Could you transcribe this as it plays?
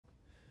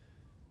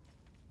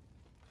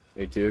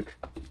Hey Duke,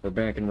 we're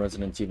back in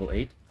Resident Evil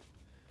 8,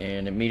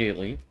 and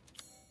immediately,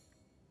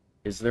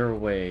 is there a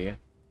way,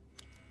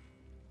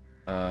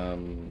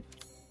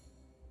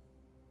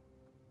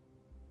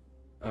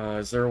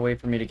 is there a way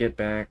for me to get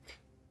back?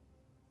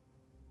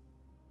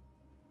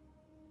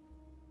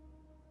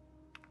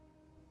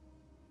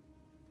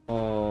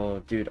 Oh,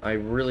 dude, I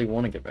really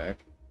want to get back.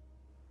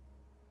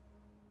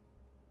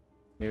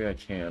 Maybe I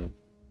can.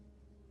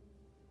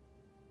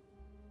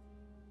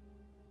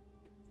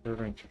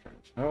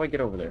 How do I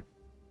get over there?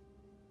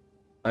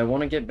 I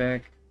want to get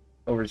back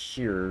over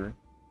here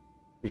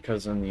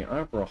because in the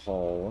Opera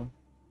Hall,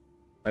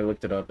 I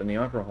looked it up, in the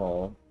Opera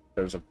Hall,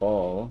 there's a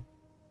ball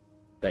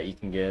that you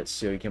can get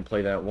so you can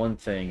play that one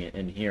thing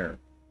in here.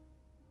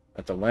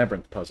 At the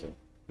Labyrinth puzzle.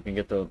 You can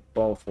get the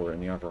ball for it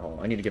in the Opera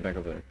Hall. I need to get back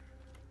over there.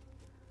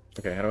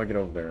 Okay, how do I get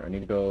over there? I need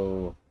to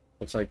go...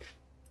 Looks like...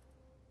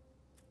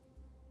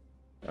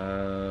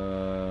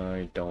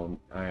 I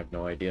have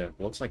no idea.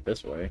 Looks like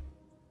this way.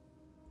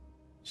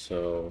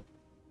 So...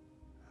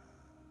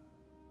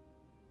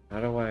 How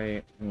do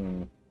I...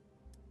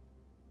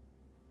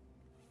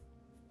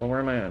 Well, where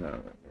am I at now?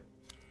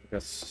 I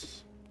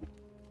guess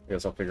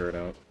I'll figure it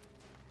out.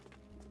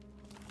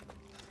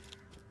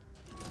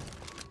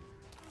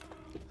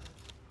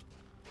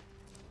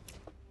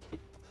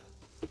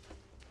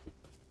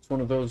 It's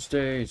one of those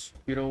days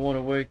you don't want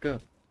to wake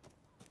up.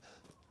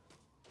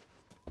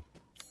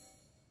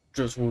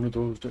 Just one of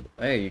those days.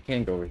 Hey, you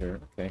can go over here.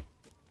 Okay.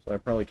 So I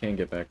probably can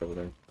get back over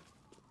there.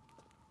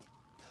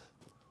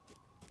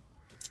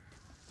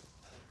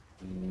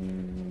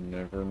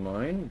 Never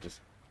mind. Just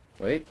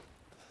wait.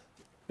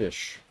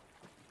 Fish.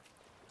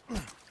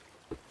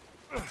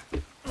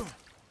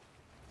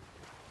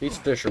 These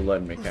fish are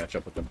letting me catch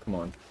up with them. Come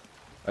on.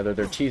 Either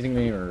they're teasing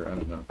me or I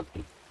don't know.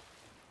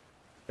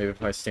 Maybe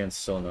if I stand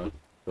still enough,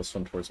 they'll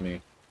swim towards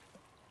me.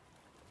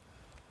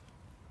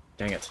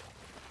 Dang it.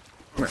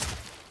 Come here.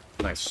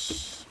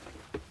 Nice.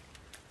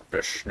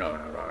 Fish. No.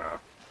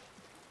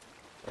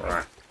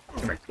 Come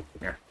here.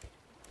 Here.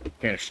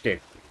 Can't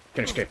escape.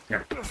 Can't escape.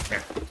 Here.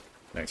 Here.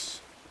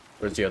 Nice.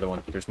 Where's the other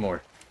one? There's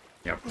more.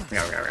 Yeah.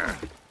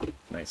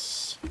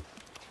 Nice.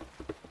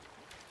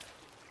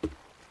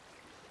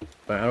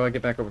 But how do I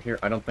get back over here?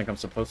 I don't think I'm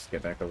supposed to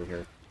get back over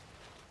here.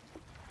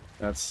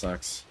 That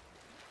sucks.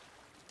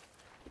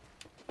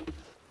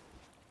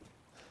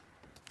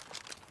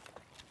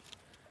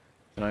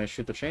 Can I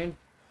shoot the chain?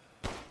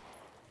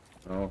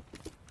 Oh.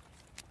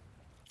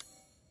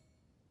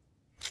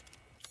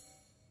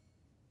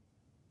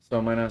 So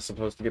am I not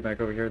supposed to get back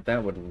over here?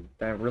 That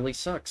really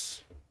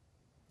sucks.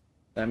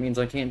 That means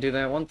I can't do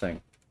that one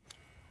thing.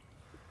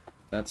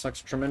 That sucks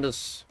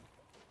tremendous.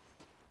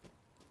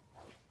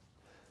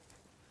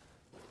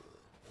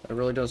 That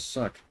really does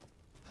suck.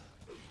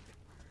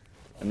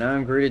 And now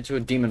I'm greeted to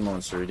a demon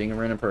monster eating a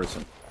random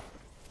person.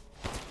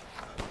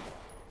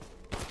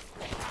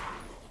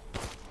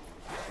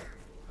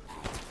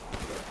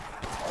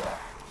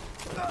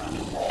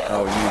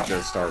 Oh, you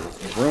just started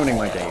ruining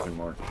my day even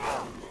more.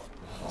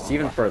 It's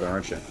even further,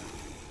 aren't you?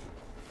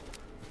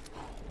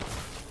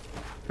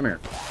 Come here.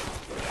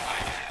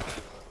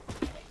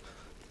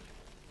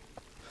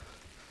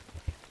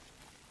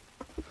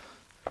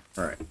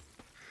 Alright.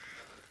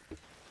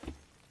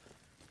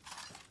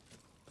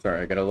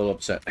 Sorry, I got a little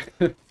upset.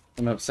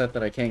 I'm upset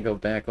that I can't go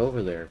back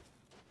over there.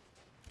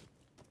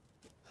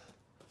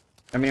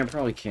 I mean, I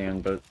probably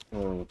can, but,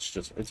 well,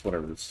 it's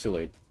whatever, it's too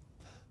late.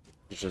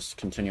 Let's just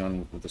continue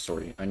on with the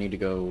story. I need to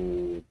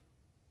go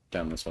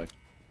down this way.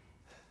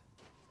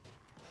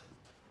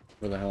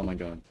 Where the hell am I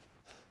going?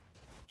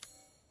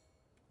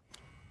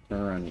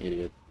 Turn around, you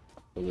idiot.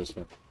 Go this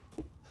way.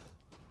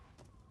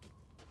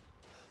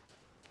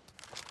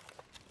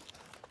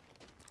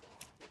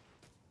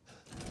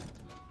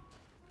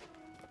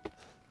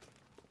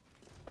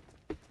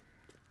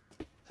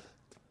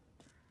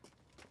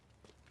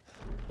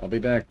 I'll be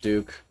back,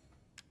 Duke.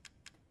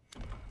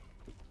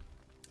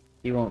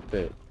 He won't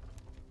fit.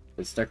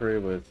 It's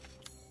decorated with...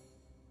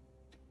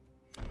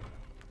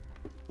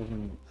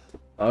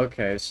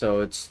 Okay,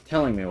 so it's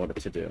telling me what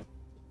to do.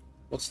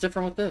 What's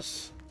different with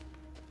this?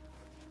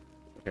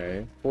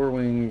 Okay, 4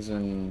 wings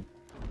and...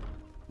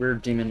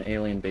 weird demon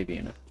alien baby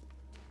in it.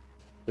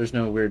 There's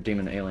no weird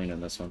demon alien in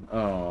this one.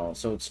 Oh,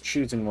 so it's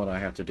choosing what I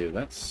have to do.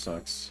 That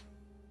sucks.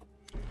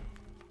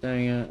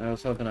 Dang it, I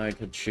was hoping I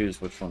could choose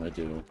which one to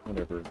do.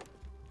 Whatever.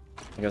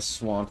 I guess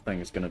Swamp Thing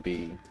is gonna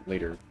be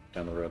later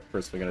down the road.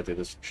 First we gotta do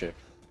this chick.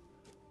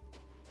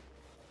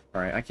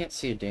 Alright, I can't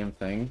see a damn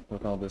thing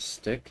with all this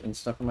stick and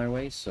stuff in my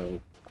way,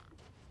 so...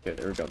 Okay,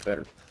 there we go,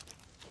 better.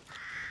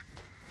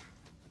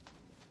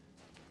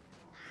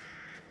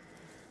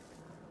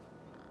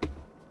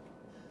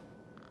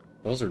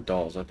 Those are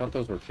dolls. I thought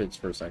those were kids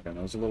for a second.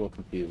 I was a little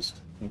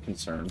confused and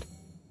concerned.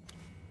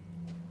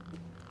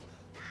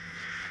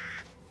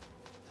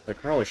 They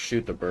could probably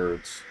shoot the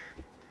birds.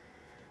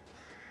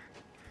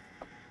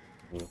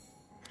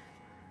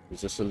 Is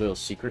this a little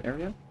secret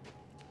area?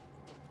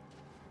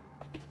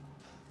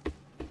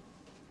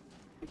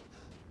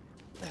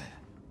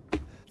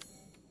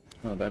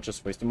 Oh, that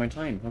just wasted my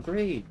time. Oh,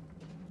 great.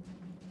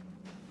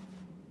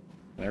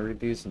 Can I read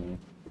these? And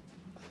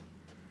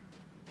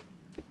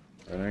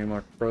are there any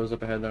more crows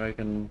up ahead that I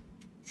can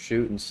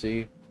shoot and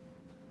see?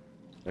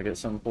 Do I get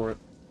something for it?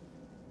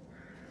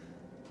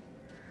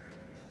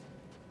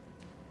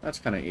 That's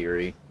kind of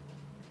eerie.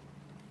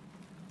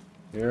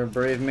 You're a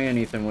brave man,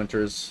 Ethan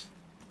Winters.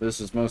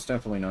 This is most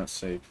definitely not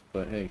safe,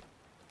 but hey.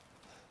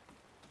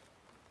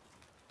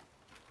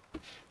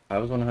 I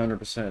was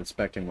 100%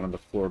 expecting one of the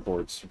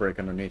floorboards to break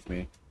underneath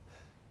me.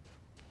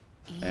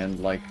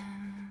 And, like...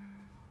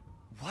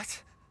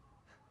 What?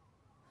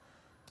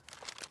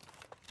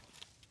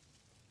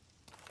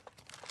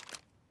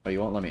 Oh, you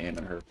won't let me aim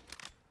at her.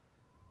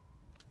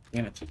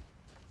 Damn it.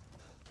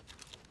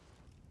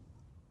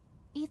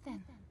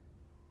 Ethan,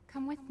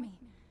 come with me.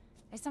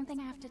 There's something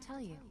I have to tell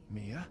you.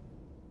 Mia?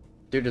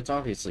 Dude, it's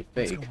obviously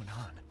fake. What's going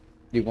on?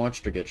 You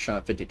watched her get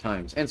shot 50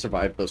 times and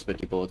survive those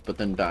 50 bullets, but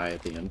then die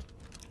at the end.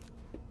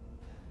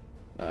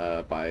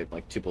 By,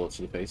 like, 2 bullets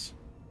to the face.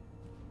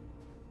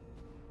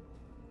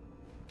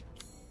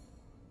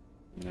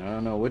 I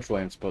don't know which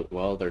way I'm supposed...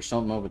 Well, there's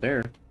something over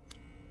there.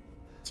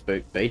 It's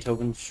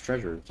Beethoven's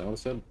treasure. Is that what it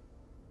said?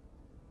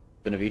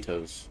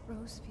 Benevito's.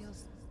 Rose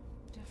feels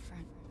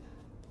different.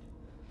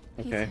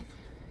 Okay. Ethan,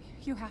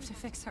 you have to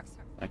fix her.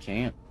 I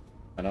can't.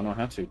 I don't know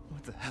how to.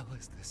 What the hell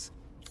is this?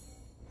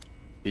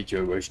 Beat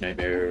your worst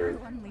nightmare.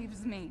 Everyone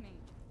leaves me.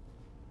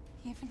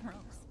 Even Rose.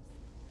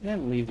 I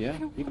didn't leave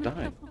you. You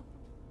died.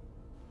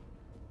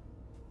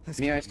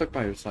 Mia, I stuck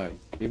by your side,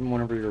 even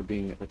whenever you were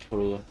being a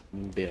total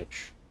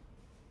bitch.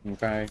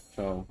 Okay,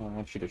 so I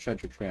want you to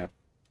shut your trap.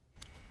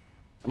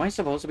 Am I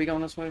supposed to be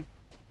going this way?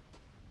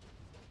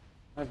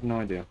 I have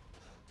no idea.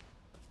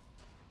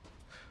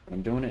 But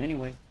I'm doing it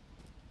anyway.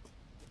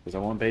 Because I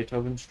want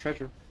Beethoven's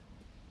treasure.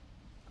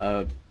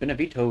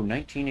 Benevito,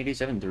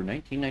 1987 through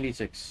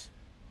 1996.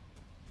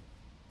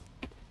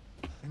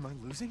 Am I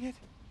losing it?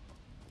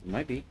 It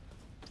might be.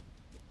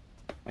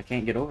 I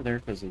can't get over there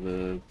because of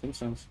the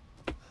tombstones.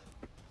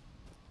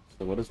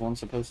 So what is one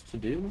supposed to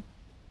do?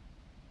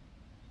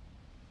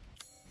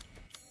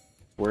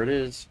 Where it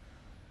is.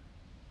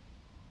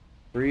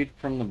 Freed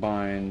from the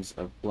binds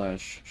of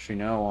flesh, she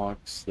now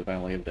walks the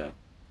valley of death.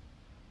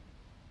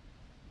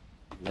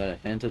 Is that a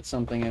hint at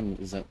something?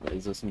 Is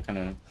this some kind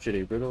of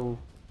shitty riddle?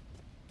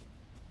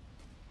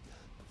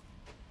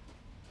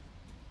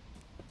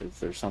 Is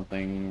there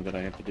something that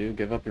I have to do?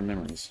 Give up your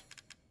memories.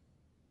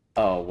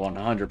 Oh,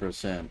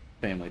 100%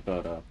 family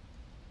photo.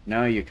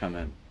 Now you come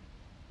in.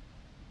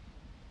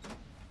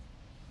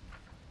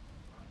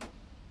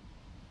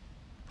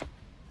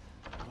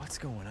 What's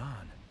going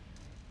on?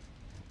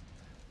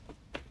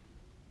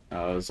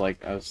 I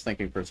was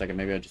thinking for a second,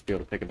 maybe I'd just be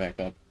able to pick it back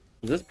up.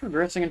 Is this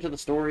progressing into the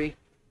story?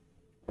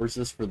 Or is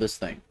this for this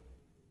thing?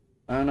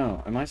 I don't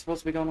know. Am I supposed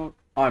to be going on?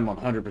 I'm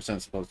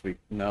 100% supposed to be.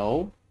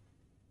 No?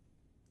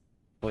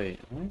 Wait,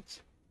 what?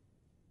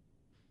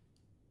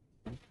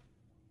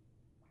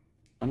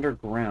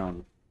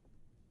 Underground.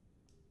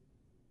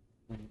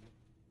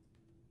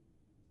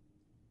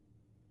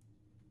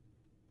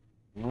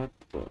 What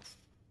the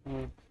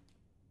fuck?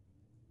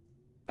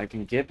 I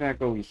can get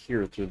back over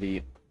here through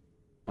the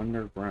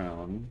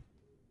underground.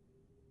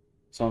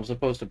 So I'm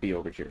supposed to be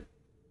over here.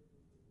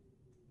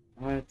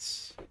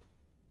 What?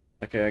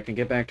 Okay, I can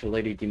get back to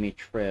Lady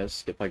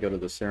Dimitrescu if I go to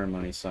the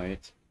ceremony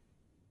site.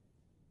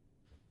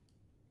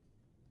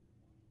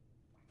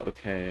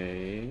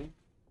 Okay.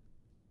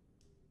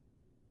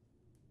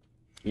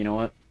 You know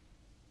what?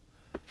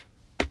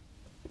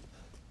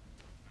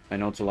 I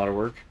know it's a lot of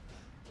work,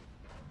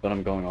 but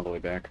I'm going all the way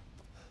back.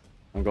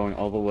 I'm going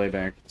all the way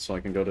back so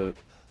I can go to...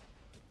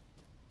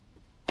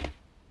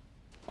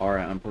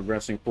 Alright, I'm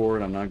progressing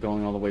forward. I'm not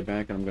going all the way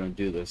back, and I'm going to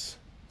do this.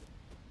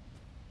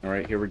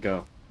 Alright, here we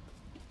go.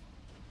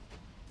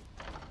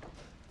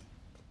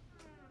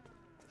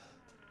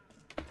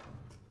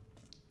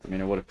 I mean,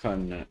 I would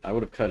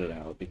have cut it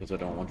out because I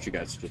don't want you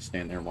guys to just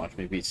stand there and watch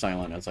me be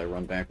silent as I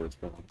run backwards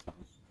for a long time.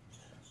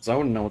 Because I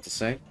wouldn't know what to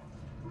say.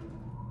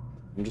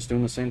 I'm just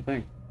doing the same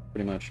thing,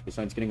 pretty much,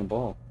 besides getting a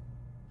ball.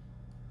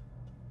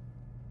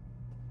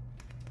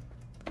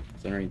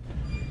 Is there any...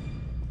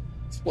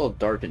 It's a little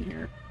dark in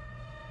here.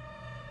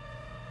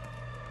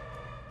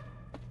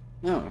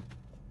 No.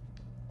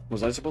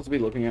 Was I supposed to be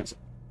looking at...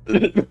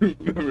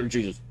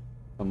 Jesus.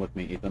 Come with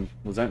me, Ethan.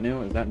 Was that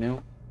new? Is that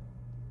new?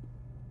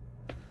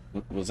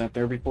 Was that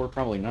there before?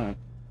 Probably not.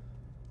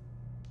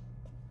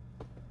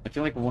 I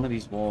feel like one of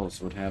these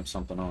walls would have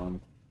something on.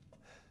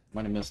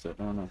 Might have missed it.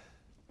 I don't know.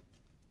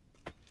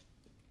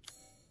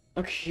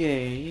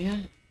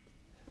 Okay.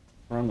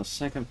 We're on the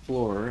second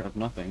floor of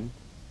nothing.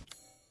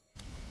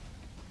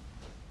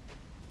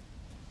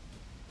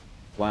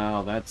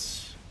 Wow,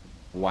 that's...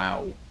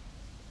 Wow.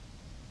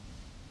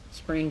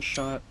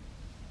 Screenshot.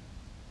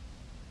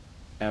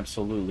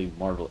 Absolutely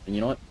marvelous. And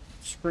you know what?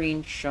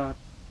 Screenshot.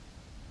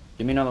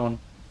 Give me another one.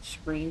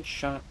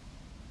 Screenshot.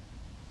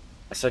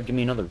 I said give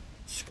me another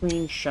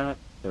screenshot.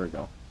 There we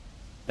go.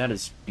 That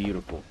is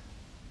beautiful.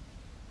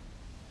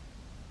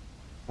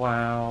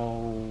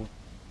 Wow.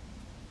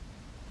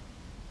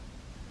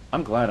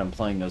 I'm glad I'm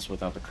playing this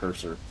without the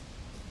cursor.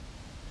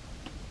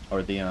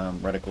 Or the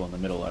reticle in the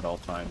middle at all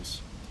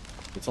times.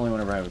 It's only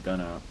whenever I have a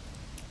gun out.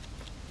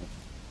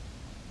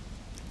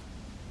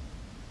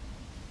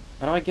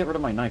 How do I get rid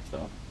of my knife,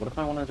 though? What if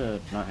I wanted to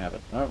not have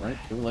it? Oh, right,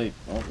 too late.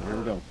 Oh, here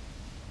we go.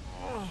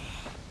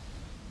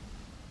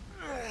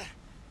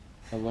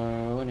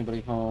 Hello,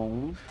 anybody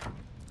home?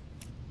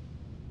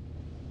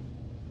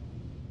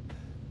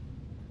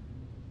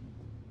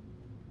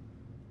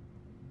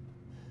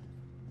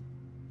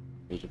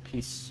 There's a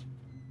piece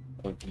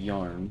of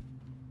yarn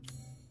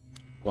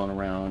going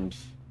around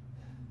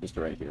just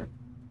right here.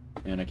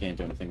 And I can't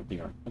do anything with the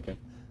yarn. Okay.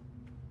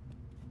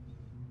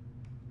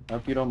 I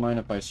hope you don't mind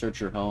if I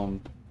search your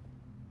home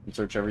and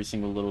search every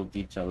single little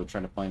detail to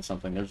try to find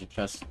something. There's a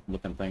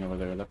chest-looking thing over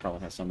there that probably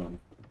has some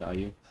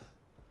value.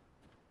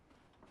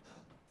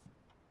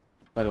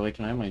 By the way,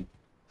 can I have my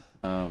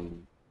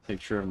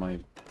picture of my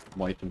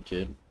wife and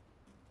kid?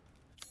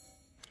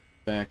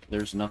 Back.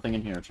 There's nothing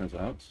in here, it turns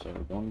out, so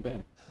we're going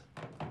back.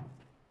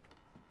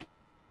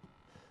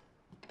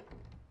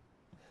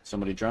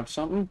 Somebody dropped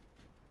something?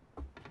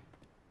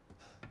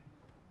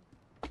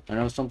 I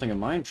know something of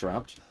mine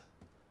dropped.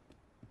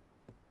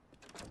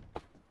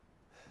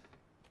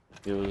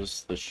 It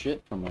was the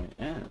shit from my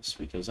ass,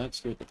 because that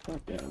scared the fuck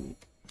out of me.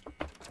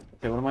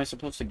 Okay, what am I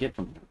supposed to get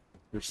from here?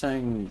 You're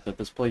saying that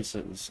this place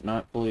is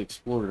not fully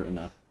explored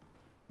enough,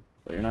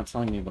 but you're not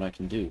telling me what I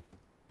can do.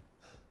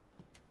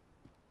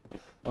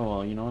 Oh,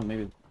 well, you know what,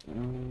 maybe...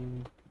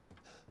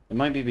 it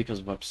might be because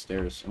of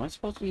upstairs. Am I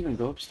supposed to even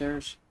go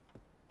upstairs?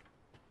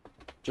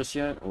 Just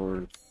yet,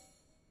 or...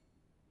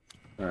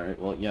 Alright,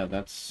 well, yeah,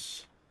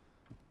 that's...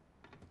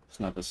 It's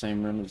not the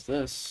same room as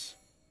this.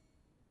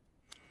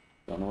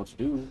 Don't know what to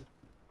do.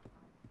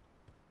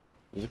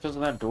 Is it because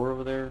of that door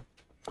over there?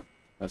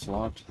 That's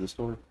locked? This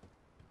door?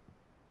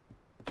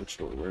 Which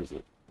door? Where is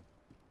it?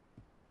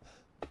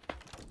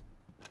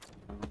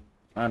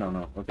 I don't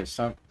know. Okay,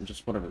 stop.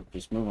 Just whatever.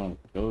 Just move on.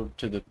 Go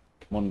to the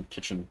one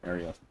kitchen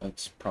area.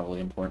 That's probably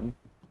important.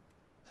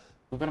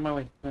 Move out of my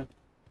way. Yeah.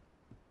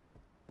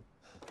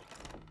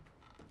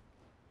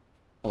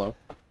 Hello.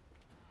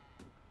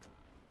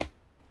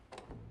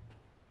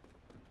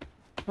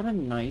 What a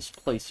nice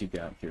place you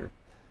got here.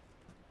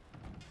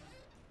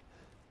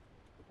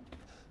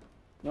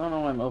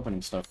 No, I'm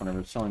opening stuff whenever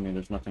it's telling me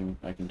there's nothing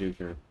I can do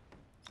here.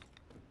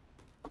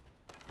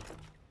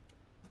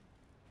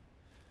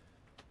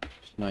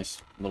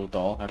 Nice little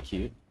doll, how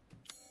cute.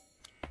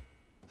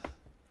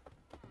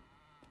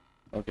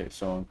 Okay,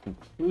 so in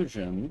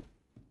conclusion,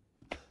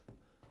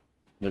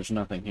 there's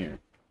nothing here.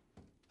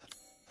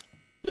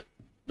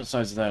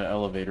 Besides that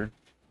elevator,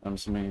 I'm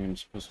assuming I'm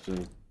supposed to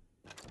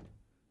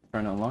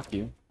try to unlock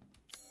you.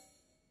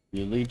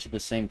 You lead to the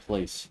same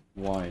place.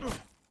 Why?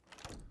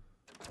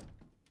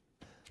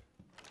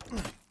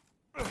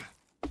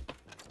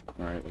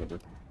 Alright, whatever.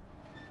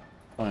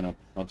 Fine,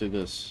 I'll do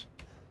this.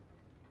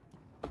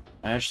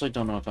 I actually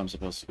don't know if I'm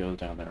supposed to go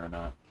down there or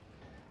not.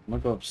 I'm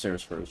gonna go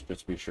upstairs first,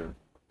 just to be sure.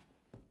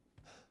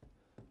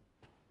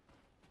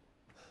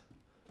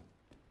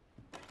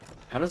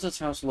 How does this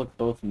house look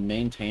both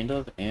maintained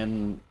of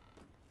and,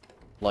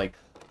 like,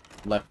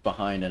 left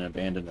behind and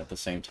abandoned at the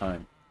same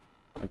time?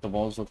 Like, the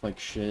walls look like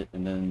shit,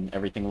 and then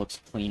everything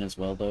looks clean as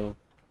well, though.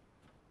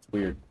 It's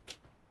weird.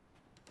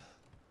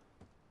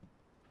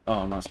 Oh,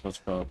 I'm not supposed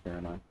to go up here,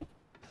 am I?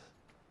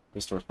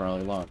 This door's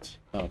probably locked.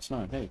 Oh, it's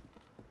not. Hey.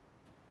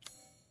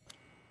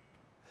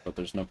 But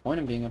there's no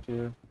point in being up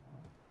here.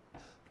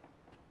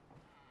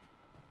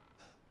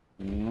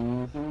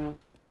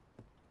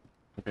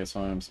 Okay,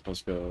 so I'm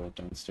supposed to go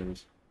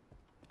downstairs.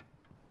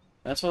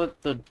 That's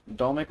what the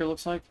doll maker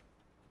looks like?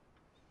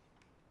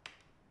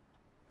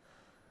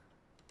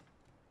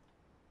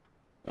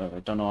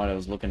 I don't know why I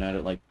was looking at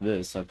it like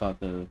this. I thought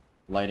the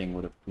lighting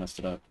would have messed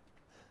it up.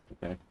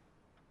 Okay.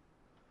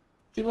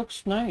 She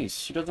looks nice.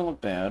 She doesn't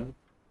look bad.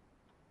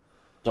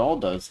 Doll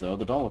does, though.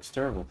 The doll looks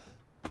terrible.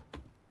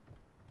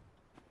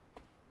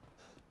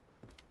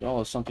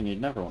 Doll is something you'd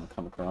never want to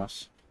come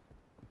across.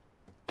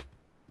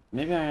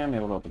 Maybe I am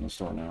able to open this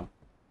door now.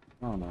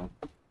 I don't know.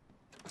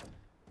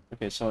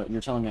 Okay, so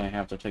you're telling me I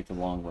have to take the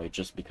long way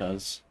just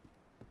because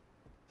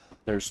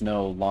there's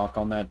no lock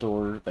on that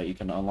door that you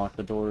can unlock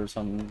the door or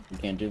something? You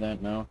can't do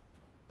that? No?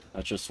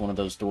 That's just one of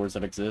those doors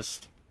that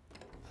exist?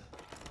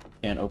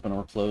 Can't open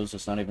or close?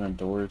 It's not even a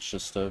door, it's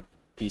just a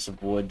piece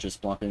of wood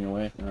just blocking your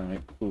way?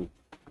 Alright, cool.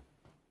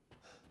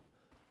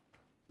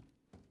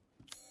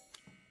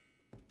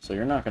 So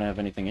you're not gonna have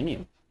anything in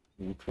you.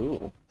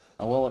 Cool.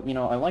 Oh, well, you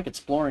know, I like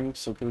exploring,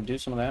 so could we do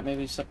some of that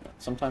maybe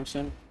sometime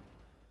soon?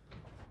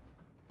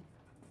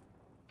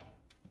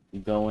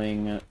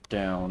 Going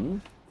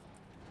down.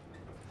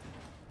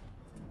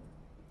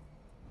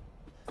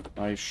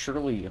 I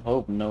surely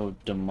hope no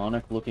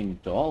demonic-looking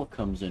doll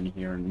comes in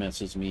here and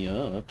messes me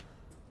up.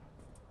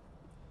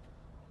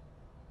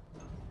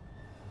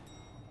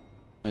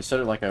 I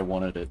said it like I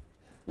wanted it.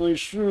 I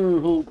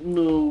sure hope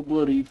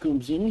nobody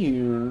comes in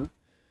here.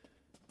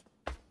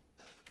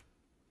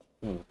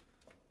 Oh.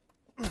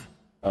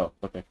 Oh,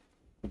 okay.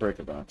 The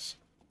breaker box.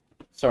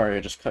 Sorry, I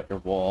just cut your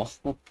wall.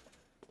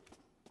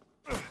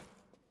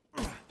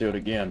 Do it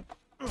again.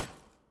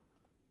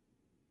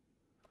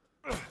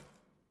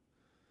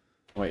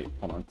 Wait,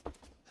 hold on.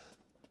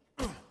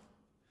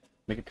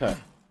 Make a cut.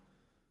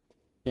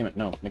 Damn it,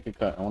 no, make a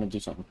cut. I want to do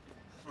something.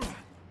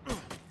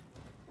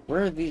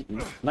 Where are these?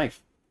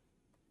 Knife.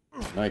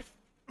 Knife.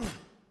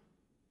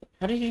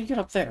 How did you get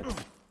up there?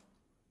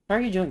 How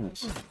are you doing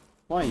this?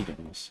 Why are you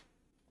doing this?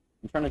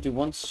 I'm trying to do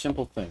one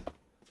simple thing.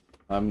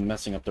 I'm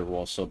messing up their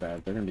wall so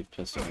bad. They're gonna be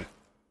pissed at me if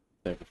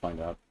they ever find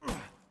out.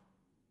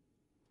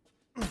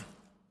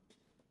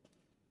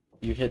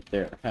 You hit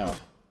there. How?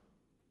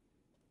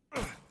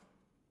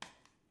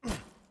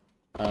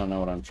 I don't know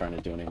what I'm trying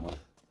to do anymore.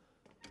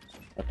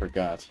 I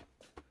forgot.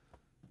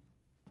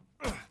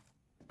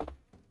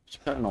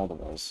 Just cutting all the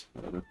walls.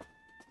 Whatever.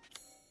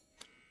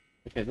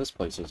 Okay, this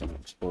place isn't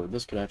explored.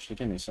 This could actually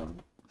give me some.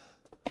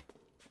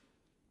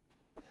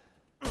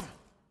 Is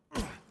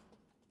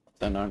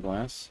that not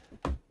glass?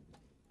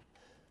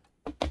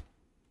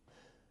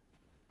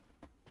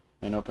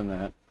 And open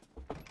that.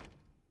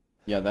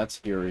 Yeah, that's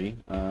eerie.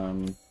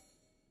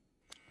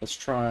 Let's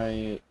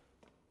try...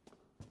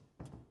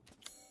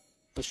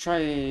 Let's try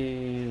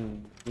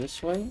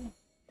this way?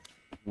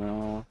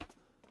 No.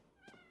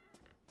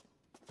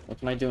 What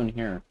can I do in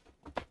here?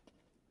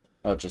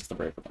 Oh, just the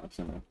breaker box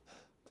in there.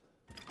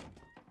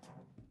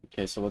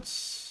 Okay, so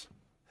what's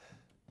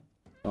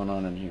going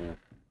on in here?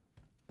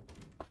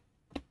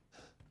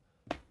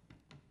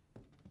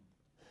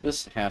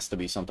 This has to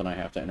be something I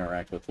have to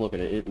interact with. Look at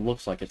it. It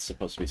looks like it's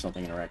supposed to be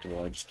something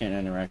interactable. I just can't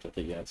interact with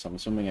it yet. So I'm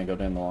assuming I go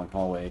down the long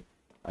hallway.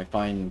 I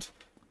find,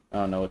 I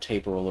don't know, a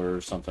tape roller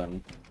or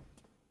something.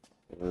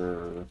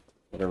 Or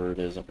whatever it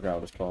is. I forgot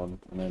what it's called.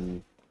 And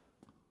then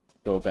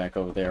go back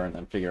over there and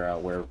then figure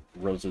out where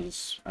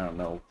Rose's, I don't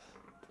know,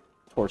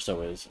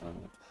 torso is. I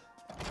don't know.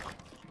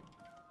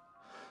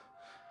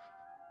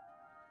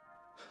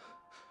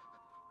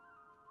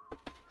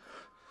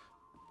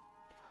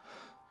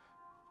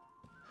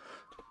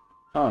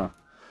 Huh.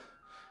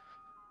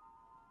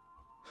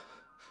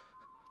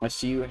 I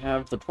see you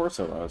have the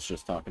torso I was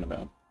just talking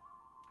about.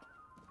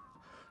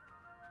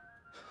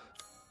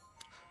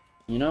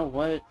 You know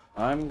what?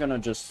 I'm gonna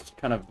just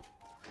kind of...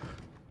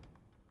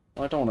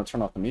 Well, I don't want to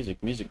turn off the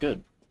music. Music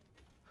good.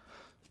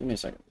 Give me a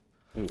second.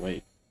 Ooh,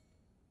 wait.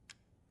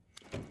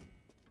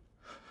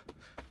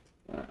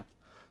 I'm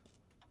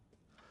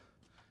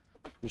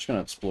just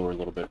gonna explore a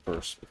little bit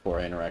first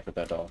before I interact with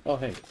that doll. Oh,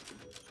 hey.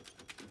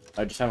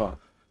 I just have a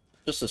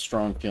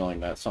strong feeling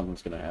that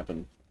something's gonna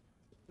happen.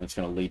 It's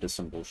gonna lead to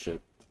some bullshit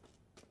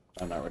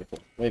I'm not ready for.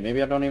 Wait,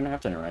 maybe I don't even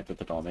have to interact with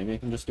the doll. Maybe I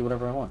can just do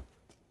whatever I want.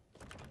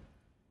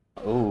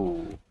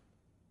 Oh.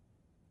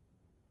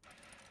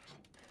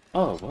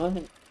 Oh,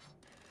 what?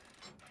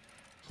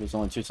 There's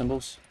only 2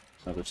 symbols?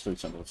 No, there's 3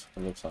 symbols.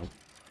 It looks like.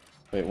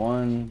 Wait,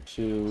 1,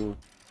 2,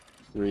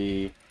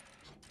 3.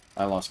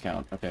 I lost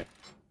count. Okay.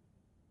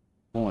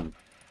 1,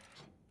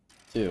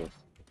 2,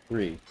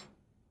 3,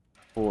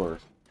 4,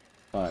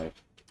 5.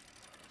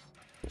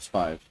 There's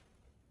 5.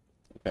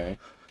 Okay.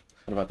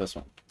 What about this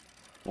one?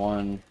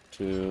 1,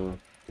 2,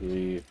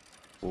 3,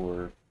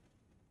 4,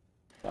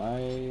 5,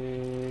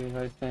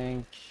 I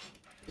think,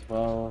 as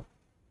well.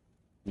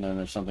 And then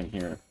there's something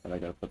here that I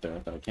gotta put there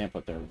that I can't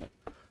put there.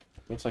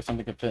 Looks like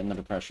something could fit in the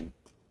depression.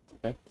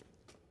 Okay.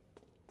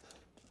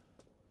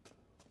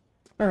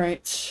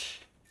 Alright.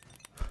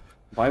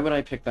 Why would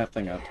I pick that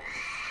thing up?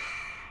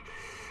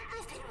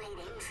 I've been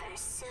waiting for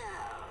so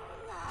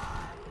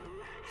long.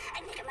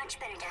 I'd make a much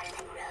better daughter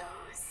than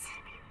Rose.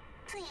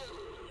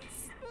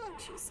 Please,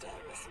 won't you stay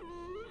with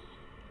me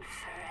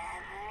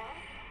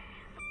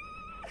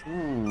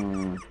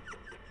forever?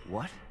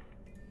 What?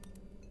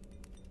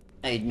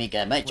 I'd make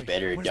a much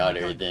better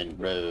daughter than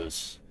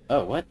Rose.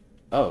 Oh, what?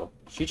 Oh,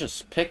 she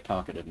just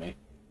pickpocketed me.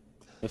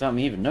 Without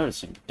me even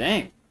noticing.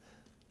 Dang!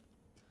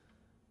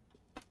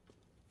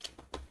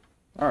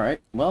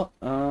 Alright, well,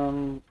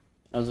 I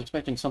was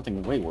expecting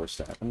something way worse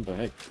to happen, but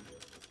hey.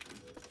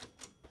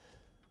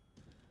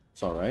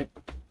 It's alright.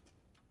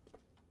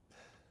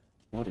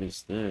 What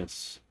is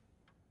this?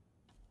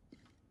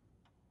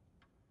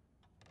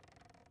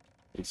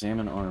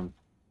 Examine arm.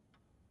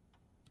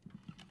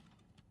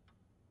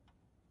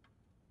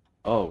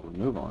 Oh,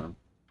 remove arm.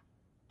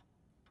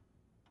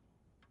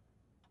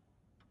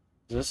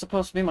 Is this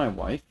supposed to be my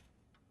wife?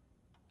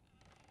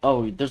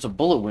 Oh, there's a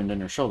bullet wound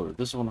in her shoulder.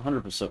 This is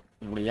 100%.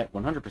 Yeah,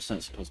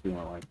 100% supposed to be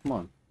my wife. Come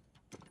on.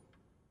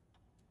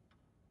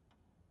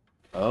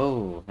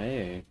 Oh,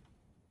 hey.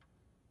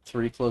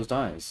 3 closed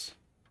eyes.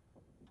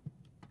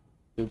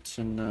 Good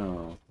to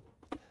know.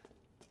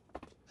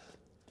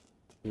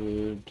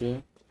 Good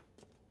to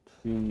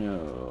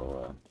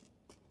know.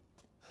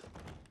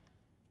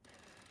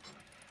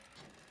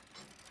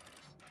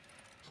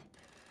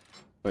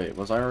 Wait,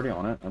 was I already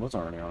on it? I was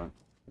already on it.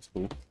 That's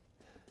cool.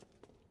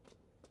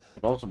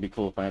 It'd also be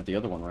cool if I had the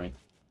other one right.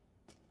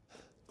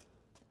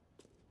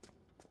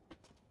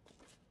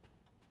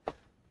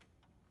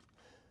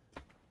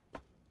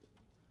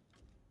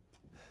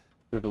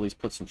 Could at least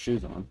put some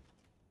shoes on.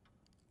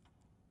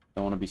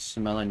 Don't want to be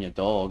smelling your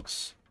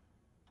dogs.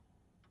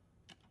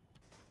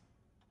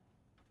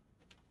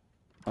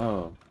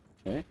 Oh,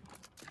 okay.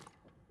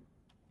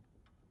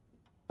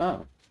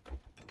 Oh.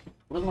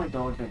 What is my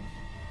dog doing?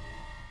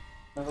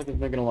 Sounds like it's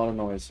making a lot of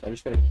noise. I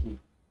just got a key.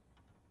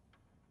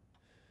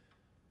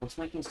 What's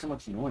making so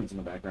much noise in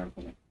the background for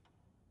me?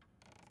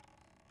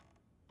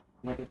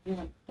 Like, I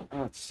feel like,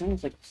 it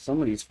sounds like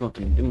somebody's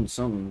fucking doing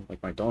something.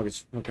 Like, my dog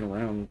is fucking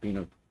around being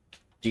a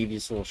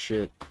devious little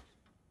shit.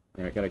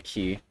 Alright, got a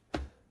key.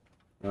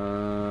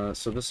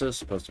 So this is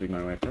supposed to be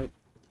my wife, right?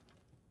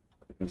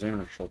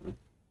 Examiner shoulder.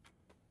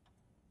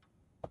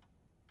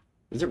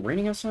 Is it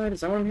raining outside?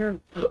 Is that what I'm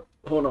hearing?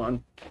 Hold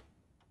on.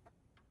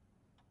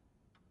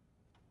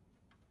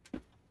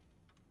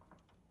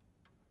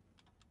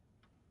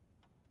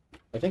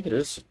 I think it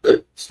is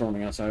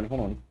storming outside.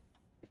 Hold on.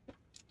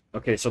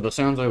 Okay, so the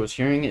sounds I was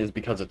hearing is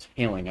because it's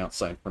hailing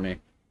outside for me.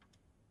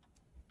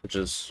 Which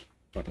is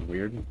fucking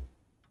weird.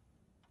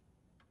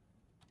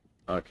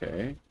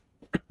 Okay.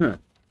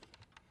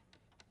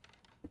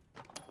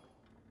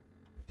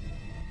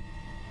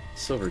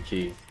 Silver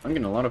key. I'm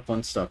getting a lot of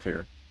fun stuff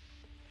here.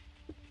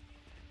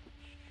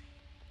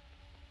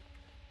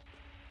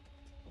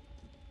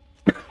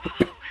 That's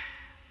a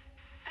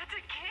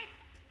kid.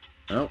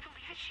 Oh. I can't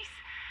believe it.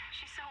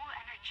 She's so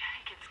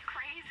energetic. It's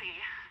crazy.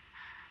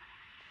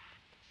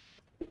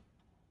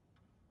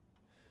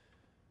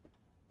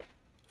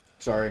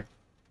 Sorry.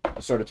 I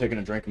started taking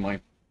a drink of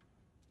my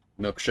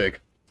milkshake.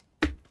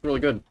 Really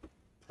good.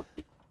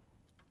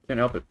 Can't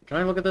help it. Can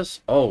I look at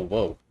this? Oh,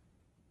 whoa.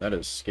 That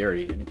is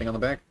scary. Anything on the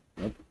back?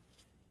 Nope.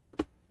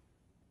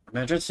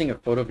 Imagine seeing a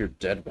photo of your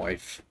dead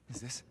wife. Is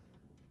this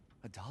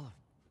a doll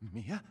of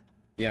Mia?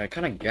 Yeah, I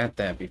kind of got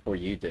that before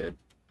you did.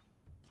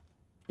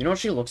 You know what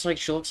she looks like?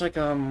 She looks like,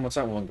 what's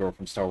that one girl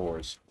from Star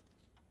Wars?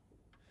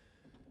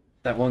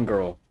 That one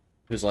girl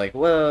who's like,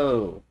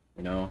 whoa,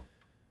 you know?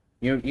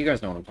 You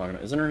guys know what I'm talking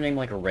about. Isn't her name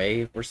like a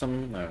Ray or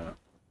something? I don't know.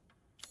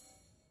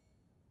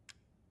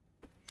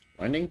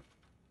 Binding?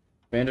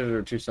 Bandage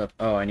or two stuff.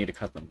 Oh, I need to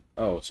cut them.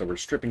 Oh, so we're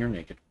stripping her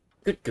naked.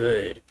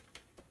 Good.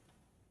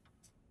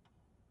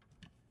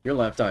 Your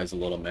left eye is a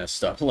little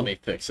messed up. Let me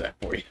fix that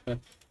for you.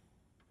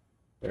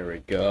 There we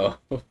go.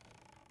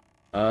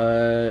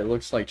 It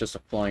looks like just a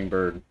flying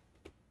bird.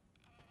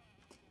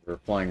 Or a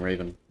flying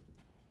raven.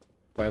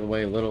 By the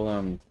way,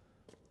 little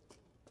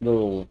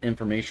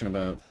information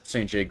about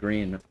St. J.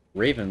 Green.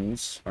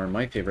 Ravens are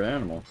my favorite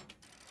animal.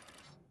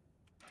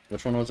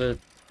 Which one was it?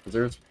 Was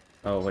there...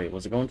 Oh, wait,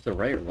 was it going to the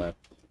right or left?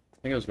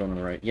 I think it was going to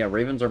the right. Yeah,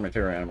 ravens are my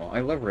favorite animal. I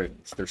love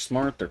ravens. They're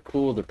smart, they're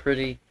cool, they're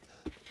pretty.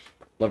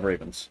 Love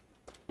ravens.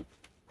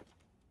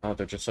 Oh,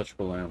 they're just such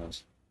cool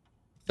animals.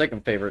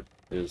 Second favorite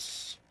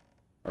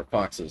are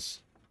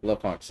foxes.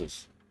 Love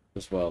foxes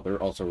as well.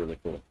 They're also really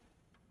cool.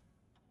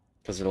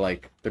 Because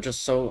they're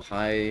just so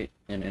high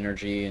in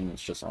energy and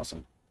it's just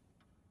awesome.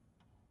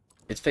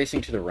 It's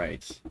facing to the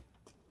right.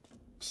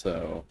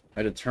 So, I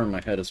had to turn my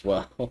head as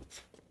well.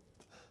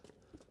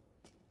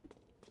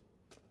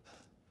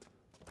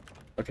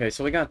 Okay,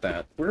 so we got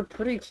that. We're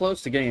pretty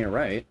close to getting it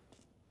right.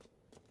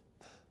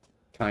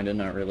 Kinda,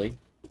 not really.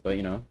 But,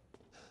 you know.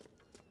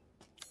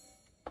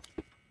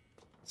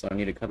 So I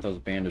need to cut those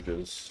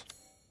bandages.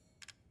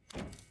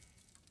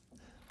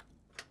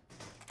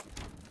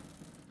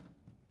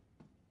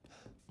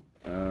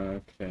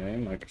 Okay,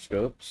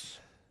 microscopes.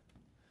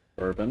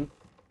 Bourbon.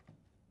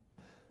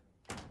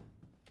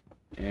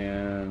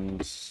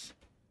 And...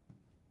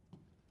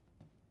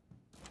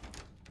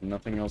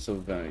 nothing else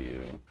of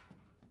value.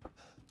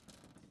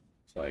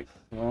 It's like,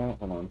 well,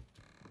 hold on.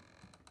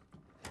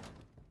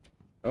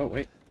 Oh,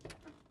 wait.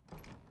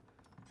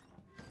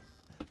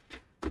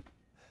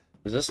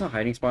 Is this a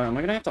hiding spot? Am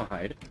I gonna have to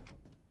hide?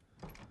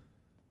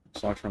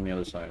 It's locked from the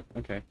other side.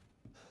 Okay.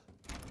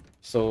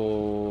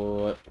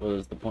 So, what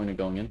was the point of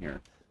going in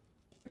here?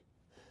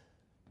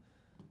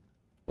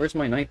 Where's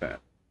my knife at?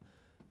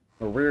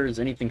 Or where is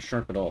anything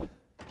sharp at all?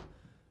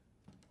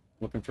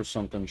 Looking for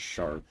something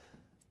sharp.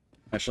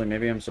 Actually,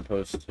 maybe I'm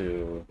supposed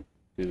to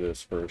do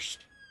this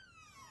first.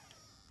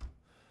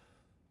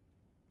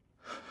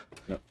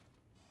 No.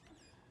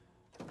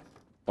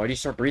 Why do you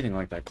start breathing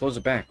like that? Close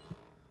it back.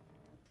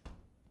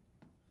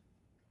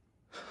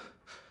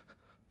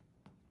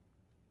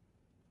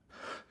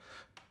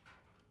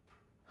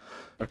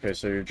 Okay,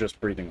 so you're just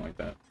breathing like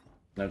that.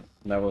 That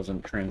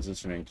wasn't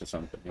transitioning to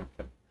something.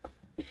 Okay.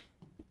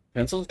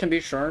 Pencils can be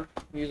sharp.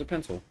 Use a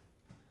pencil.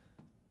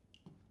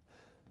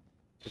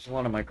 There's a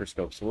lot of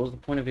microscopes. So what was the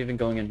point of even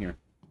going in here?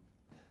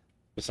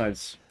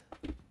 Besides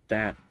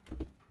that.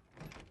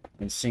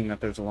 And seeing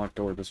that there's a locked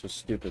door. This was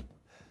stupid.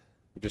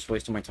 You're just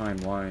wasting my time.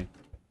 Why?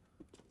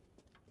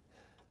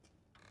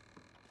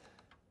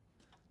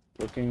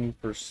 Looking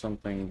for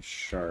something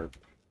sharp.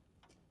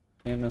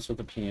 Can't mess with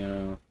the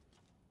piano.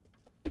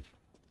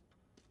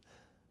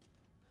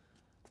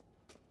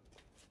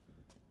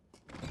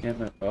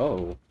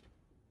 Oh.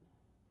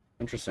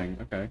 Interesting,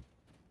 okay.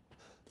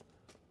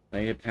 I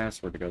need a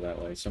password to go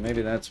that way, so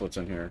maybe that's what's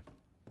in here.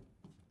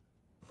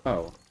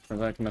 Oh,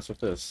 turns out I can mess with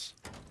this.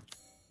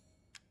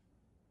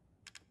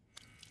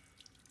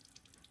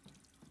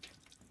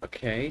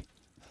 Okay.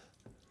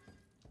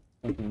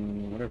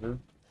 Whatever.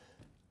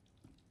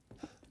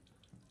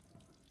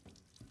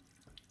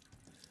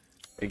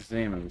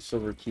 Examine.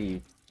 Silver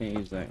key. Can't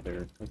use that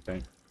there.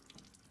 Okay.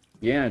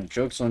 Yeah,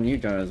 joke's on you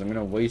guys. I'm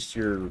gonna waste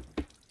your...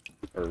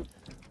 or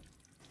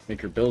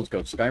make your bills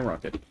go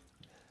skyrocket. I'm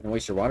gonna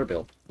waste your water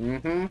bill.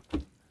 Mm-hmm.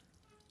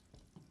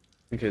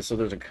 Okay, so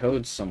there's a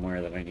code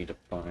somewhere that I need to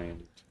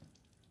find.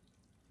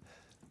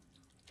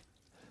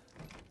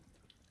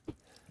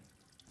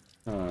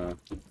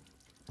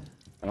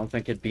 I don't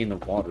think it'd be in the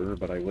water,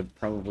 but I would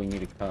probably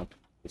need a cup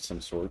of some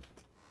sort.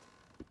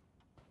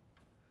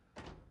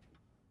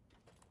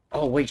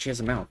 Oh, wait, she has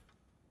a mouth.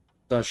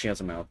 Does she has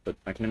a mouth, but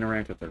I can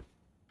interact with her.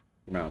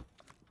 Mouth.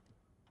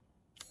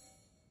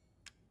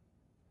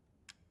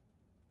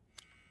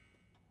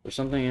 There's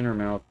something in her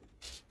mouth.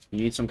 You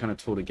need some kind of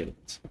tool to get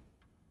it.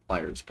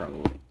 Pliers,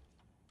 probably.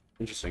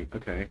 Interesting.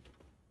 Okay.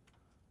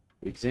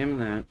 We examine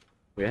that.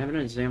 We haven't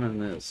examined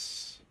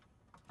this.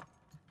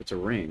 It's a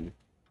ring.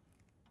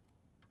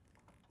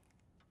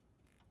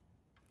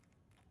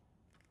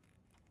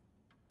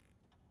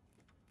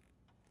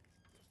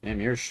 Damn,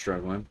 you're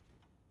struggling.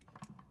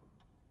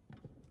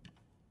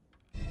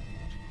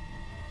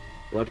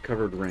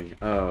 Blood-covered ring.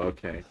 Oh,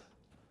 okay.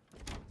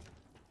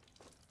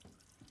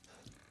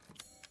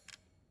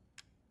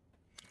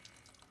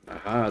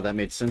 Aha, that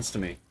made sense to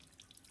me.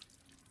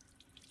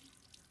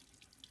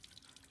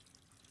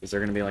 Is there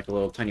gonna be like a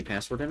little tiny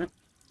password in it?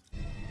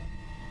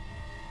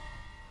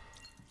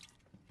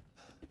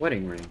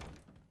 Wedding ring.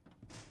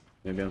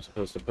 Maybe I'm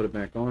supposed to put it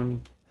back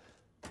on.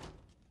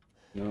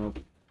 Nope.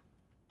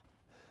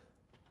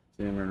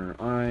 Examine her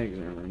eye,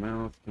 examine her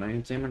mouth. Can I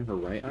examine her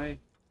right eye?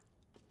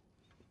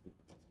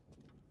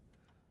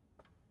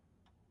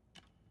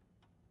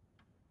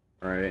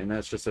 Alright, and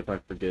that's just if I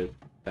forget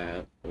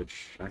that,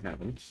 which I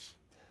haven't.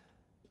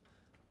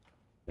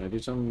 Can I do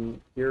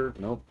something here?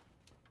 Nope.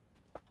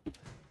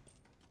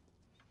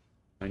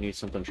 I need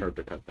something sharp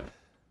to cut that.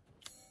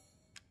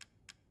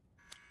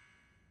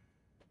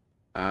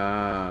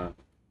 Ah.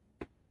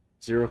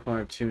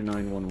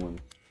 052911.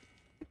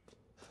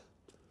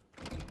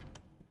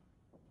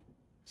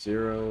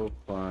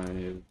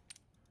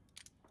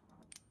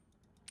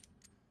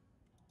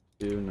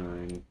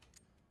 052911.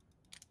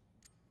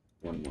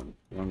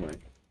 Wrong way.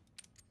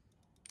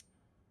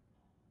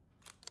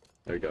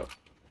 There you go.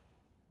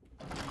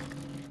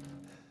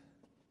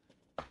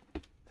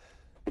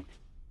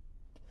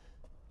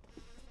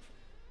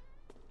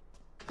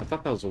 I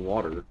thought that was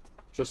water.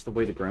 Just the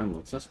way the ground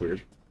looks. That's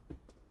weird.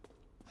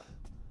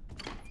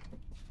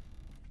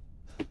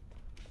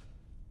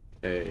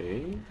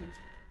 Okay.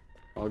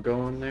 I'll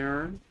go in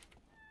there.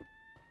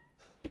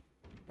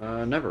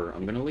 Never.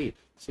 I'm gonna leave.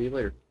 See you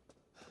later.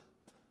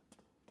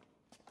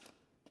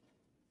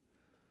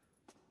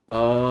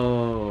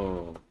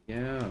 Oh,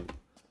 yeah.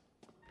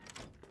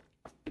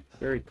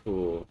 Very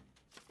cool.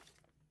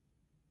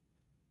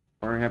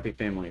 Our happy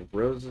family.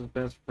 Rose's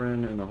best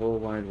friend in the whole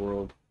wide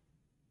world.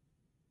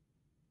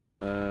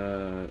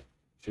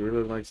 She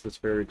really likes this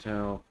fairy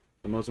tale.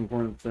 The most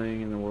important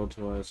thing in the world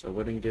to us. A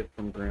wedding gift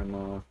from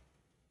Grandma.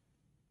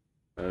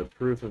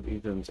 Proof of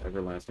Ethan's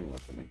everlasting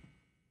love for me.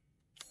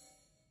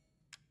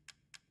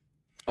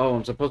 Oh,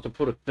 I'm supposed to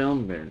put a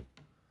film there. An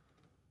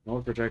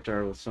old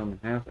projector with some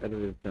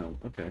half-edited film.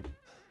 Okay.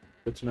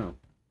 Good to know.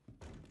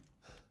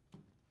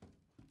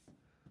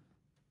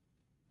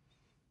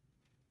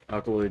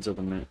 Alkaloids of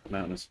the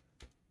mountainous.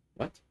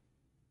 What?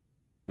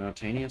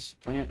 Mountainous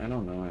plant? I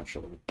don't know,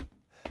 actually.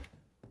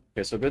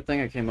 Okay, so good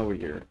thing I came over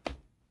here.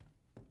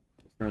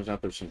 Turns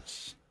out there's some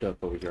stuff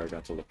over here I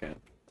got to look at.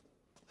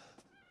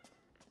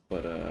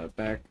 But,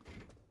 back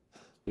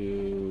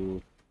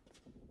to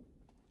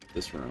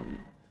this room.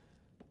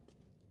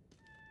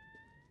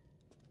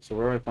 So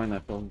where do I find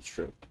that film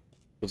strip?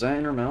 Was that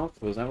in her mouth?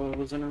 Was that what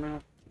was in her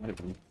mouth? Might have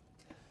been.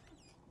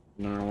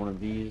 Another one of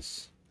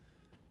these.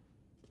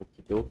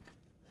 Okey-doke.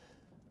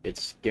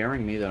 It's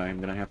scaring me that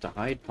I'm gonna have to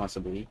hide,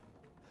 possibly.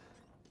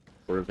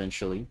 Or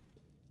eventually.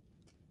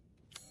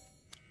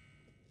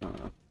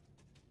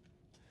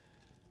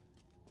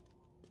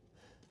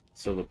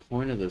 So the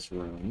point of this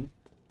room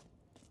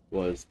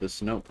was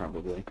this note,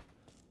 probably.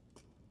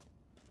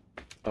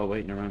 Oh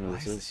wait, never mind. Why What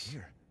is this this is.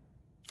 here?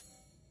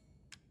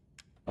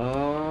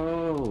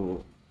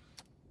 Oh.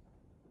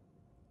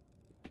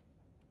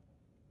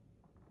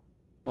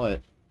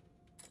 What?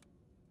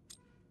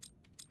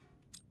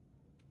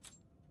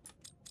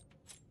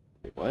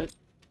 Wait, what?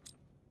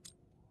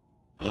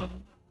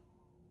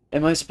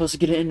 Am I supposed to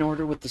get it in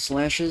order with the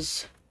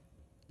slashes?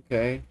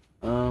 Okay.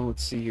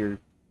 Let's see here.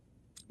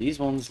 These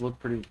ones look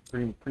pretty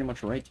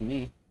much right to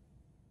me.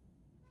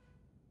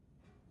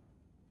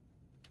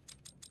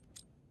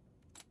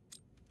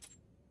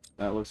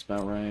 That looks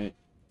about right.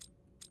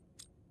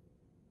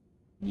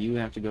 You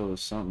have to go with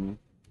something.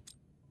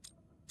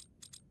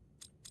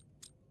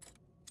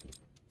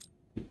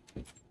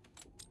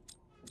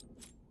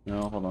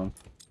 No, hold on.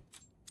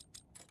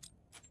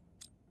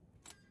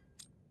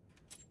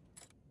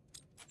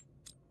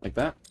 Like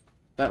that?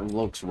 That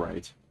looks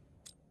right.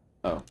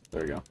 Oh,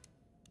 there you go.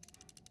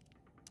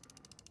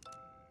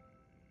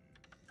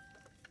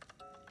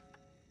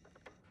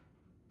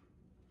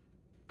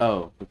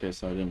 Oh, okay,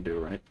 so I didn't do it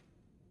right.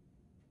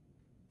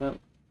 Well,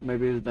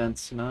 maybe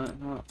that's not...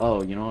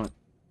 Oh, you know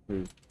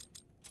what?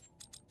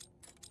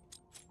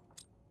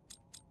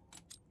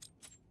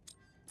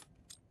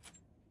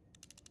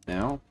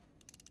 Now?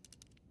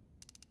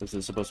 Is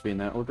it supposed to be in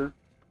that order?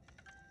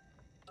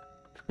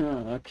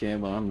 Okay,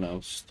 well, I'm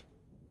nosed.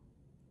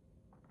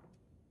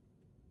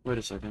 Wait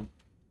a second.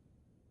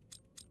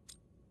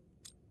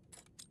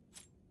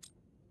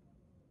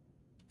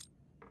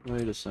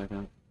 Wait a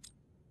second.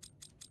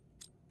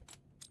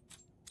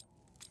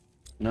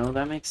 No,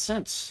 that makes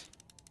sense.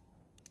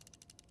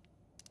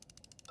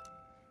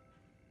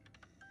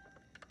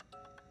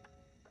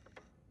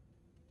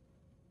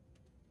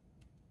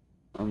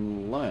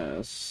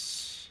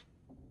 Unless...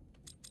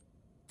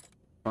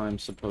 I'm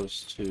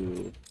supposed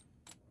to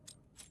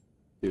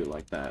do it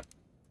like that.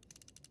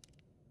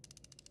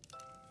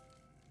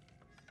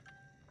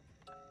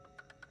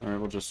 Alright,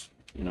 we'll just,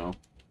 you know,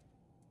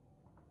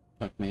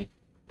 tuck me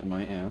in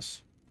my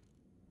ass.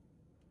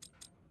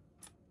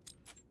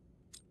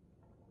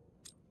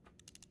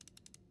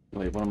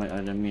 Wait, what am I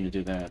didn't mean to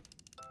do that.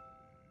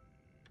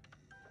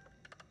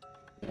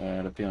 I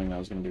had a feeling that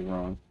was going to be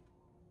wrong.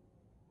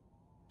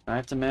 I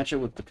have to match it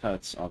with the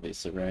cuts,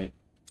 obviously, right?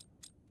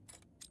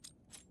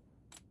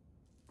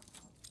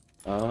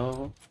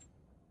 Oh.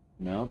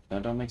 No,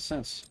 that don't make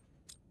sense.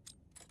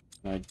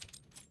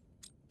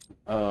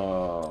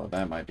 Oh,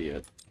 that might be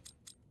it.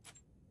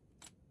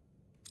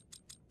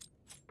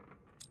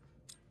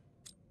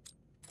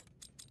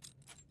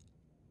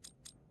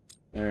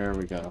 There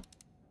we go.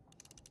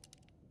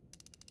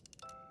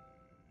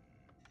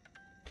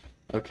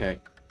 Okay,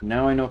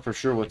 now I know for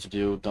sure what to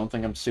do. Don't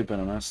think I'm stupid.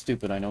 I'm not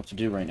stupid. I know what to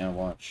do right now.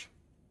 Watch.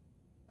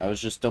 I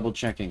was just double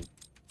checking.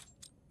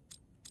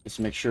 Just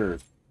to make sure.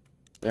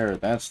 There,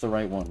 that's the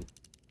right one.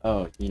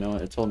 Oh, you know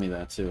what? It told me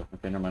that too.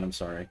 Okay, never mind. I'm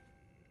sorry.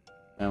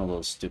 I'm a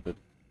little stupid.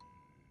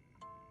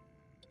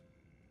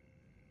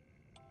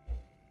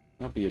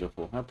 How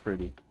beautiful. How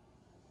pretty.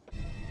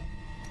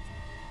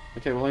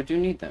 Okay, well I do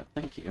need that.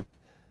 Thank you.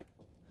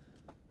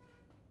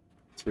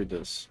 Let's read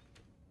this.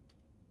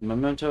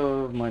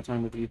 Memento of my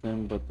time with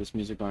Ethan, but this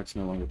music box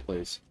no longer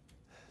plays.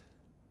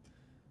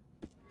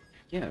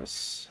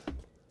 Yes.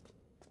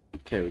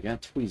 Okay, we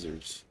got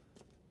tweezers.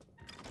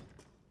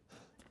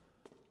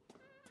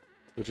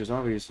 Which is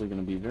obviously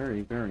going to be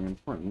very, very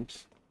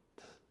important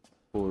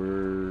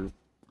for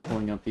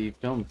pulling out the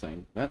film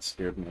thing. That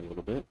scared me a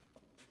little bit.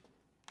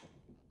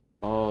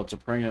 Oh, it's a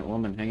pregnant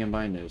woman hanging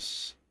by a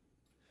noose.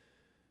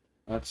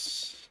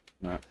 That's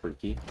not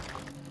freaky.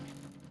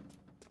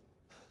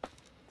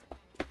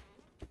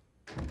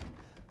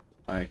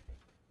 Hi.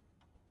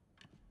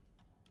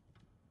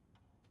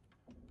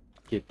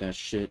 Get that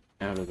shit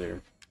out of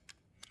there.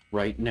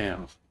 Right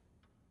now.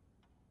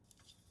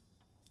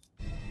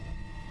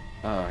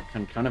 I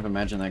can kind of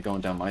imagine that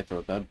going down my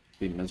throat. That'd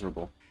be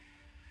miserable.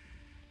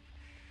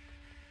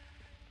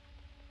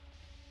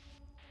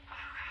 Oh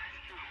God,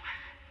 no.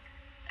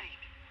 I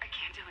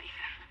can't do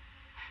anything.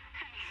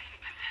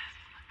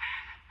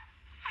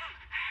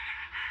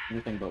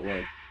 Anything but this. Anything but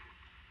what?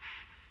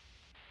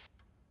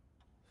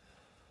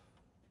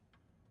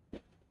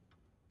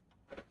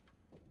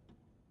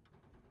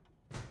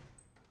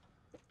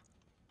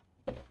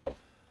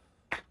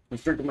 I'm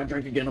drinking my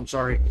drink again, I'm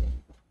sorry.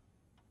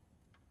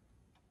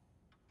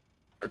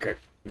 Okay.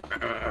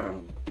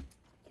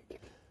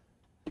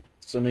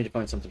 Still need to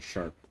find something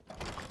sharp.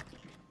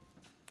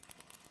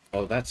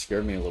 Oh, that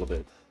scared me a little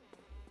bit.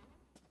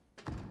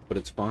 But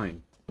it's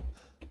fine.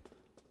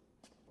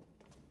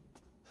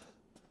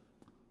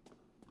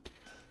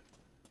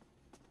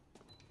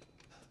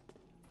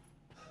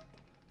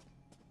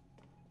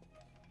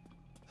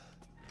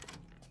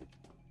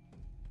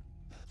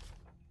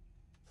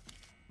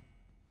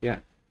 Yeah,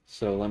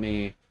 so let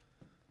me...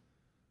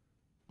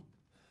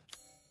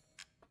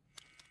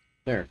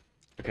 There.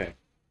 Okay.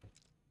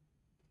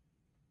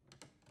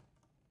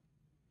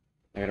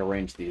 I gotta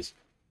arrange these.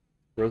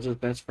 Rosa's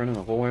best friend in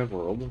the whole wide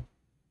world.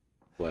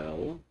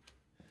 Well...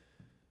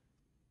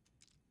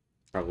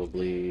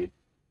 Probably...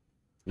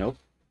 Nope.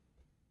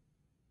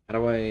 How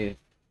do I...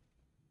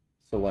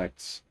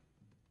 select...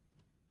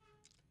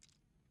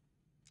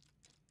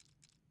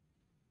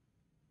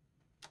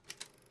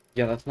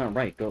 Yeah, that's not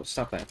right. Go,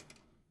 stop that.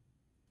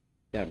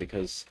 Yeah,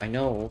 because I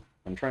know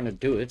I'm trying to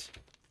do it.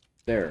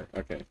 There,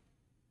 okay.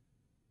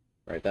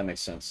 Right, that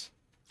makes sense.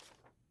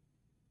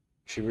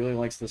 She really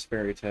likes this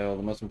fairy tale.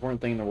 The most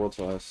important thing in the world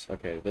to us.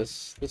 Okay,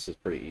 this is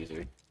pretty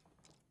easy.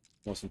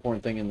 Most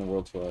important thing in the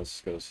world to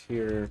us goes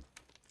here.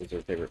 Is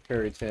her favorite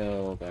fairy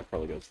tale. That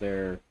probably goes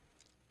there.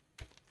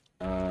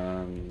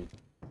 I'm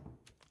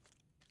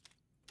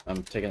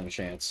taking a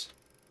chance.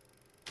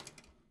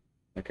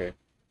 Okay.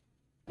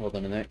 Well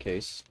then in that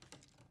case.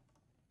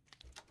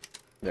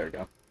 There we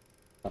go.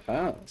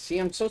 Aha! See,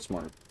 I'm so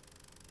smart.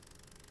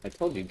 I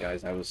told you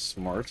guys I was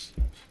smart.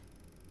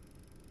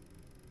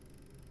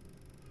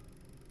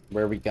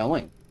 Where are we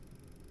going?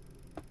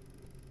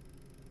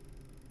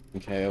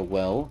 Okay,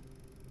 well.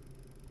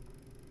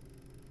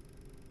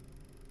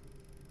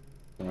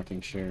 Rocking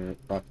chair.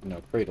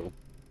 No, cradle.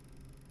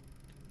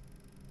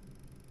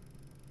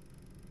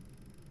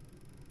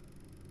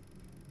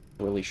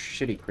 Really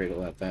shitty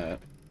cradle at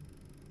that.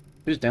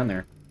 Who's down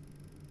there?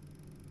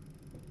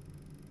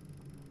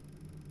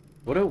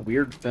 What a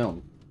weird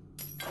film.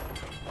 I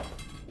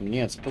mean,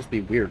 yeah, it's supposed to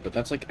be weird, but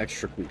that's like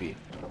extra creepy.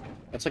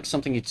 That's like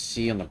something you'd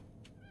see on the,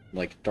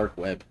 like, dark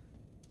web.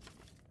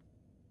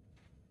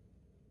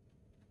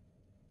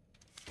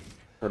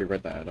 Already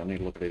read that. I don't need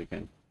to look at it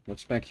again.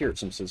 What's back here?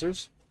 Some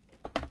scissors?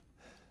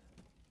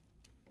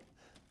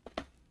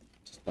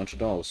 Just a bunch of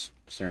dolls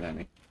staring at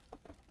me.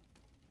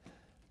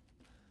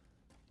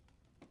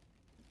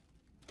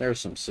 There's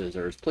some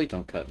scissors. Please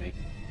don't cut me.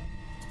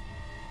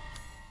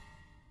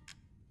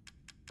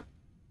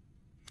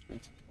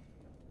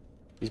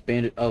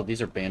 These oh, these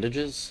are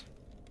bandages?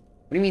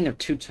 What do you mean they're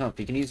too tough?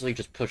 You can easily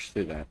just push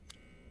through that.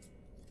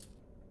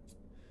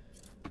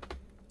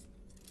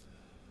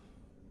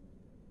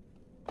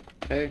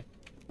 Okay,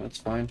 that's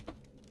fine.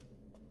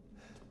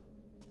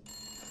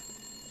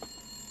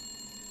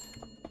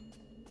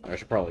 I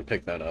should probably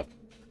pick that up.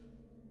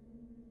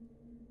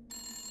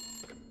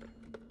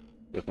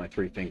 With my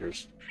 3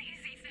 fingers.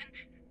 Please, Ethan,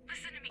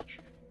 listen to me.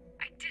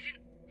 I didn't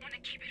want to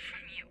keep it from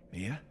you.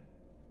 Mia?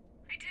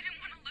 I didn't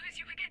want to lose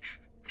you again.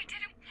 I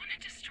didn't want to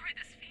destroy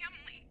this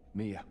family.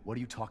 Mia, what are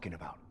you talking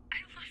about? I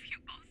love you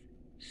both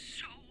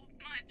so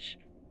much.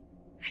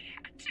 I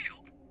had to.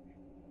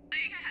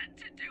 I had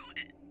to do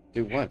it.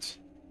 Do what?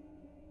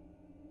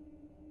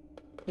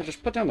 Yeah,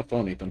 just put down the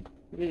phone, Ethan.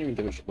 You didn't even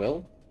give a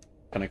well?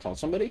 Can I call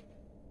somebody?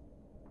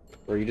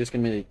 Or are you just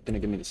gonna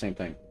give me the same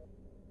thing?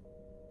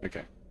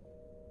 Okay.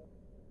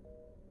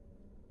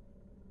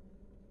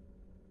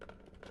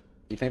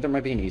 You think there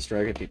might be an Easter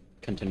egg if you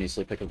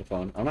continuously pick up the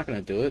phone? I'm not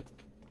gonna do it.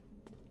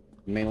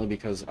 Mainly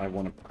because I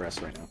want to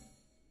progress right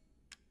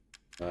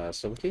now.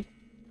 Silver key?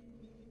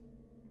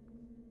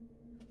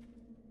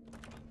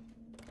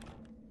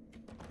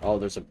 Oh,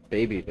 there's a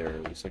baby there.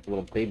 There's like a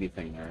little baby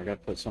thing there. I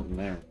gotta put something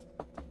there.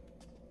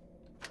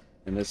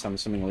 And this, I'm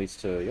assuming, leads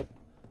to... Yep.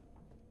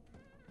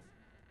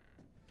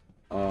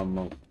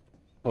 Oh,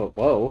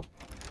 whoa.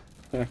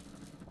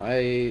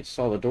 I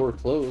saw the door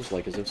close,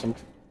 like as if some...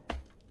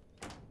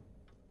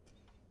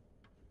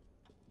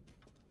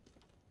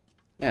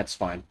 Yeah, it's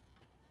fine.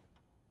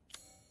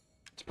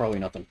 It's probably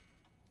nothing.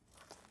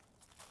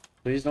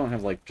 Please don't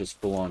have, like,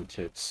 just full-on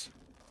tits.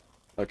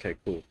 Okay,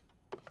 cool.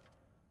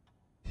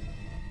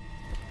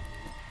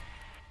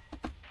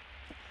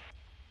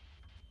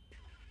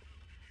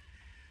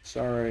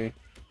 Sorry.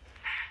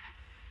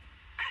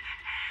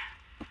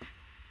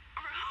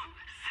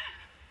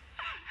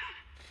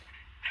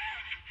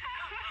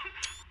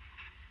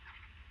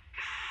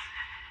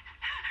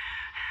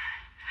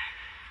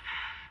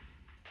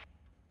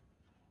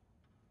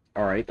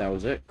 Alright, that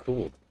was it.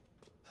 Cool.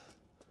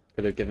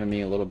 Could have given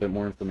me a little bit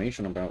more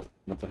information about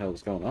what the hell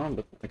is going on,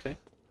 but okay.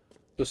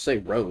 Just say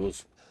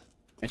Rose.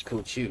 That's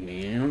cool too,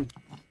 man.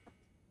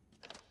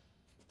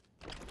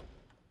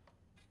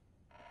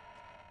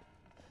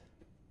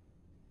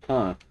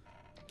 Huh.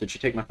 Did she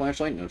take my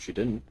flashlight? No, she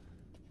didn't.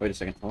 Wait a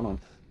second. Hold on.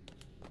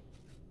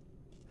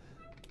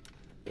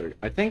 There,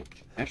 I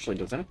think... Actually,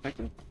 does that affect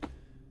it?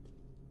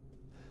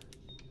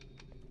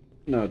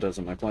 No, it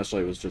doesn't. My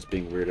flashlight was just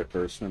being weird at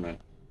first. Never mind.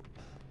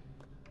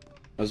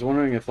 I was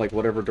wondering if, like,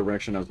 whatever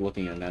direction I was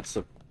looking in, that's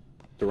the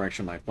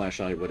direction my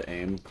flashlight would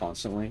aim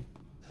constantly.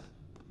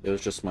 It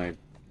was just my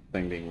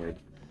thing being weird.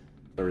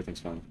 Everything's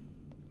fine.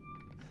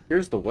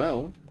 Here's the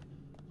well.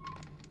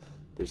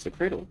 Here's the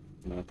cradle.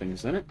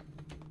 Nothing's in it.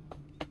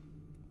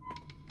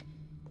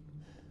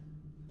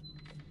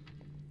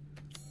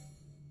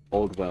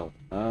 Old well.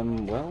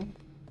 Well?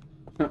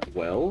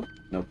 Well?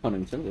 No pun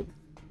intended.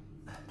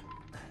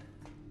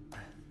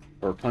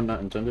 Or pun not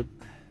intended.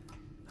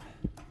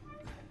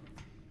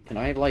 Can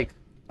I, like,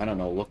 I don't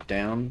know, look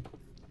down?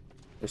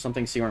 Or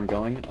something, see where I'm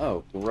going?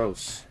 Oh,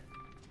 gross.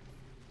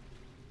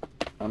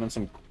 I'm in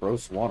some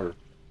gross water.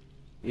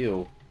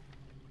 Ew.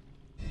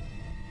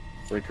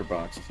 Breaker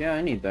box. Yeah,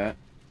 I need that.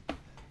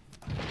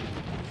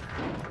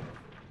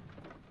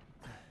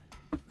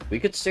 We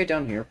could stay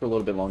down here for a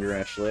little bit longer,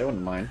 actually. I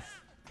wouldn't mind.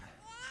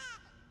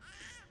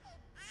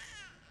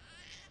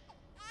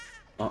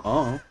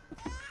 I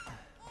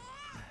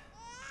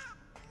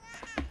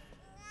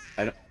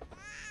don't...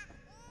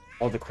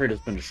 Oh, the crate has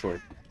been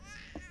destroyed.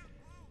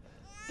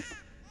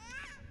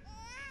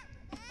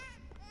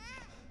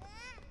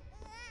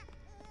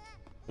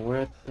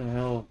 What the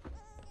hell?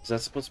 Is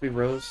that supposed to be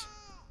Rose?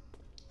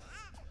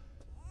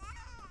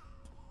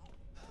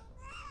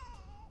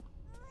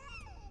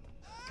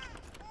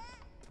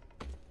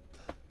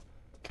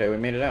 Okay, we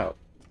made it out.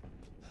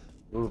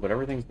 Ooh, but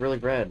everything's really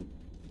red.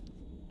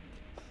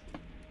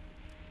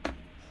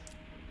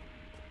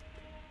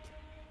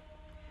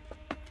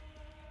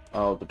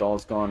 Oh, the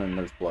doll's gone and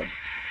there's blood. It'll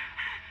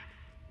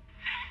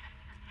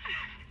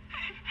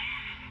be fine.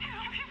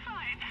 It'll be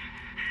fine.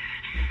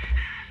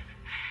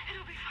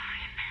 It'll be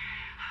fine.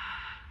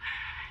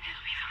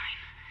 It'll be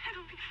fine.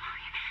 It'll be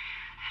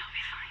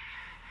fine.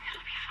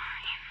 It'll be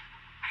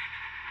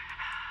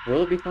fine.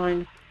 Will it be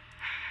fine?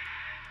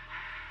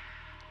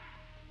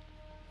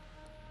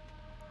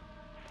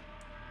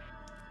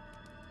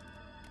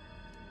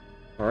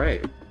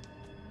 Alright.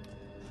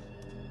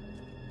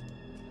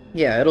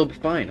 Yeah, it'll be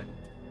fine.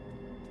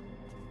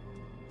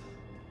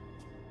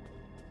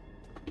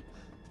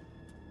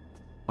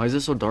 Why is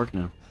it so dark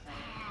now?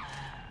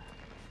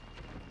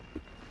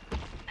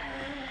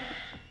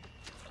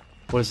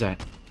 What is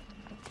that?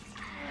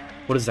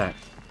 What is that?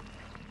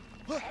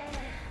 I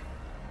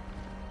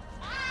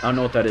don't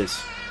know what that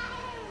is.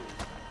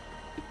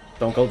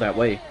 Don't go that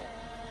way.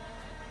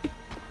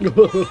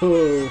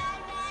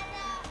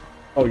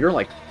 Oh, you're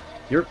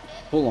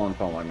full on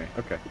following me.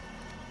 Okay.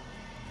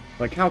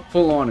 Like, how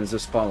full on is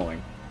this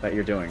following that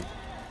you're doing?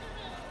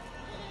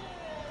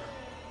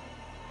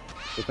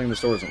 Good thing the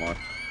door isn't locked.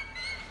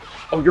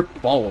 Oh, you're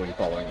following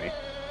me.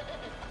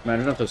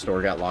 Imagine if this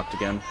door got locked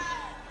again.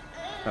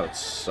 That would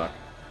suck.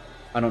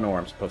 I don't know where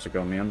I'm supposed to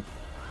go, man.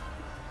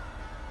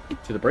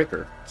 To the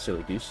breaker,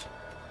 silly goose.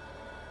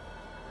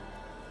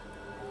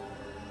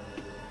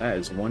 That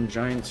is one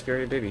giant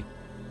scary baby.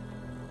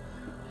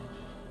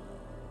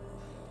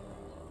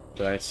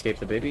 Did I escape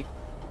the baby?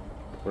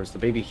 Or is the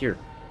baby here?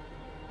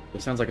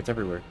 It sounds like it's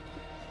everywhere.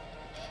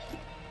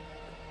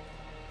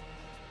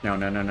 No.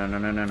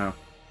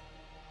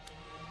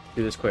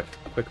 Do this quick.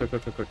 Quick.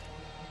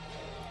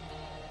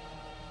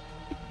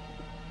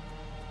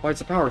 Why is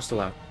the power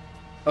still out?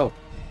 Oh.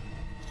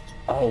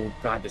 Oh,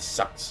 God, this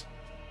sucks.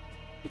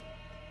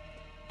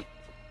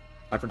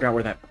 I forgot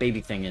where that baby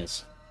thing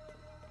is.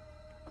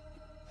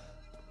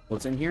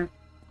 What's in here?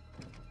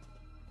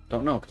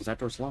 Don't know, because that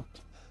door's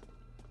locked.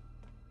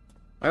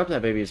 I hope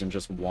that baby isn't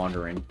just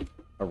wandering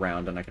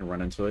around and I can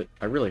run into it.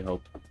 I really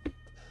hope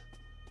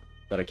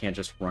that I can't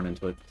just run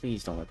into it.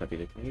 Please don't let that be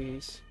the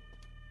case.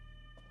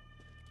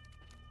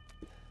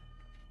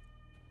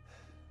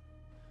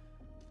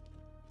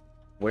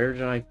 Where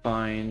did I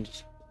find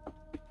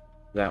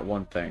that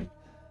one thing?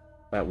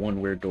 That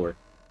one weird door?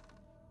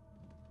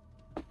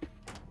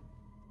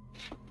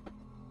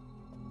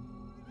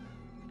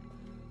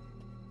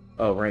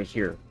 Oh, right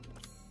here.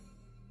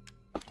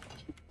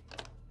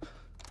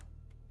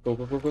 Go.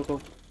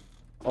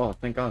 Oh,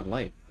 thank God,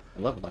 light.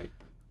 I love light.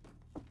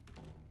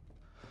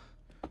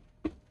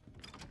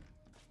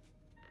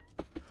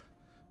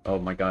 Oh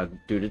my God,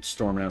 dude, it's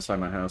storming outside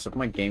my house. If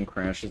my game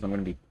crashes, I'm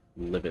gonna be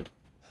livid.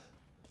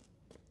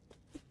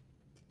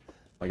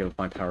 Like if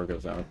my power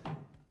goes out.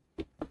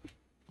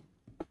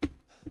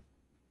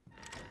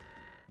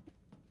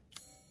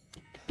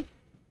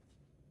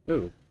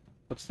 Ooh,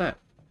 what's that?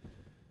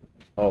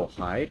 Oh,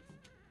 hide?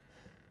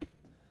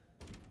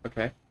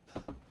 Okay.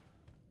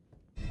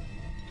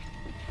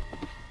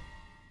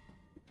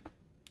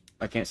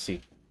 I can't see.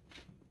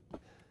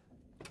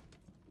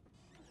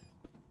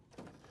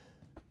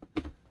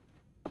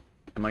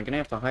 Am I gonna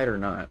have to hide or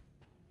not?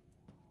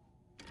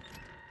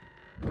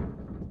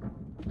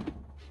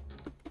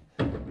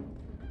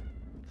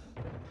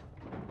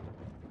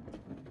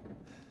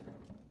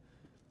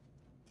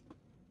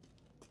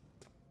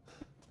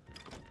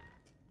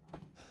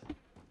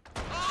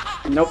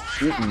 Nope.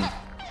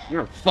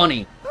 You're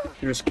funny.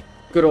 You're just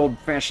good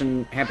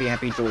old-fashioned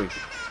happy joy.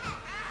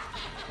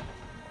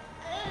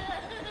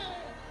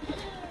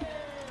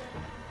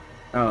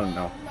 Oh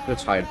no.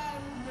 Let's hide.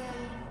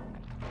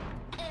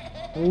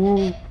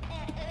 Ooh.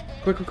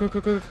 Quick.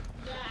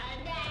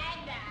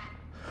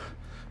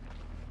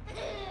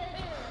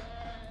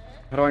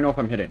 How do I know if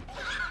I'm hitting?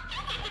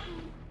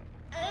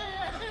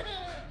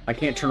 I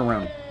can't turn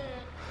around.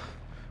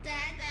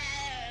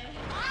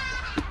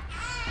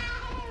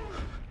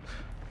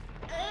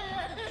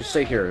 Just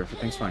stay here,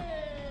 everything's fine.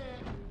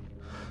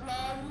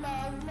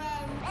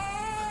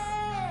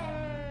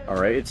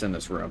 Alright, it's in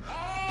this room.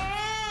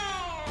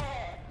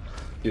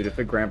 Dude, if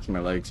it grabs my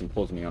legs and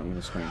pulls me out, I'm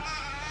gonna scream.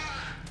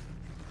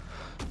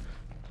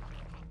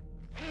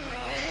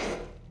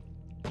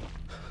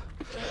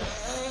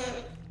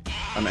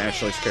 I'm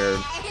actually scared.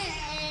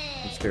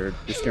 I'm scared.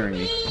 You're scaring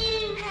me.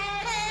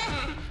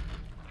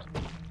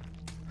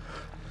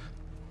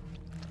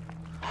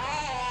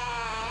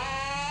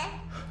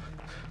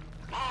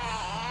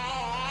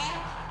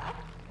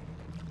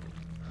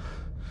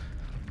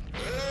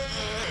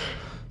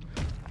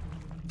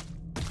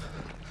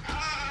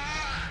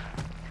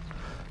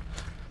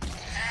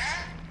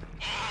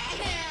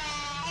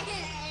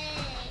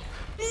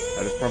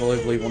 That is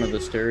probably one of the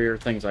scarier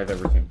things I've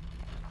ever seen.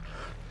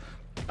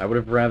 I would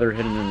have rather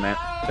hidden in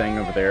that thing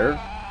over there,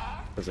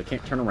 because I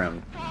can't turn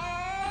around.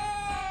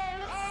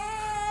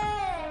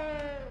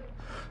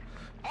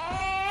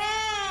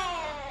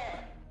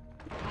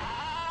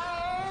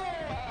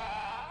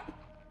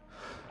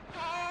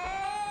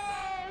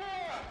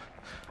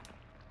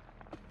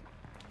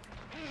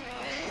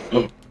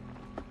 Oh,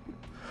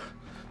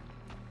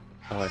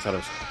 I thought it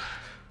was...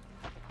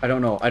 I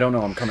don't know,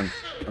 I'm coming.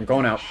 I'm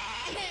going out.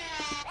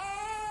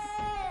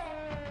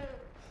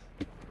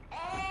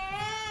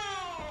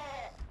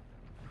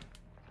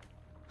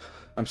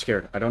 I'm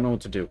scared. I don't know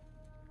what to do.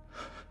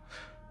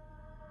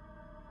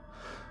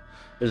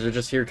 Is it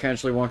just here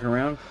casually walking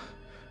around?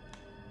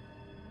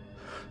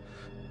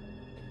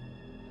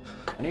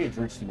 I need to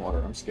drink some water.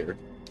 I'm scared.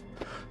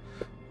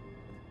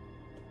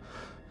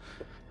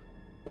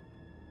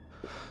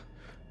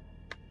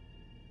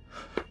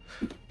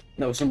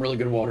 That was some really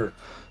good water.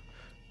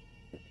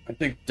 I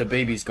think the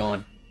baby's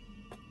gone.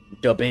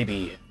 The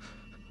baby.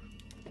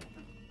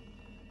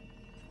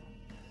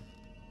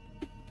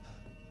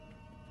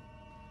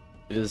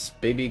 Is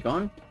baby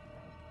gone?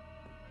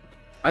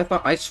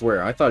 I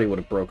swear, I thought he would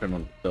have broken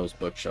one of those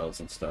bookshelves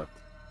and stuff.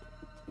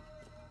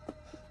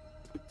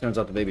 Turns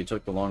out the baby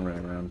took the long way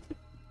around.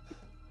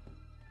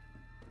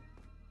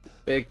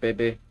 Big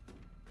baby.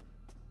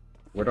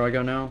 Where do I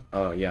go now?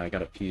 Oh yeah, I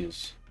got a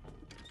peas.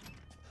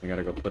 I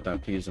gotta go put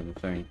that peas in the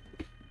thing.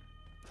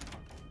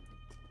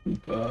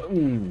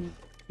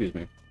 Excuse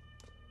me.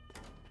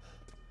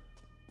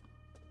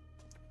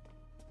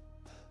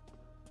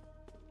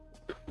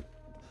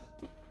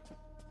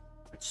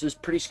 This is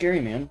pretty scary,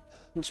 man.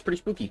 It's pretty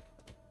spooky.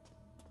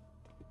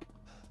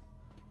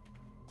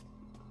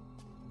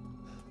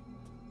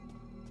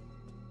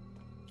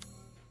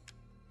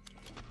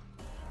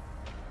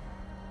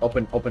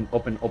 Open, open,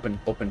 open, open,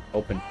 open,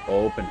 open,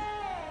 open.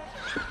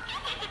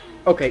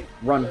 Okay,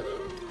 run.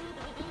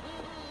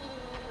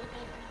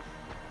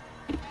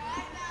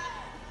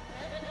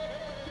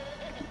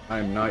 I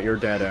am not your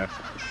dada.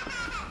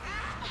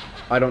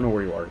 I don't know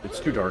where you are. It's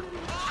too dark.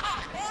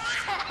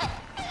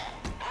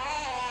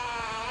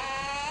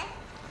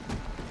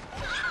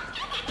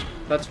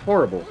 That's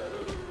horrible.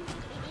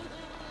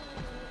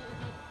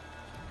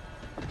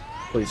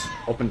 Please,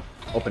 open,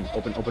 open,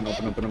 open, open,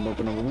 open, open,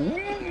 open, open.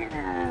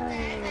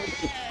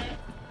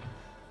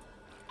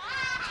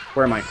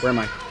 Where am I? Where am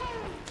I?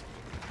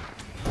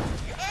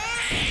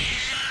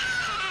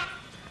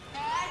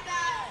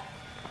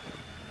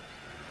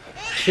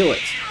 Kill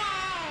it.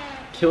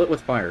 Kill it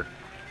with fire.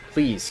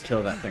 Please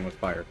kill that thing with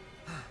fire.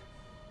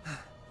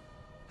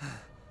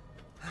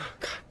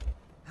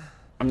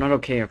 I'm not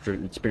okay after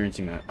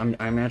experiencing that.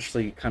 I'm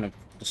actually kind of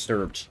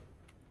disturbed.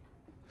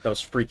 That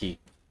was freaky.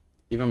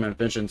 Even my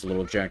vision's a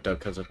little jacked up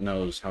because it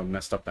knows how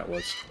messed up that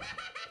was.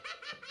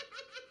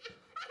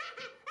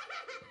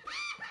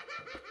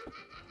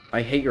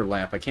 I hate your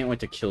laugh. I can't wait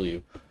to kill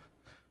you.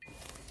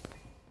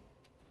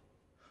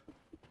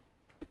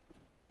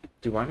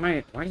 Dude,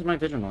 why is my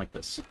vision like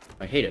this?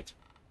 I hate it.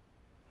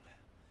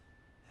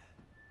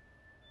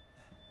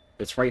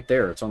 It's right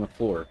there. It's on the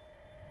floor.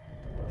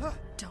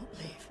 Don't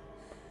leave.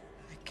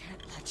 I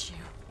can't let you.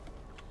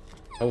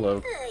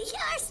 Hello.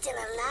 You're still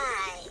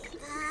alive,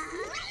 huh?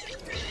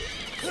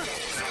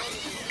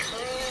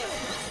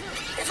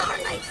 Before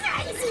my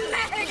friends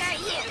murder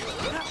you!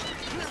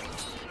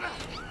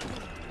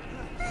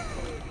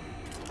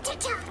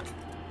 TikTok!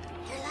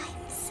 Your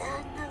life's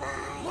son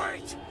alive.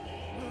 Wait!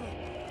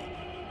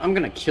 I'm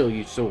gonna kill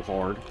you so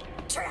hard.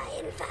 Try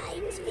and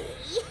find me.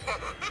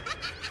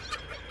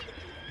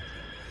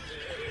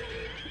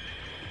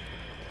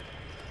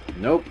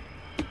 Nope.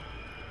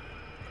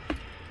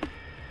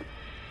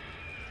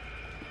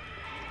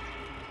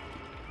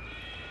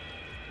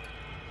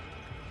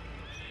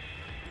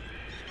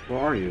 Where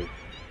are you?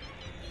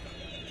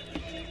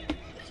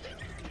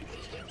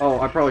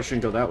 Oh, I probably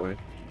shouldn't go that way.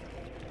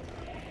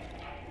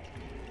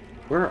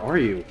 Where are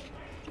you?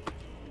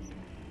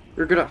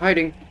 You're good at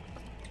hiding.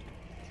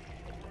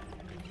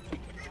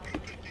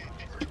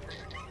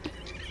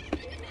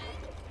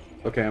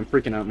 Okay, I'm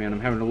freaking out, man. I'm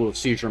having a little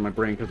seizure in my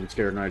brain because I'm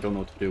scared and I don't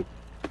know what to do.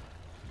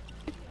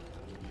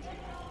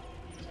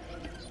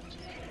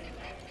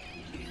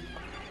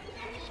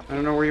 I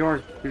don't know where you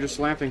are. You're just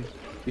laughing.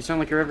 You sound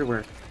like you're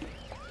everywhere.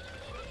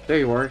 There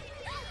you are.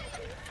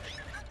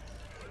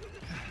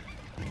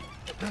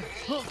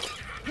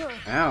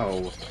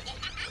 Ow.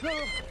 Everything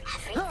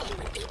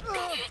would be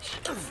better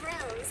if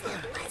Rose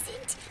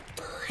wasn't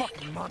born.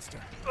 Fucking monster.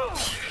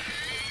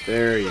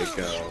 There you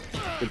go.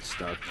 Good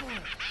stuff.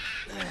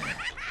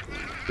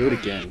 Do it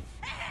again.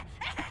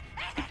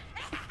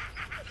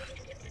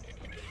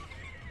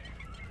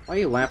 Why are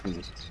you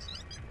laughing?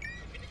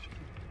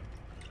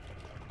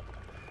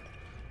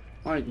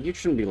 Why, you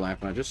shouldn't be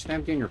laughing. I just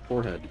stabbed you in your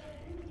forehead.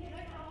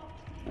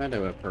 That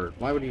would have hurt.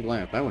 Why would you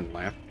laugh? I wouldn't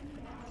laugh.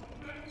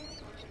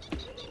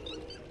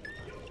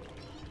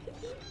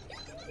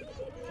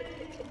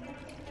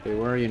 Okay,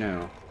 where are you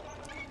now?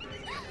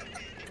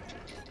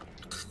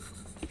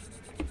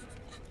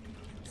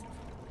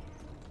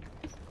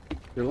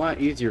 You're a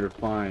lot easier to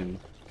find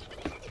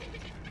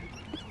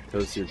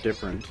because you're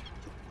different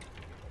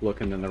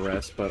looking than the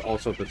rest, but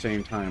also at the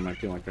same time I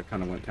feel like I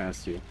kind of went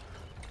past you.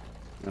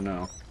 I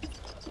know.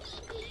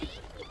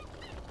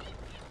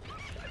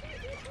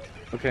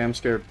 Okay, I'm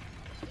scared.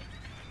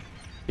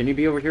 Can you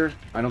be over here?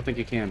 I don't think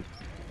you can.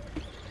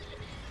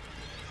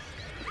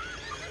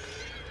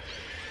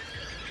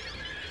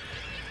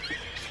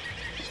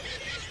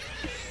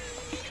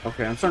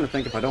 Okay, I'm starting to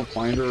think if I don't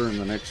find her in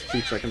the next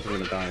 2 seconds, I'm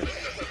gonna die.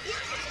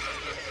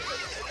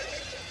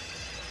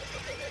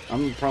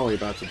 I'm probably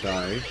about to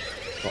die,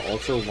 but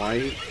also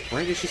why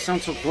does she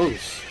sound so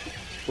close?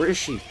 Where is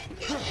she?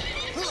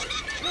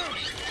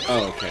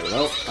 Oh, okay,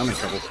 well, I'm in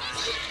trouble.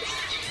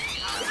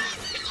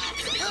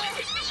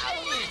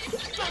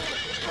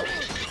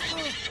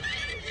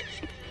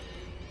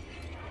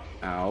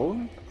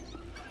 Ow.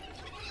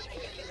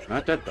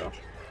 Not dead, though.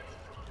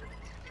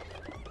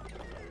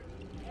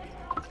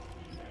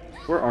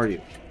 Where are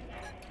you?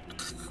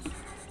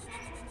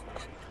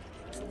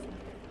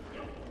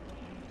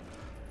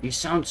 You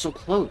sound so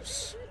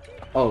close.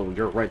 Oh,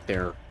 you're right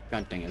there.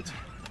 God dang it.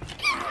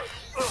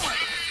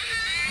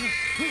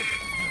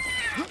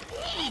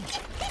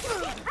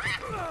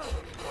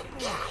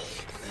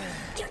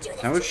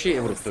 How is she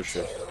able to push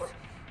it?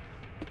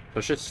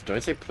 Push it? Did I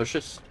say push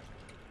it?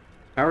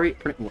 How are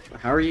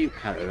you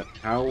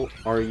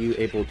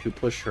able to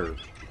push her?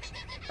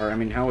 Or I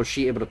mean, how is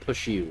she able to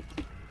push you?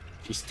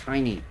 She's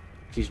tiny.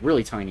 She's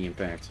really tiny, in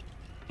fact.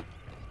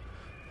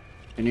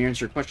 And to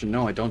answer your question,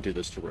 no, I don't do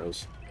this to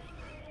Rose.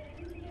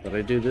 But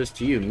I do this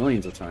to you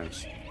millions of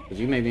times. Because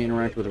you made me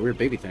interact with a weird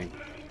baby thing.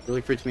 It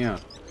really freaks me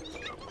out.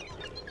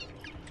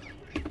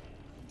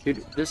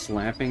 Dude, this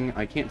laughing,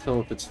 I can't tell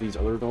if it's these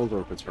other dolls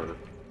or if it's her.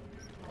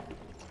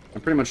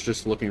 I'm pretty much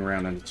just looking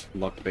around and it's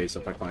luck base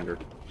if I find her.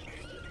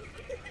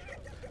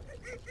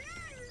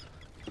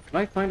 Can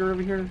I find her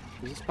over here?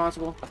 Is this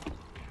possible?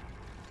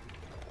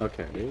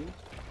 Okay.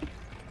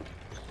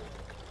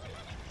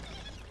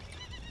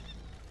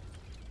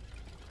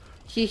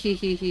 Hee hee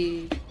hee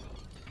hee.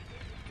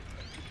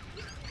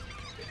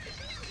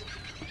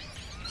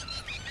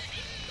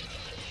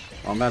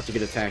 I'm about to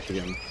get attacked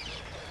again.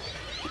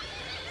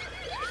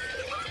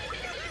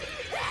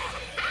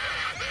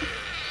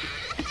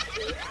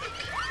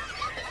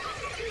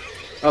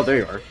 Oh, there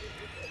you are.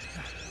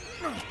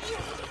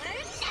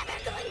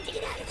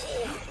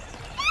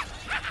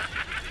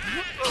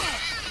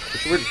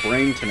 It's weird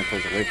brain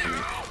tentacles away from me.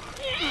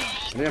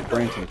 They have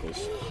brain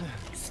tentacles.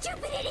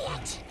 Stupid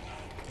idiot!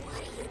 What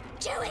are you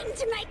doing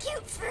to my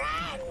cute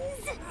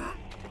friends?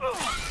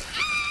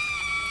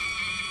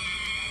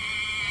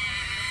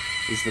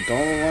 Is the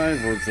doll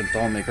alive, or is the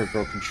doll maker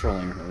girl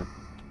controlling her?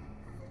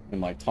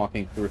 And, like,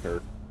 talking through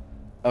her?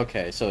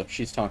 Okay, so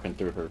she's talking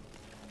through her.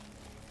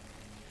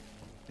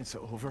 It's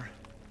over?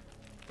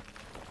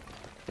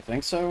 I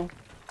think so?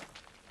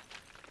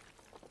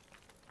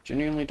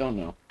 Genuinely don't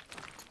know.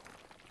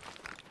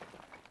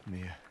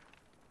 Mia,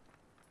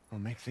 I'll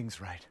make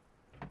things right.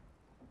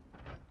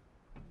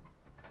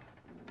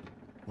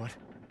 What?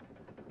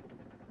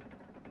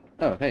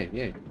 Oh, hey,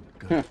 yay.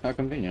 Good. How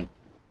convenient.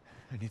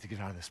 I need to get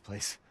out of this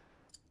place.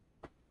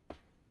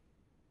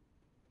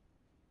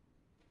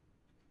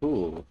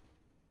 Cool.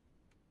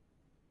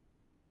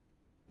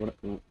 What?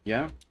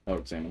 Yeah? Oh,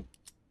 examine.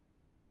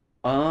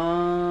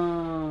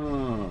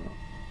 Ah.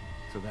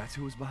 So that's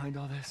who was behind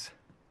all this?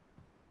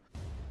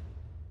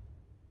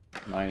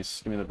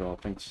 Nice. Give me the bill.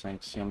 Thanks.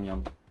 Yum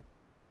yum.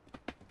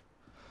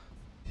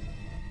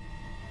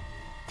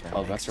 That Oh,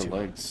 makes that's her two.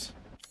 legs.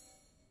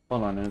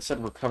 Hold on, and it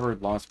said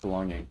recovered lost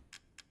belonging.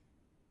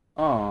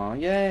 Aw,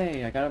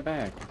 yay! I got it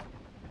back.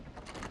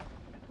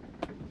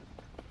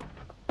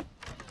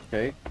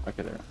 Okay,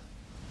 there.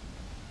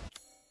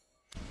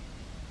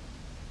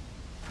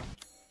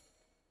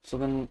 So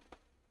then,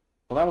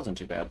 well, that wasn't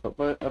too bad. But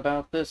what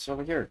about this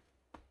over here?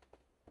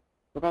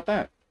 What about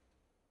that?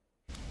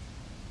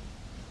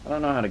 I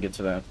don't know how to get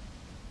to that.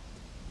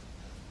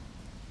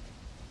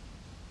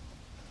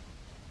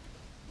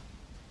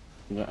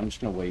 I'm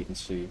just gonna wait and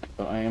see.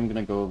 But I am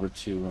gonna go over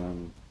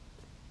to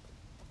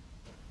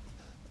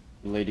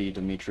Lady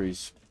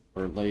Dimitri's,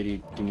 or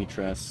Lady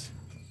Dimitrescu.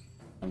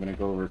 I'm gonna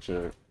go over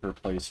to her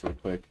place real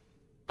quick.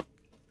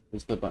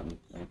 Where's the button?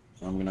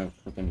 I'm gonna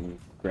freaking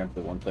grab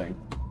the one thing.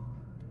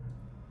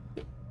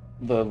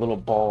 The little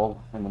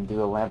ball, and then do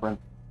the labyrinth.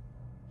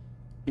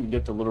 You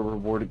get the little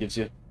reward it gives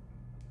you.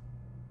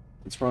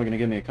 It's probably gonna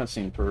give me a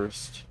cutscene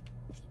first,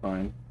 which is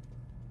fine.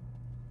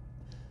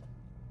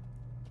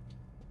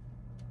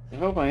 I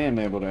hope I am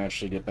able to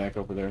actually get back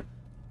over there.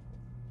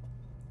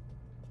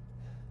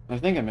 I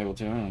think I'm able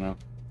to, I don't know.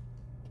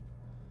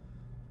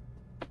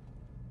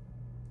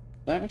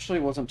 That actually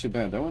wasn't too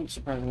bad. That went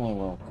surprisingly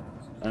well.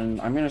 And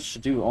I managed to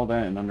do all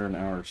that in under an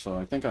hour, so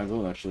I think I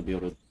will actually be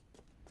able to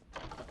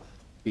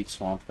beat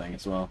Swamp Thing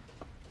as well.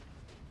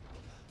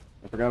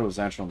 I forgot what his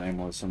actual name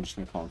was, so I'm just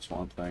gonna call him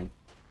Swamp Thing.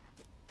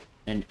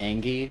 And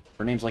Angie?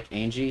 Her name's like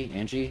Angie?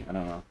 I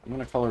don't know. I'm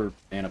gonna call her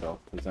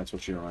Annabelle, because that's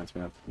what she reminds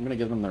me of. I'm gonna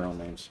give them their own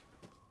names.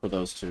 For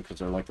those two, because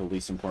they're like the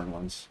least important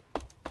ones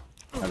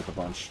out of the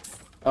bunch.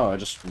 Oh, I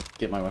just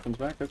get my weapons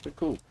back? Okay,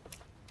 cool.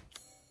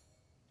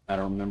 I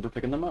don't remember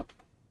picking them up.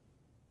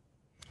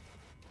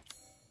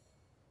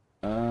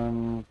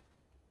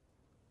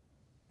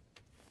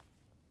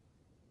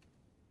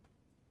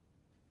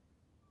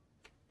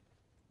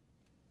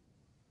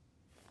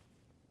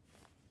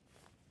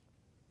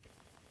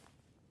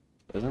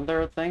 Isn't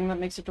there a thing that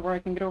makes it to where I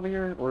can get over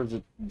here? Or is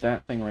it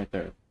that thing right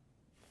there?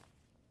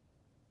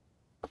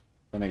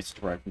 That makes it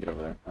to where I can get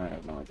over there. I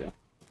have no idea.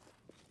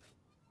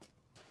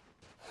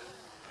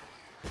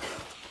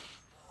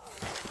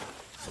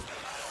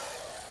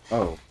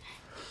 Oh.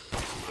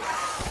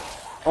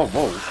 Oh,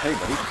 whoa. Hey,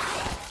 buddy.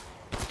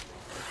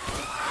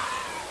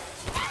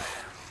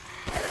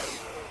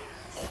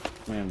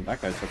 Man, that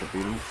guy took a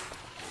beating.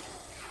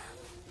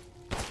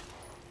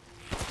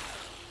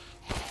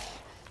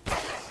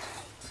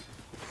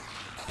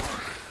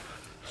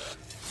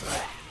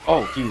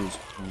 Oh, he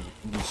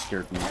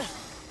scared me.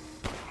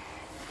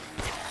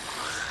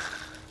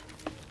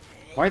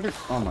 Why are there...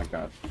 Oh my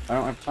god. I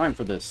don't have time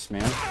for this,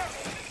 man.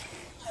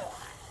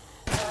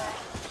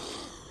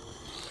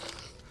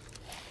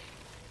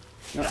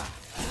 No.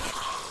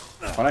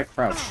 Why'd I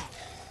crouch?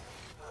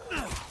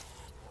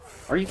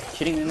 Are you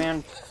kidding me,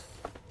 man?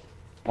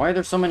 Why are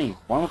there so many?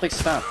 Why won't they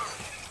stop?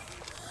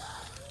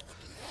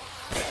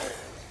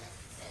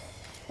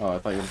 Oh, I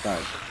thought you would have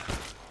died.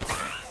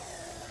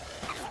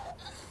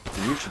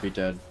 And you should be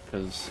dead,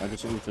 because I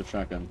just used a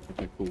shotgun.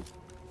 Okay, cool.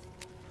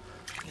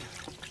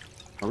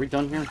 Are we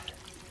done here?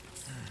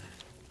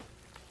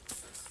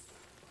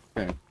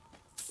 Okay.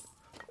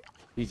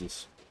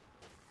 Jesus.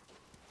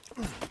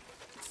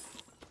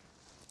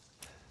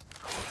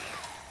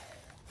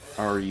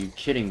 Are you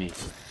kidding me?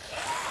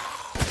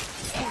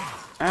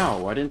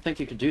 Ow, I didn't think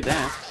you could do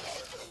that.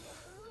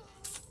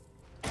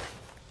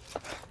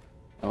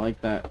 I like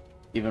that.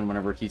 Even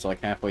whenever he's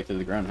like halfway through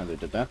the ground, how they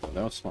did that though.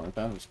 That was smart.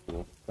 That was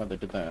cool. Glad they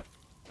did that.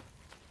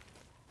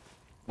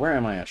 Where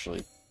am I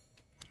actually?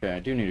 Okay, I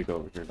do need to go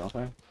over here, don't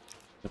I?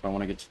 If I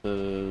want to get to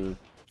the...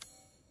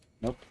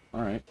 Nope.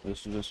 Alright,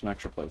 this is just an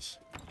extra place.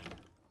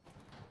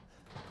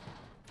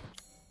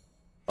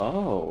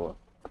 Oh!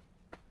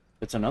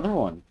 It's another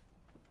one!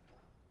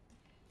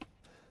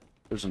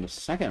 There's a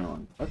second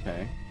one.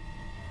 Okay.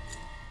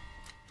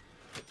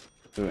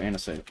 Ooh, and a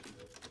save.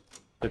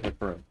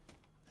 pt.3.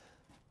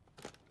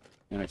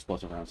 And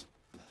explosive rounds.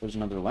 There's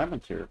another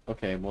labyrinth here.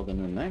 Okay, well then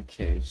in that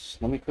case,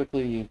 let me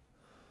quickly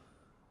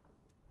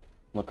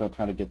look up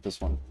how to get this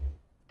one.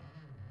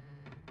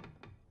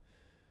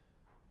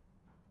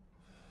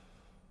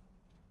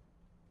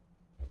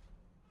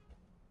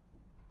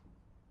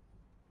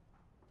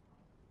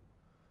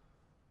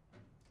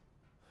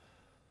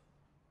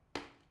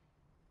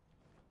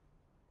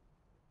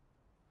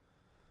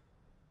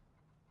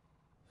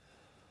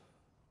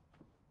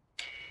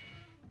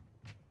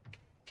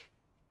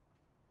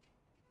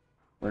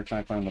 Where can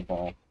I find the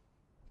ball?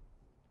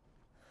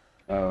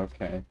 Oh,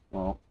 okay.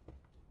 Well,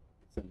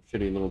 it's a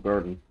shitty little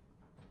garden.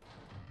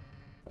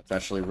 It's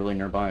actually really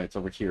nearby. It's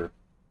over here.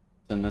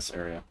 It's in this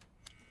area.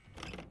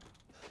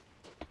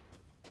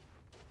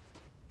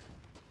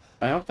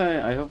 I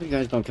hope you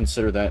guys don't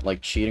consider that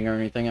like cheating or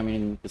anything. I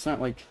mean, it's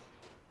not like,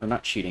 or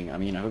not cheating. I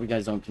mean, I hope you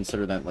guys don't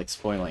consider that like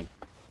spoiling.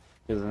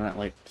 Because it's not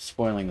like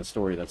spoiling the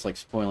story. That's like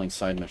spoiling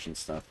side mission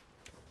stuff.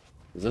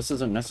 Because this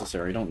isn't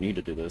necessary. You don't need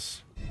to do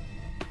this.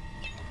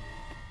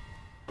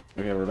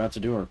 Okay, we're about to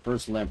do our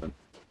first labyrinth.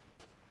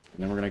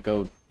 And then we're gonna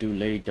go do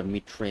Les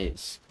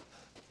Dimitres's.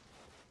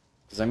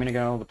 Does that mean I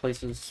got all the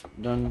places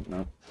done?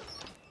 No.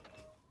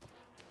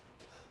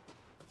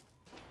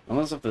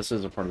 Unless if this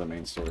is a part of the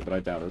main story, but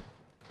I doubt it.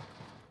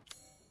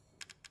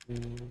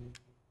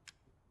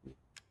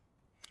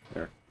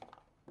 There.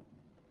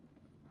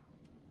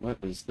 What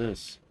is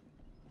this?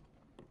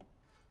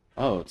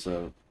 Oh, it's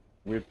a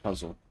weird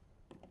puzzle.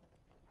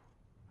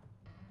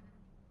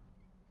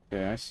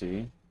 Okay, I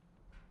see.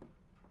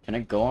 Can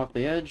it go off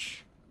the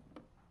edge?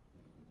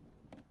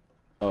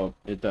 Oh,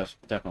 it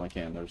definitely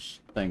can. There's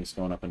things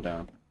going up and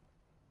down.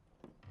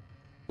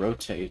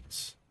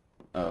 Rotates.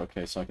 Oh,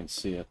 okay, so I can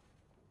see it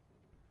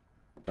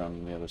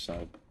from the other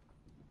side.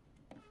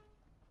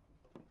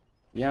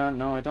 Yeah,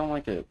 no, I don't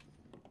like it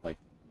like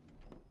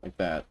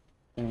that.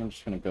 I think I'm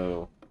just gonna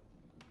go.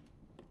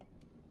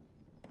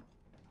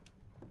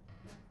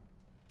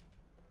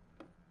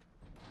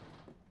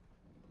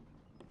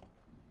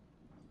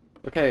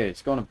 Okay,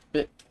 it's going a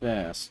bit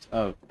fast.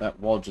 Oh, that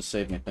wall just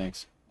saved me,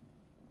 thanks.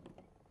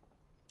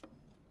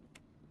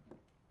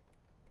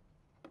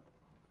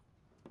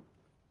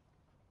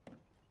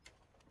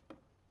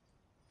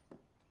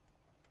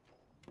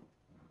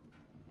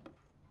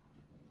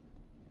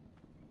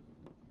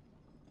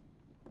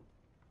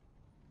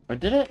 I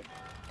did it!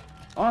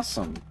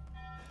 Awesome!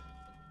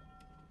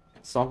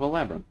 Solve a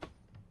labyrinth.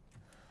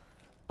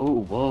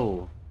 Oh,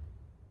 whoa.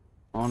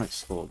 Onyx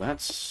skull.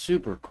 That's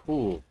super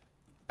cool.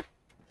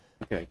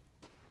 Okay.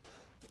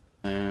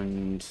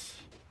 And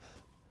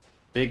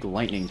big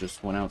lightning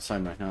just went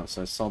outside my house.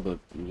 I saw the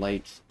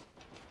light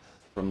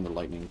from the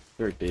lightning.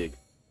 Very big.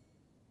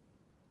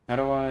 How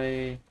do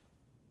I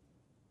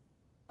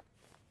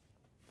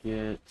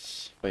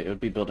get... Wait, it would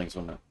be buildings,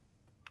 wouldn't it?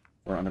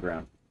 Or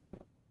underground.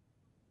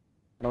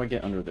 How do I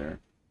get under there?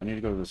 I need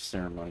to go to the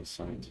ceremony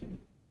site.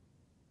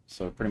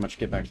 So pretty much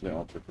get back to the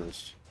altar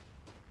first.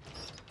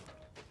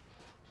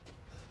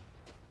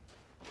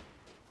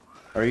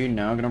 Are you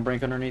now gonna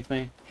break underneath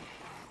me?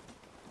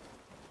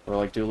 Or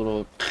like do a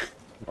little,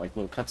 like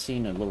little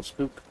cutscene, a little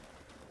spook?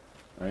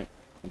 Right?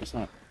 I guess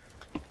not.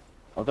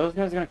 Are those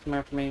guys gonna come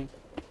after me?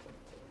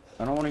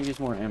 I don't want to use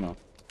more ammo.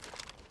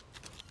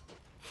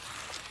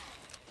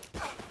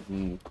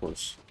 Of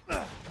course.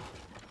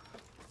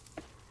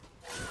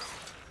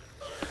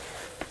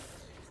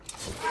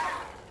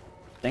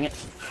 Dang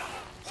it.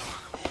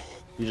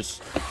 You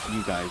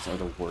guys are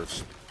the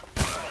worst.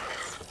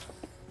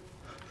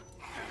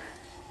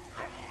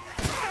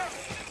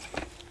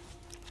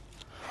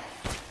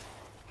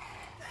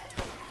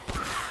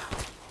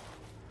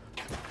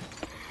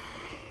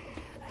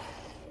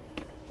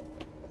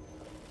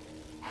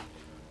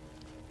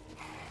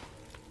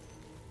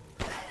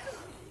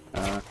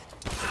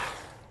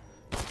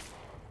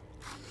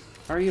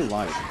 How are you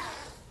alive?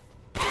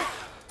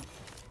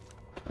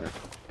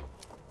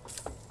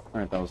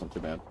 Alright, that wasn't too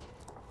bad.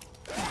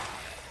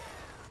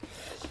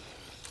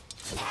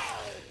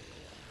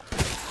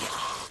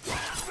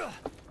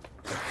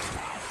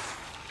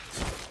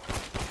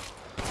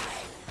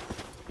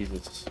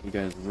 Jesus, you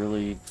guys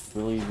really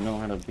know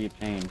how to be a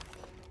pain.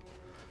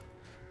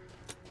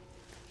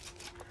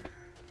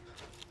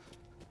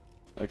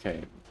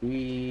 Okay,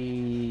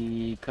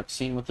 we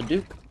cutscene with the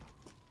Duke.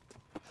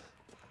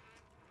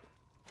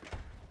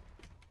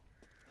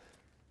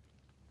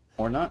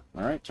 Or not.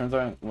 Alright, turns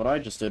out what I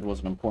just did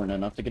wasn't important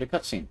enough to get a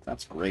cutscene.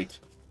 That's great.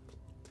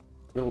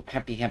 Real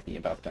happy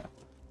about that.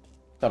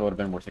 Thought it would have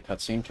been worth a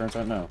cutscene, turns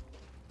out no.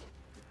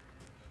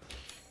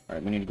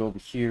 Alright, we need to go over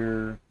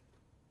here.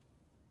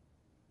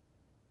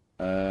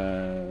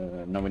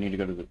 No, we need to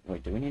go to the...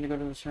 Wait, do we need to go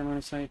to the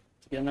ceremony site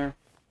to get in there?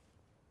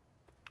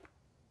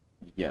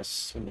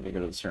 Yes, we need to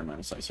go to the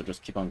ceremony site, so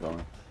just keep on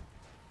going.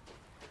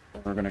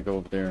 We're gonna go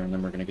over there, and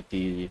then we're gonna get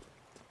the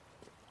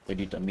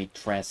Lady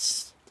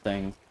Demetress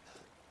thing.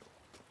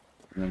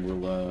 And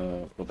then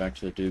we'll, go back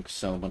to the Duke,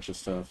 sell a bunch of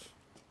stuff.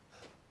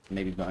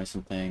 Maybe buy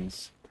some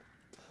things.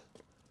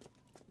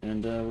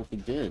 And, what we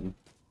did...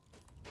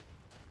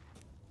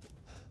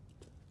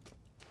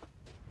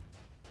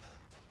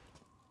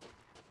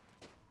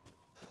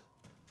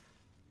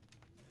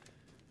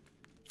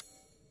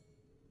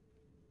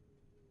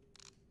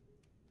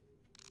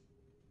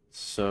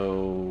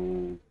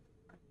 So...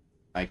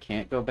 I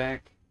can't go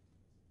back?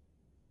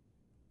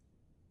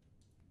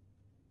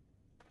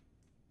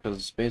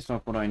 Because based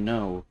off what I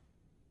know...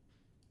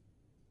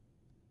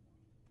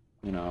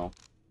 You know...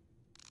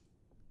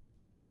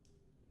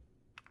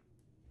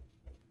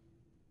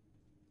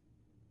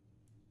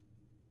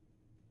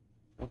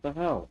 What the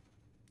hell?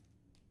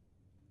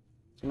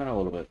 Zoom out a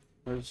little bit.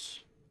 There's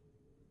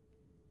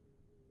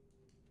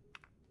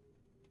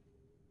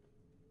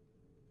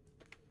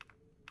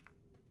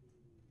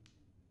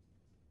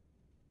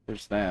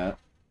that.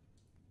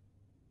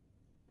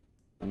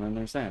 And then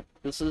there's that.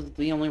 This is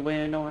the only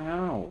way I know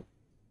how.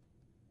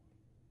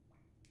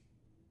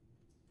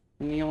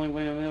 And the only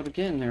way I'm able to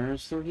get in there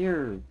is through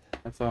here,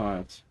 I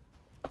thought.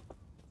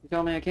 You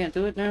tell me I can't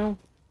do it now?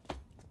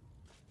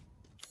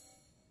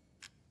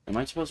 Am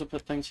I supposed to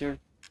put things here?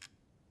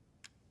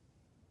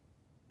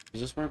 Is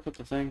this where I put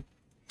the thing?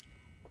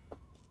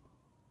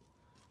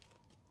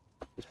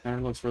 This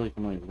pattern looks really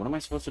familiar. What am I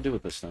supposed to do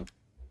with this thing?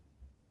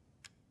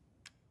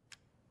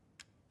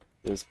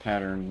 This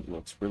pattern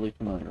looks really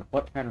familiar.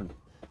 What pattern?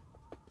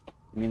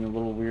 You mean the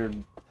little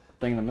weird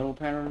thing in the middle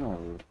pattern, or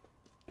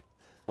the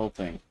whole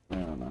thing? I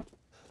don't know.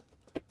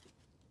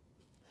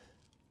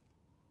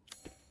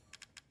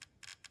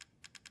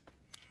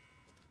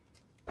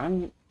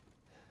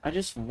 I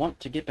just want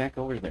to get back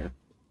over there.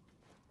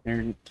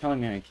 And you're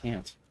telling me I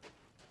can't.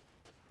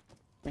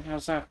 Like,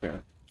 how's that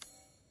fair?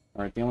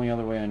 Alright, the only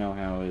other way I know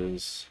how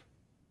is...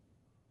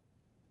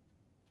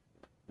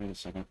 Wait a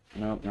second.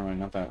 Nope, never mind,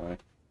 not that way.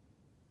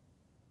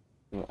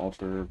 Go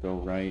alter, go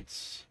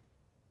right.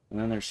 And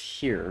then there's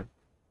here.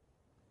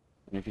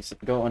 And if you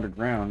go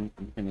underground,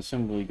 you can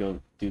assumably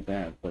go do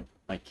that, but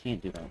I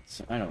can't do that.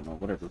 So I don't know,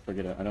 whatever,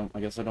 forget it. I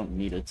guess I don't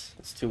need it.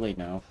 It's too late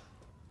now.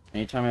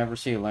 Anytime I ever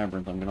see a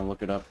labyrinth, I'm gonna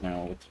look it up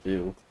now what to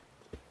do.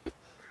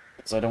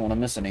 Because I don't want to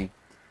miss any.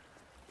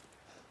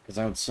 Because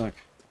that would suck.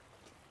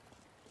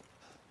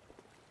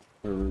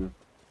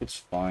 It's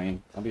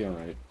fine. I'll be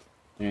alright.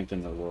 It ain't the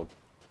end of the world.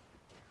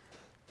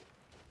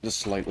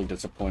 Just slightly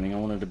disappointing. I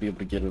wanted to be able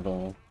to get it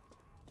all.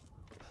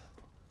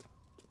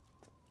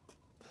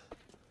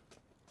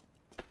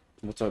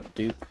 What's up,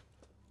 Duke?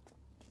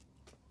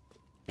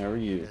 How are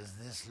you? Does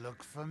this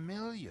look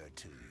familiar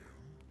to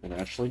you? It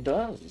actually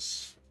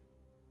does.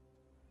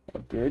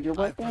 Upgrade your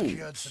I've weapons.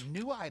 procured some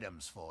new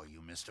items for you,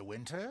 Mr.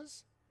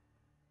 Winters.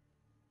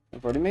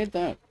 I've already made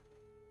that.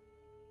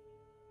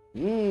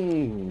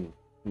 Mmm.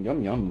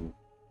 Yum yum.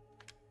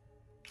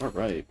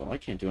 Alright, well I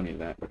can't do any of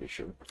that, pretty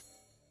sure.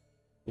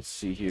 Let's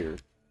see here.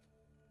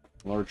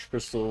 Large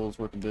crystals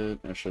work a bit.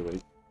 Actually,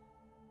 wait.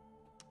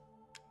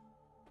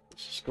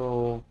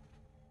 Skull.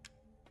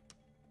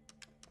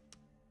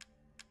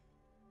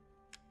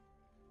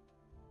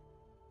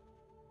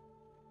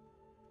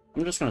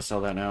 I'm just gonna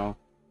sell that now.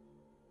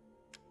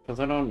 Because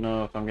I don't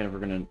know if I'm ever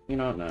gonna... You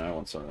know what? No, I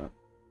won't sell that.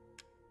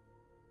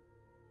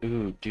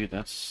 Ooh, dude,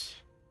 that's...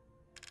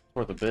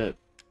 worth a bit.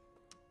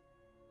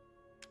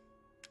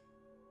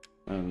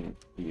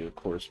 You, of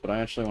course. But I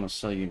actually want to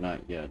sell you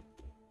not yet.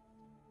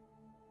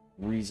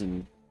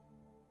 Reason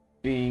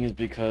being is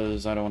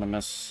because I don't want to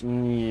mess...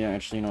 Yeah,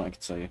 actually, you know what? I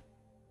could sell you.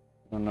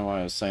 I don't know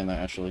why I was saying that,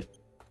 actually.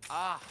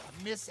 Ah,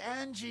 Miss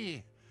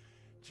Angie.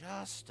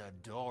 Just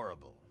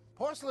adorable.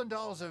 Porcelain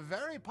dolls are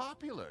very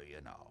popular, you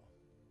know.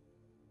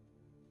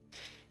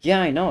 Yeah,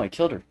 I know. I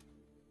killed her.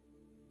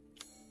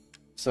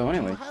 So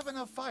anyway. Do you have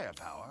enough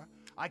firepower?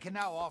 I can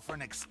now offer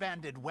an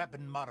expanded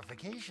weapon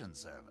modification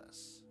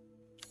service.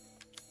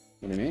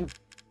 What do you mean?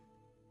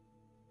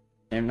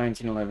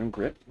 M1911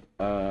 grip.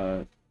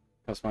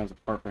 Customize a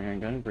part for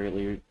handgun.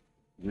 Greatly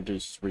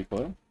reduces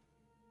recoil.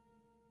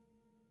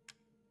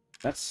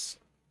 That's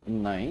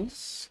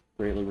nice.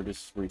 Greatly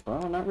reduces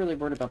recoil. I'm not really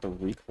worried about the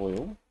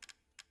recoil.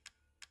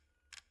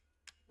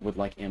 With,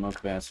 like, ammo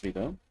capacity,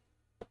 though.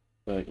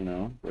 But, you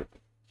know,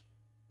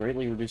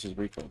 greatly reduces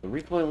recoil. The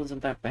recoil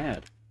isn't that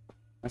bad.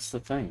 That's the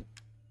thing.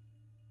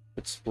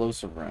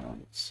 Explosive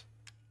rounds.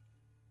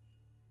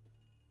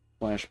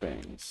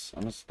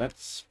 Flashbangs.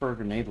 That's for a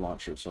grenade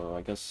launcher, so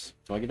I guess...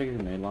 Do I get a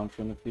grenade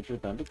launcher in the future?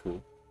 That'd be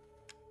cool.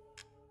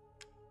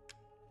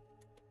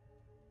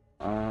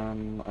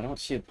 I don't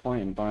see a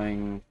point in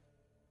buying...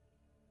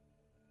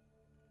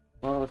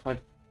 Well, if I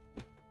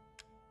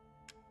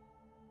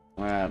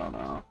don't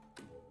know.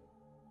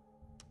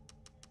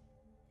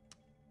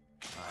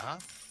 Uh-huh.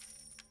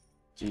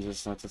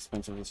 Jesus, that's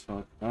expensive as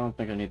fuck. I don't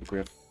think I need the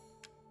grip.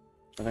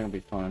 I think I'll be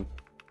fine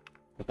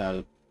without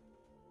it.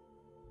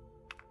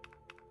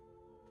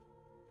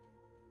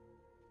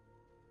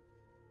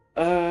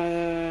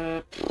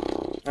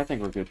 I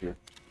think we're good here.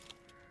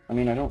 I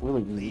mean, I don't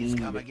really Please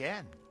need... come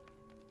again.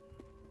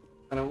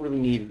 I don't really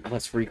need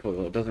less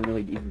recoil. It doesn't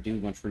really even do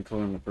much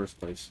recoil in the first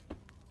place.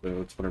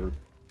 So it's whatever.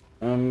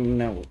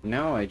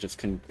 Now I just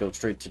can go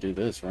straight to do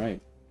this,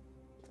 right?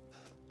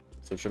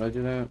 So should I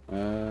do that?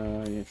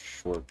 Yeah,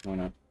 sure. Why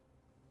not?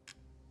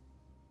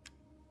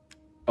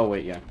 Oh,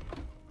 wait, yeah.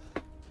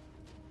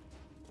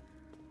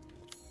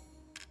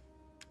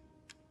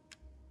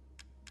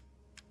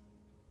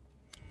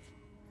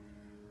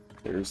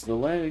 There's the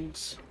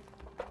legs.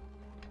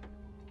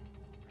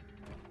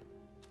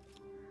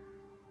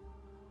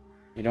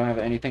 You don't have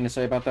anything to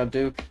say about that,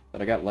 Duke?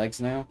 That I got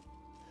legs now?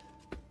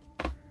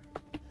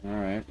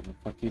 Alright, well,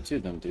 fuck you too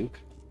then, Duke.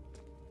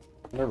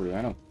 Whatever,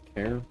 I don't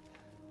care.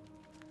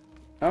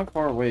 How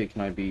far away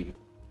can I be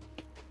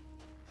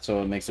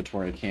so it makes it to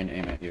where I can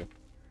aim at you?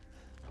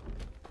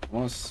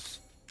 Let's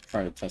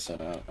try to test that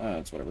out.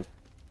 It's whatever.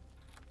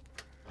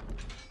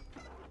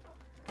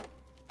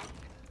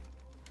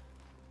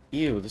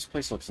 Ew, this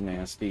place looks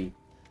nasty.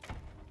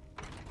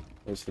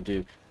 Where's the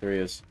Duke? There he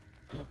is.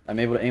 I'm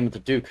able to aim at the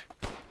Duke.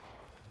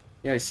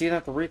 Yeah, I see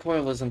that the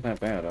recoil isn't that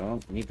bad. I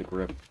don't need the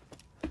grip.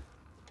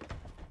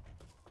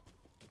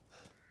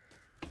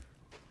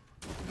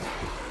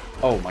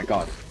 Oh my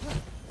god.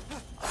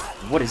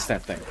 What is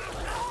that thing?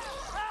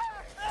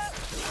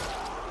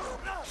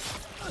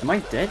 Am I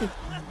dead?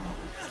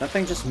 That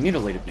thing just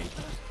mutilated me.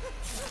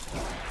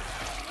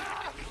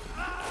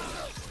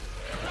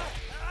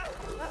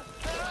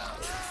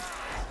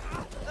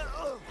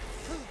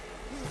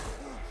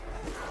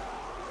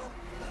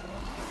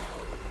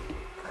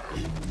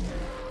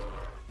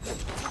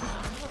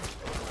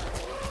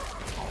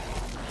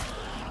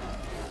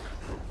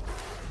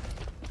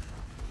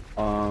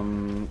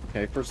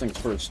 Okay, first things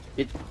first.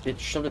 It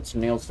shoved its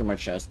nails through my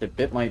chest, it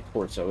bit my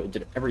torso, it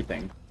did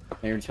everything.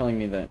 And you're telling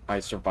me that I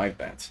survived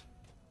that.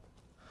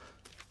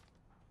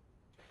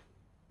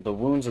 The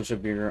wounds are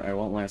severe, I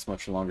won't last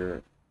much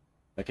longer.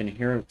 I can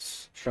hear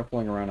it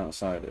shuffling around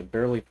outside. It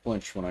barely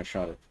flinched when I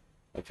shot it.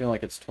 I feel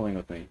like it's toying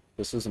with me.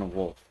 This isn't a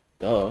wolf.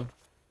 Duh.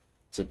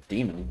 It's a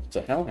demon. It's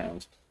a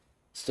hellhound.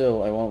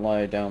 Still, I won't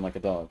lie down like a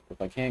dog.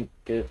 If I can't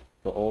get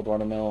the old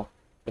watermill...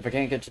 If I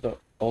can't get to the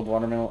old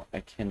watermill, I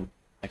can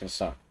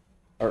stop.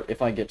 Or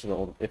if I can get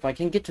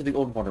to the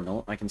old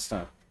watermill, I can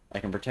stop. I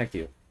can protect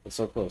you. It's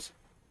so close.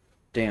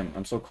 Damn,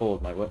 I'm so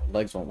cold. My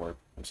legs won't work.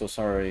 I'm so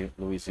sorry,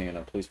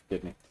 Louisiana. Please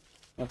forgive me.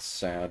 That's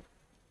sad.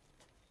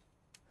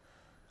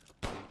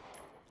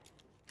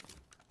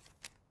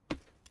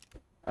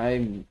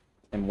 I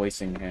am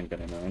wasting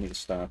handgun ammo. I need to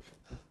stop.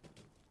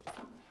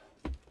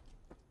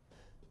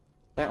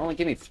 That only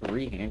gave me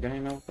 3 handgun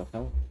ammo? What the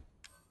hell?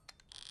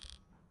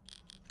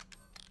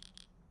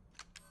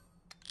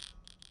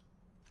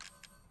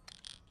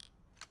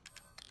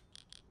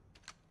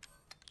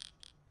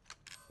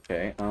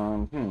 Okay,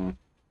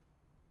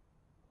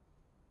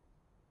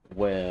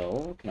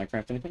 Well, can I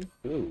craft anything?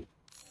 Ooh.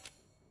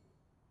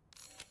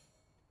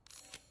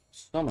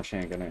 So much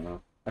handgun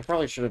ammo. I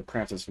probably should have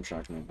crafted some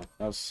shotgun ammo.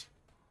 That was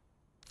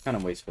kind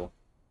of wasteful.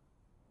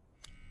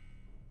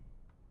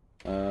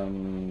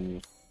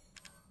 Ooh,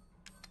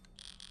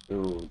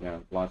 yeah,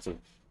 lots of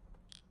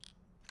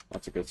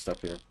good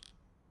stuff here.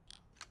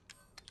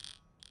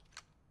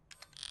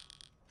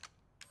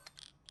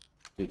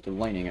 Dude, the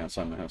lightning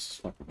outside my house is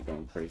fucking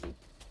going crazy.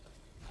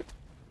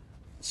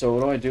 So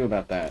what do I do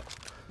about that?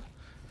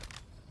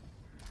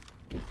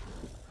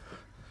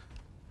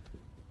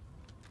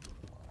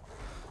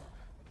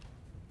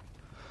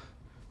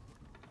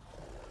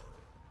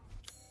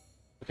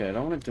 Okay, I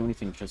don't want to do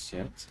anything just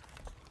yet,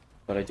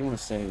 but I do want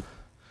to say...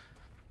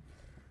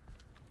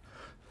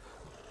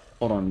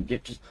 Hold on,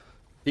 did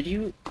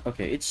you...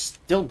 Okay, it's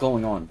still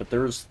going on, but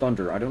there is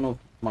thunder. I don't know if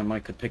my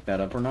mic could pick that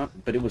up or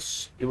not, but it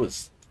was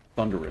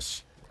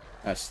thunderous,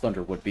 as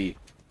thunder would be.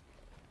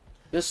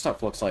 This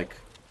stuff looks like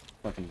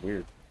fucking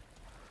weird.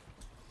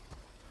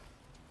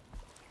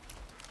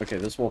 Okay,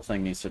 this wolf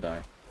thing needs to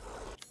die.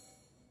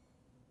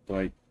 Do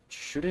I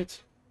shoot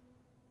it?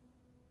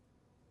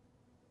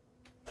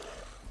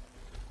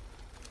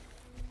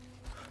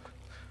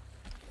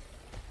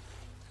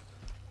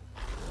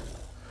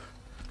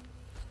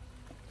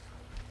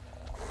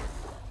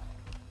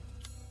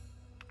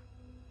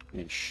 I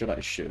mean, should I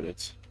shoot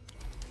it?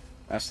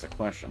 That's the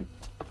question.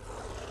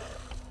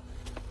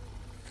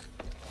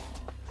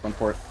 Run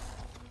for it.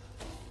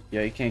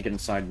 Yeah, you can't get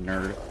inside,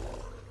 nerd.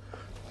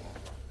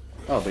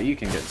 Oh, but you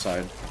can get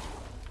inside.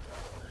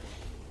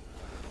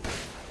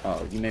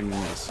 Oh, you made me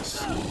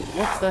miss.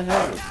 What the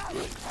hell?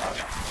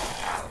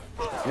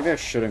 Maybe I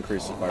should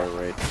increase the fire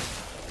rate.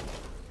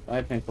 I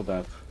had painful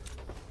death.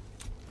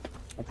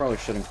 I probably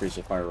should increase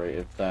the fire rate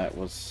if that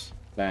was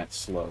that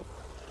slow.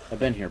 I've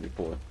been here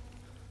before.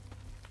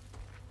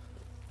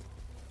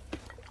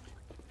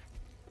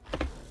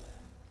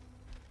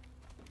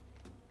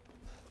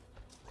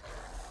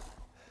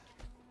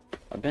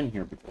 I've been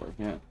here before,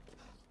 yeah.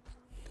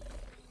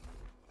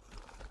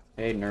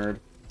 Hey, nerd.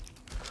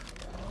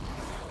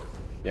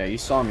 Yeah, you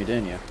saw me,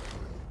 didn't you?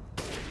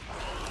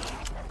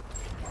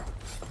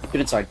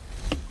 Get inside.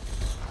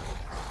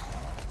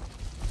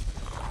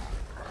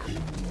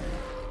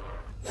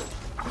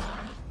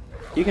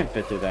 You can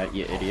fit through that,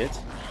 you idiot.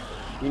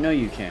 You know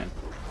you can.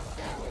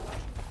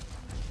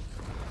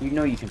 You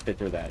know you can fit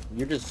through that.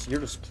 You're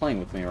just playing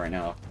with me right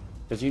now.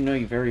 Because you know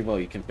you very well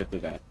you can fit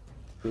through that.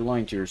 You're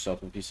lying to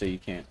yourself if you say you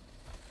can't.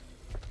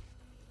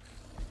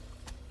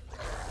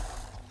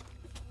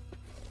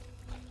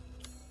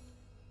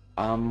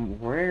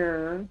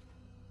 Where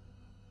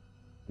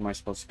am I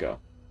supposed to go?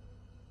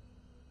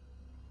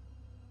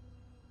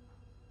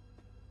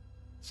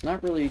 It's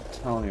not really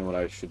telling me what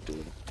I should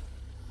do.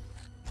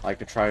 I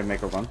could try to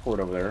make a run for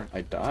it over there.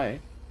 I die.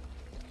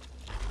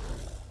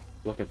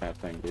 Look at that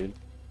thing, dude.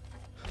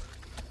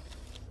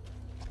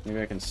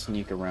 Maybe I can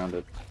sneak around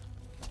it.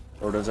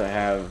 Or does it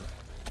have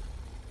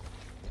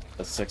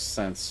a sixth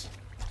sense?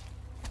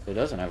 It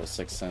doesn't have a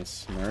sixth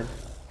sense, nerd.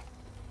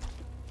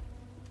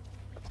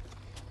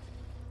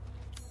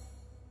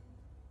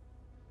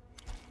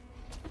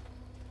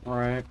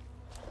 Alright.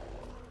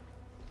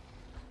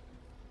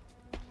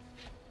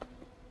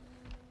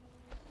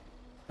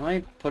 Can I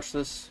push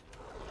this?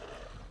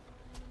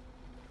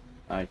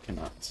 I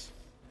cannot.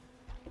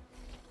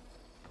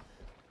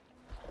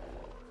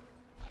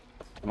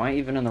 Am I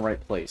even in the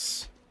right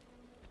place?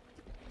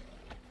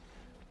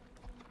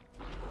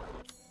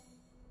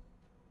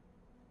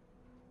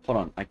 Hold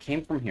on, I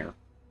came from here.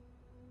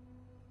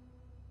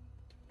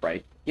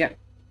 Right? Yeah.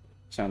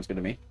 Sounds good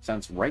to me.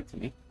 Sounds right to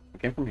me. I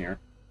came from here.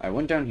 I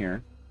went down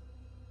here.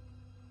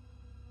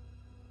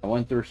 I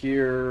went through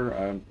here.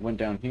 I went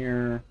down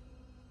here.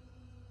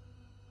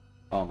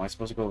 Oh, am I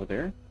supposed to go over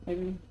there?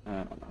 Maybe? I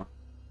don't know.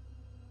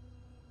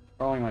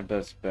 Probably my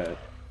best bet.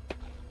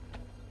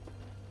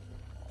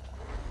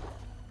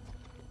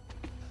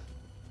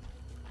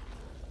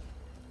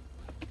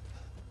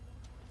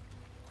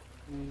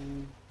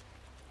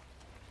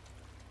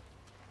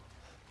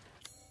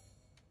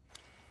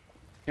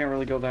 Can't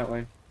really go that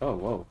way. Oh,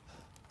 whoa.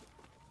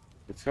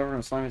 It's covered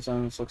in slimy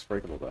zone. This looks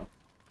breakable, though.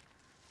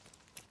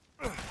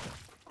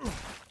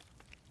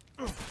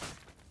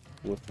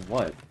 With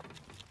what?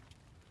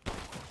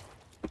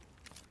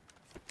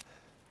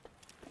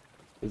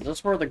 Is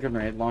this where the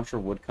grenade launcher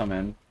would come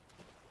in?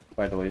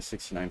 By the way,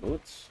 69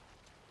 bullets.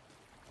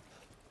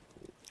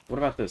 What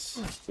about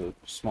this? The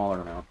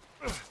smaller amount.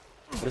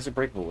 What is it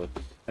breakable with?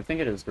 I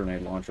think it is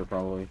grenade launcher,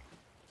 probably.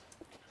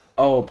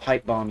 Oh,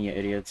 pipe bomb, you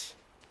idiots.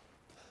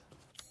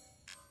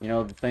 You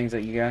know, the things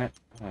that you got?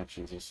 Oh,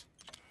 Jesus.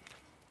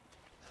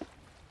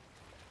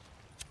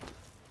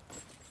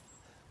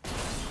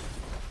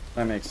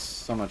 That makes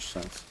so much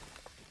sense.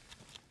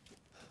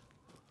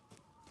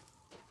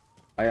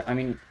 I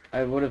mean,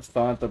 I would have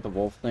thought that the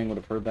wolf thing would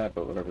have heard that,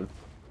 but whatever.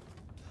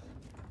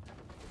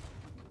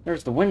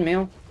 There's the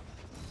windmill.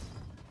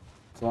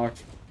 It's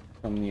locked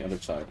from the other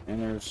side. And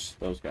there's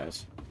those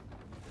guys.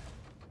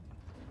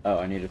 Oh,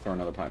 I need to throw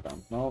another pipe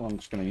bomb. No, I'm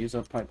just going to use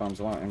up pipe bombs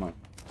a lot, am I?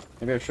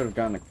 Maybe I should have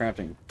gotten a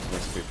crafting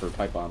recipe for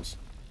pipe bombs.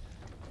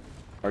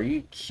 Are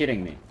you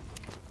kidding me?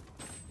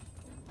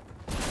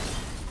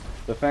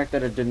 The fact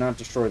that it did not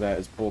destroy that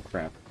is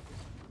bullcrap.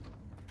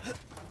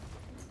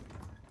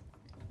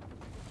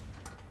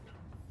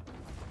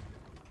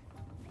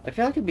 I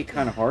feel like it'd be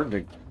kind of hard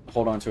to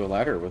hold onto a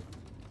ladder with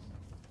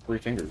 3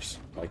 fingers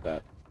like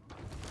that.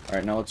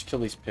 Alright, now let's kill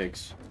these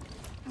pigs.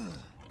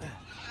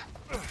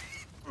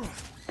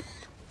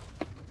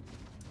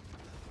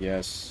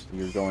 Yes,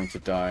 you're going to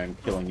die. I'm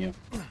killing you.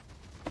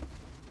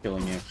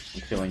 Killing you.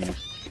 I'm killing you.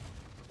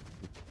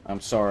 I'm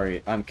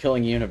sorry. I'm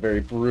killing you in a very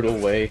brutal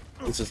way.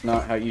 This is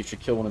not how you should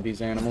kill one of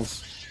these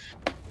animals.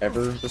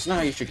 Ever. This is not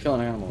how you should kill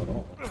an animal at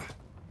all.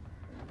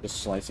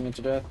 Just slicing it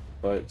to death,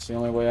 but it's the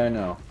only way I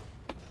know.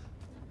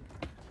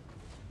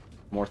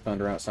 More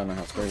thunder outside my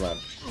house. Very loud.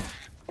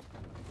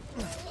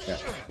 Yeah.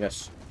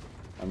 Yes.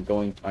 I'm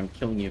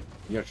killing you.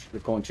 Yes,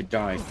 you're going to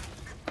die.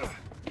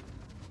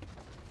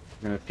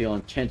 You're gonna feel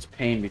intense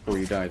pain before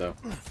you die, though.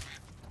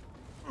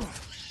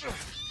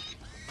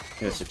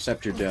 Yes,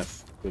 accept your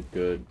death.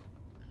 Good.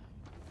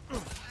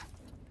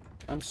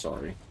 I'm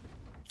sorry.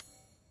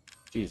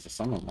 Jesus,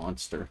 I'm a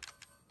monster.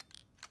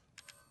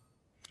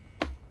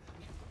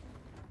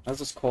 How's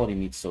this quality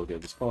meat so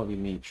good? This quality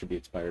meat should be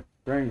expired.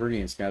 Rare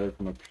ingredients gathered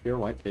from a pure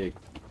white pig.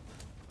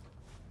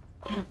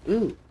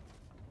 Ooh.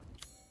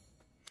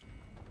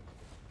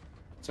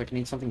 So I can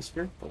eat something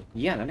spherical.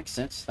 Yeah, that makes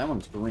sense. That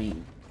one's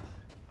green.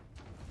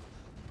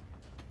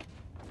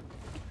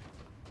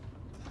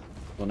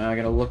 Well, now I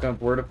gotta look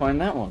up where to find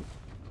that one.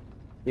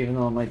 Even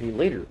though it might be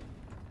later.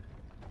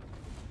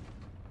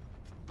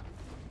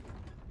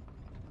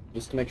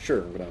 Just to make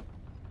sure, I'm gonna...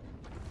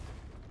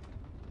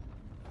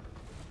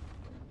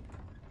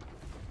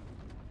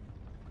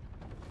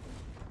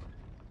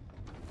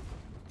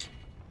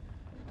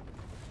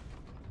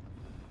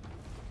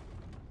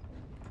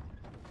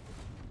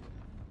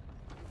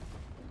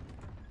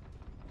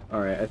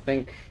 Alright, I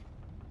think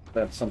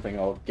that's something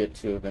I'll get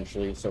to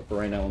eventually, so for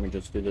right now, let me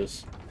just do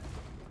this.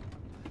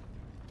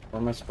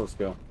 Where am I supposed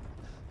to go?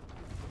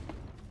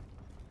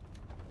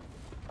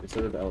 Is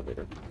there the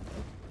elevator?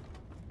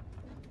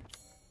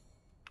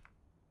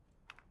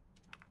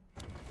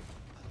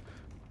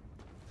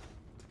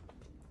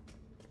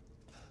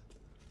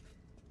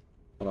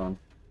 Hold on.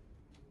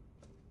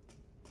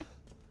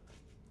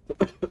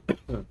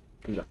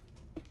 Yeah.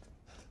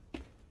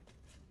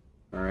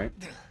 Alright.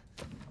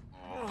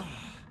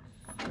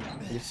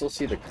 You still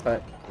see the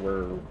cut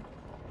where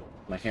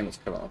my hand was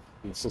cut off.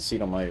 You can still see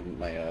it on my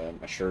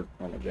shirt,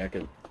 on my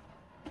jacket.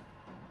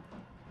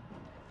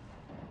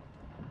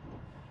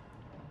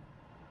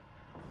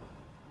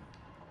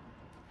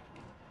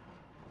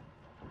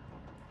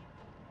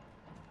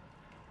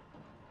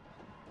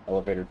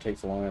 Elevator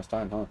takes a long ass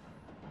time, huh?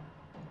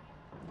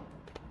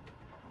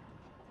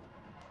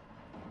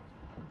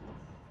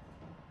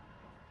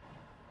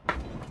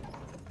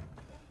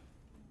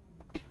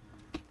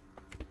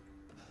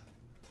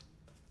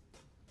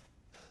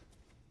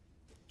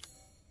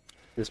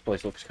 This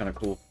place looks kind of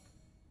cool.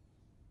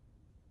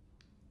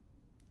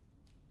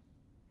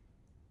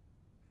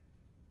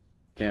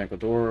 Mechanical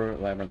door,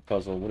 labyrinth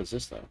puzzle. What is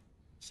this though?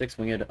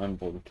 Six-winged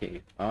unbolted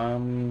key.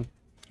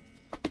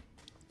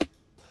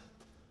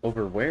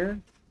 Over where?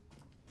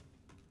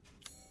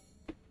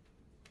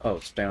 Oh,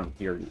 it's down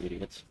here, you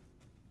idiots.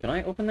 Can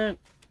I open that?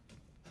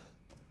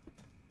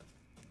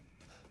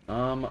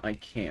 I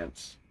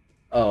can't.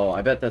 Oh,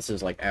 I bet this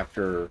is like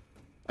after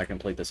I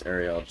complete this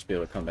area, I'll just be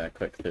able to come back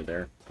quick through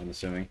there, I'm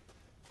assuming.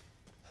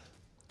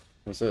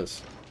 What's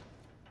this?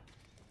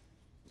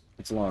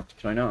 It's locked.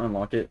 Can I not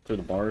unlock it through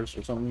the bars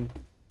or something?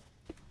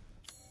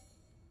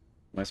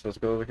 Am I supposed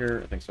to go over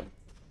here? I think so.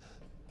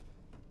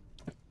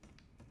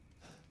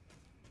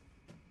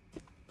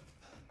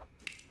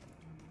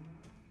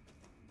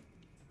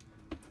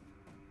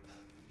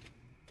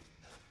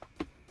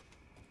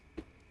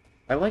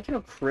 I like how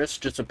Chris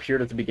just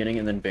appeared at the beginning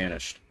and then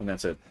vanished, and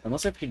that's it.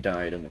 Unless if he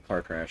died in the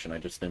car crash and I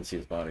just didn't see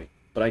his body.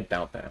 But I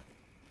doubt that.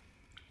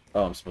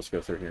 Oh, I'm supposed to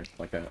go through here.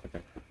 Like that,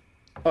 okay.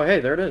 Oh, hey,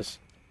 there it is.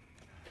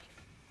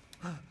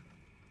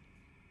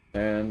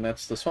 And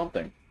that's the Swamp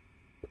Thing.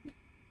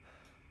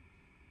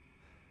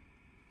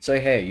 Say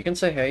hey. You can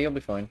say hey, you'll be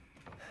fine.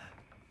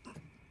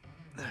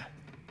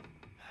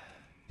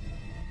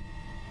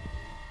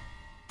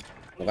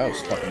 Well, that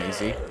was fucking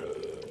easy.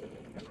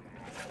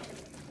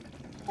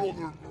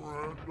 Brother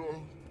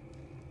Miranda,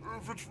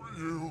 if it's for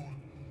you,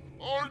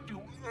 I'd do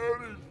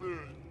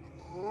anything.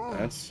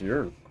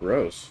 You're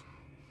gross.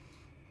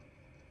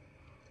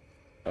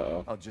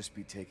 Uh-oh. I'll just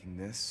be taking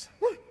this.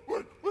 Wait.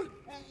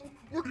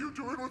 What are you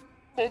doing with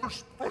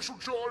Mother's special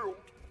child?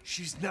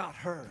 She's not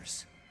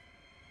hers.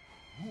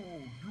 Oh,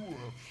 you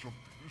have something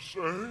to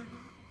say?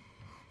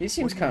 He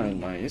seems kind of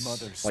nice.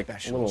 Mother's Like, a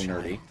special little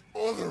child? nerdy.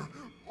 Mother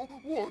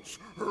wants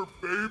her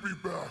baby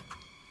back.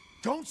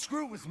 Don't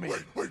screw with me.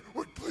 Wait,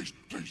 please.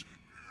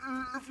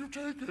 If you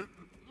take it,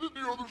 then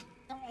the others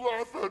will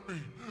laugh at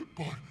me.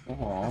 But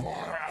Aww.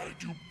 I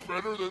do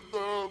better than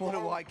them. What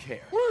do I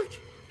care? Wait,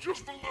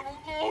 just a little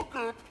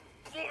longer,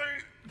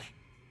 please.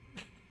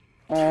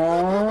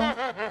 Aww.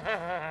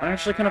 I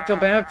actually kind of feel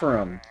bad for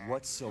him.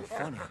 What's so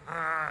funny?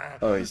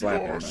 Oh, he's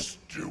laughing You're at me.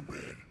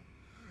 stupid.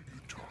 You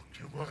talk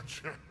too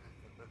much.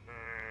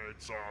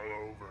 It's all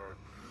over.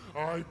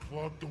 I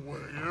plugged the way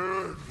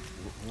in.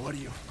 What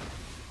do you...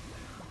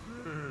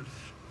 This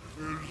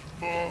is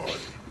my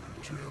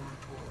territory.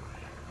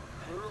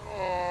 And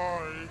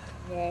I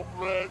won't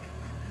let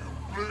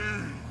you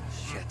leave.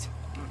 Shit.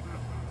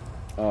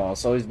 Oh,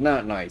 so he's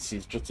not nice.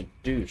 He's just a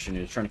douche, and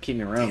he's trying to keep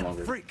me around Damn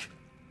longer. freak.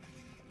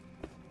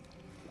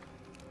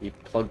 He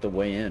plugged the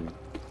way in.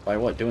 By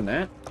what? Doing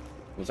that?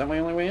 Was that my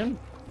only way in?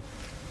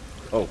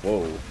 Oh,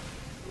 whoa.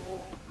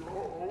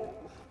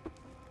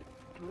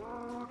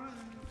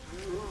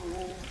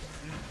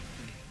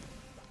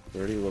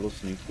 Dirty little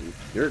sneak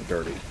thief. You're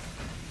dirty.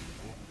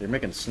 You're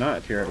making snot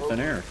appear out of thin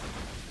air.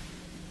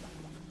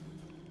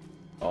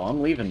 Oh,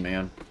 I'm leaving,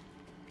 man.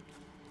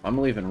 I'm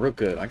leaving real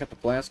good. I got the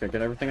flask. I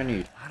got everything I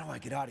need. How do I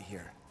get out of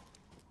here?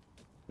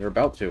 You're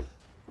about to.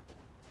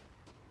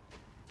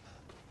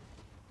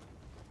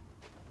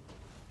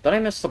 Did I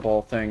miss the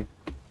ball thing?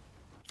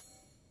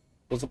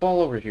 Was the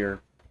ball over here?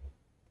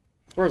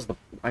 Where's the...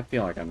 I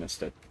feel like I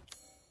missed it.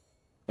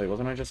 Wait,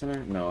 wasn't I just in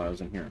there? No, I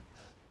was in here.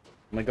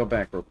 I'm gonna go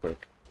back real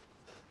quick.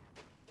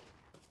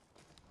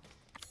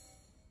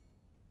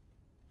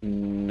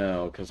 No.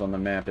 no, because on the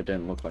map it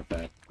didn't look like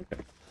that.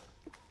 Okay.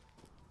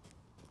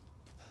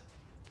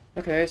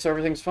 Okay, so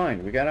everything's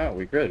fine. We got out.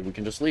 We're good. We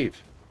can just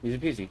leave. Easy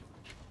peasy.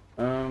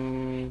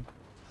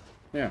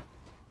 Yeah.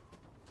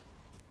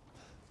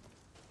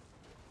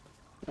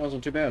 That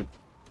wasn't too bad.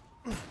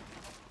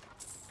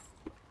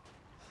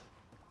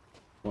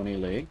 20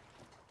 leg.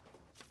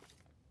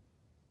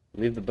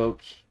 Leave the boat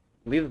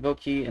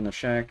key in the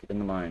shack in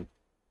the mine.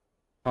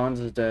 Hans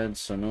is dead,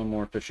 so no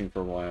more fishing for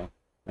a while.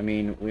 I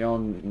mean, we all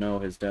know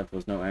his death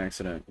was no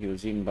accident. He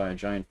was eaten by a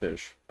giant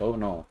fish. Boat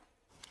and all.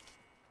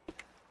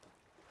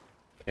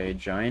 Okay,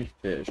 giant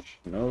fish.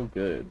 No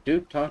good.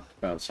 Duke talked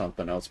about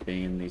something else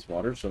being in these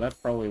waters, so that's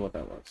probably what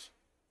that was.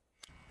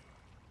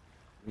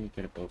 Let me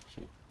get a boat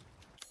key.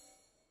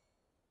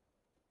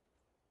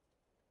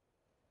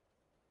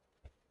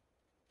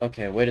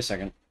 Okay, wait a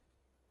second.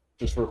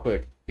 Just real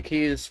quick. The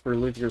key is for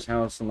Luthier's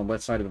house on the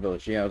west side of the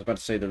village. Yeah, I was about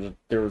to say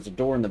there was a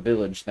door in the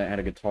village that had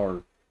a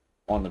guitar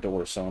on the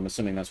door, so I'm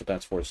assuming that's what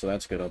that's for, so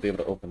that's good. I'll be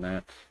able to open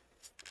that.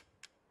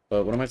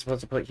 But what am I supposed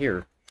to put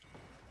here?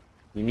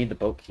 You need the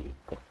boat key.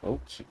 The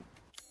boat key.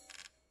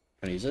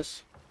 Can I use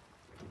this?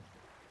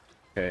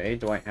 Okay,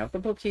 do I have the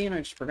boat key and I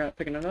just forgot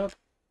picking it up?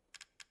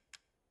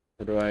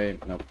 Or do I...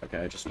 Nope, okay,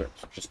 I just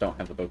don't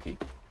have the boat key.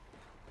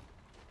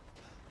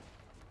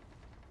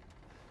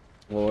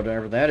 Well,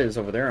 whatever that is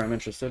over there, I'm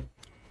interested.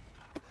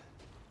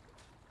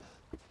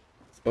 Is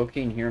the boat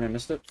key in here and I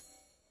missed it?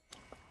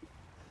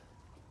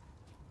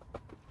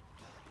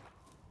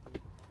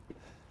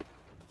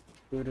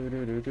 I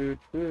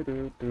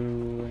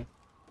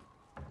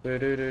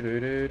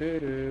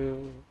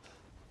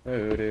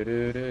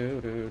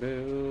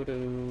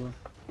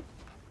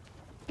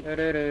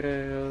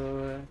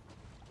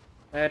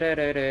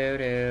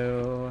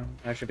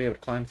should be able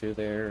to climb through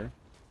there.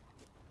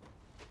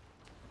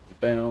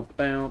 Bow,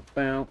 bow,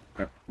 bow.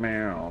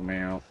 Meow,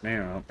 meow,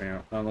 meow,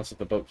 meow. Unless if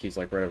the boat key's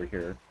like right over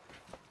here.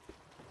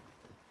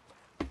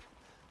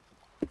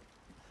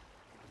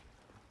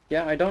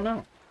 Yeah, I don't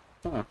know.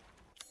 Huh.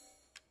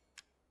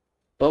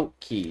 Boat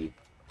key.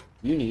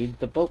 You need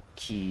the boat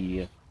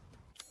key.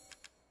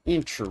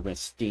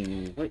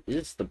 Interesting. What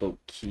is the boat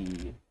key?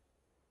 Can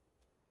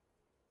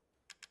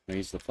I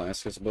use the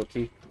flask as a boat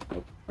key?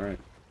 Nope. Alright.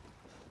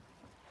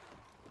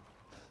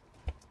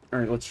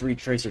 Alright, let's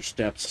retrace our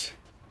steps.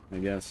 I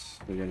guess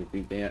we gotta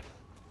do that.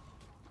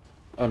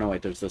 Oh no,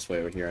 wait, there's this way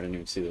over here. I didn't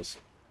even see this.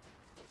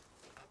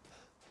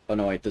 Oh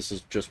no, wait, this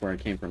is just where I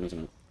came from, isn't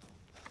it?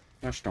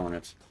 Gosh darn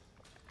it.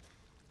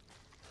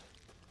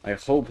 I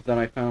hope that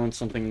I found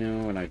something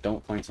new, and I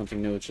don't find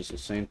something new. It's just the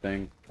same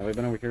thing. Have I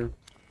been over here?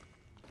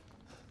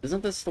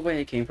 Isn't this the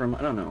way I came from?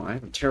 I don't know. I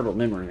have a terrible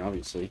memory,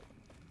 obviously.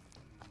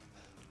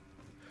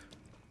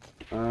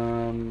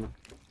 I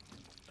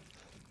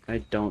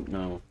don't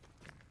know.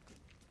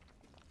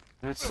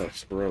 That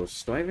sucks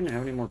gross. Do I even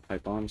have any more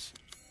pipe bombs?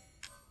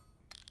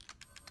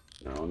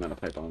 No, I'm out of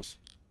pipe bombs.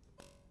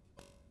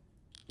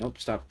 Nope,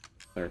 stop.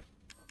 There.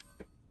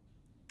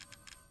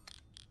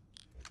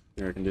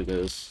 Here, I can do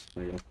this.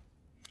 There you go.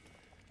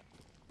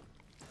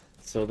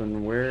 So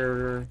then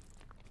where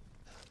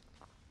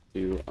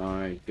do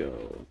I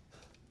go?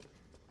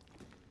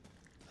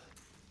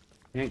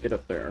 Can't get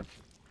up there.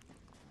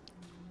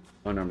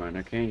 Oh, never mind.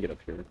 I can get up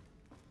here.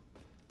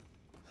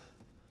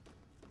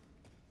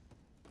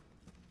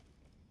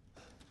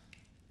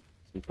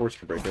 Some force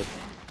to break it.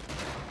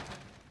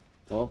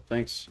 Well,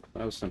 thanks.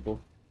 That was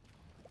simple.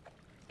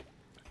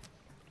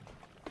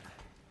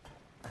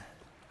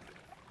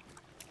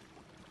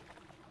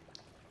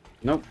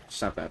 Nope.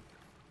 Stop that.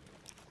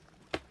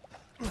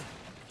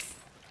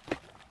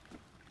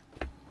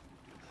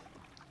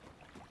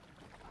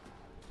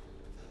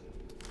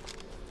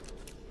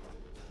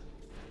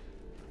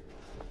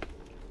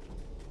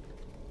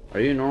 Are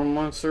you a normal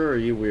monster or are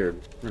you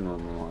weird? You're a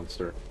normal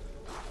monster.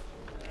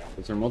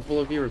 Is there multiple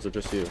of you or is it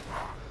just you?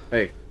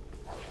 Hey.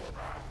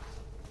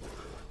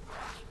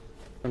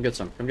 Come get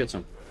some. Come get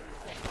some.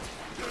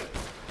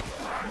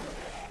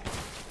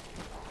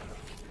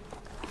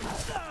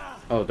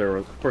 Oh, there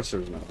was... Of course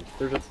there was no.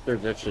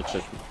 There's shit.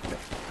 Okay.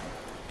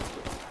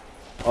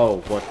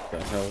 Oh, what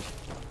the hell?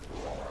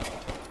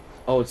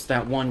 Oh, it's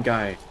that one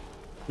guy.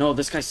 No,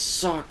 this guy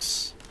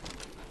sucks.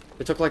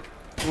 It took like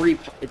three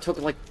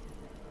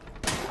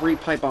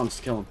pipe bombs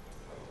to kill him.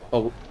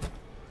 Oh.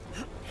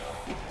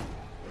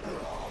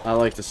 I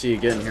like to see you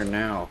get in here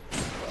now.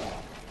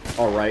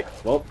 Alright.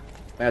 Well,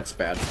 that's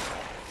bad.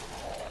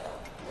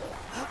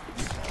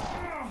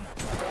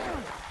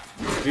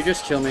 Did you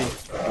just kill me?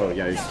 Oh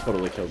yeah, you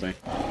totally killed me.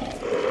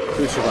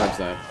 Who survives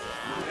that?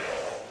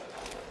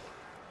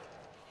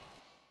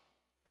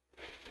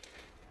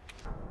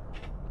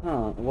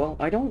 Huh, well,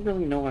 I don't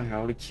really know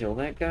how to kill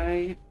that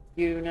guy,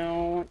 you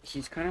know?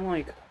 He's kind of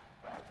like...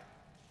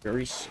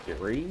 very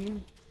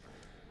scary?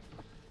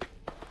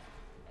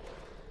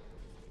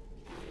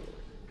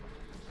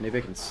 Maybe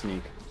I can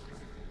sneak.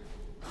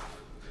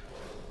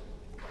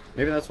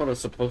 Maybe that's what I was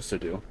supposed to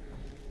do.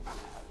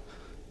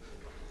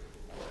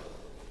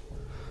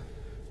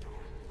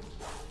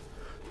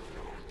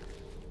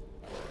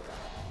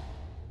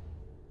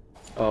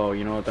 Oh,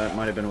 you know what? That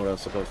might have been what I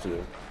was supposed to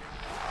do.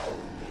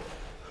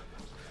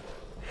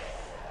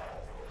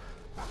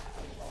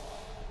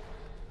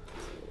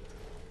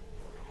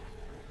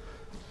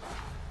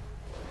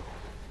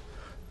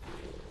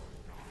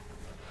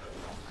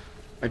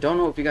 I don't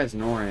know if you guys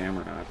know where I am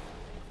or not.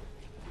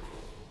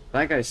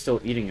 That guy's still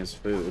eating his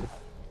food.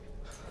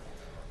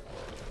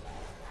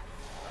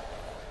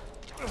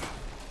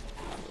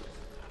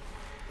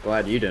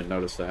 Glad you didn't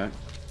notice that.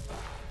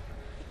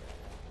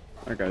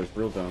 That guy's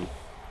real dumb.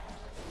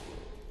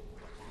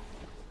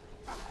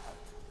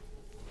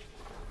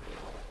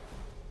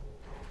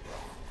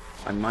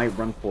 I might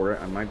run for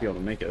it. I might be able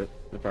to make it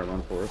if I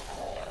run for it.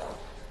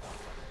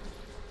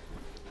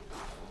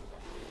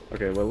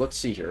 Okay, well, let's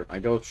see here. I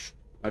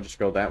just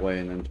go that way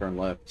and then turn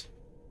left.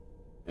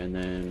 And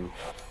then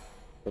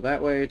go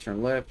that way,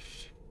 turn left.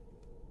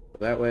 Go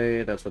that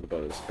way, that's where the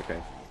boat is.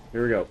 Okay,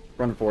 here we go.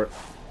 Running for it.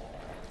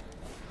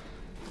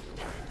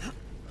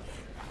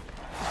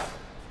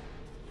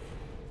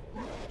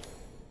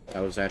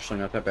 That was actually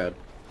not that bad.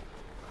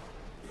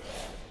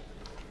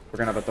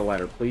 Forgot about the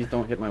ladder. Please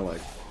don't hit my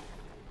leg.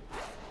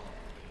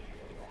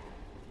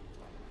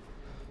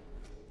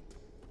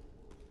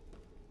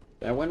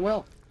 That went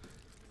well.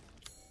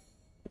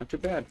 Not too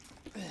bad.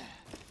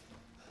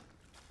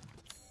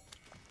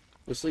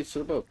 This leads to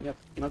the boat. Yep,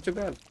 not too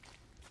bad.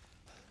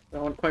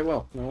 That went quite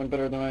well. That went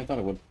better than I thought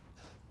it would.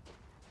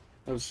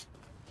 I was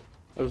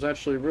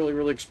actually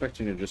really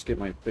expecting to just get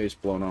my face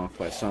blown off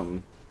by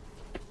something.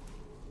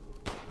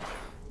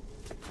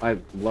 I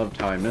loved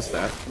how I missed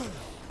that.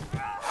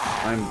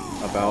 I'm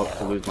about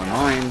to lose my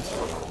mind.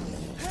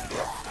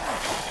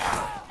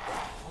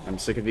 I'm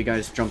sick of you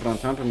guys jumping on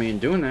top of me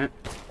and doing that.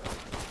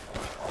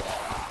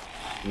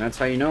 And that's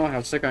how you know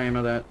how sick I am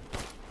of that.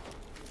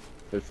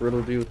 It's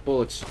riddled you with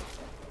bullets.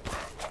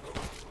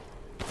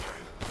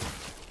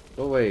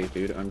 Go away,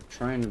 dude. I'm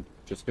trying to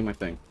just do my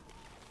thing.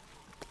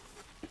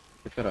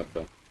 Pick that up,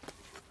 though.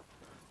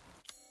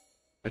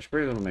 I should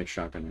be able to make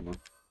shotgun ammo.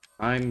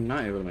 I'm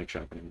not able to make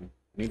shotgun ammo.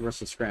 I need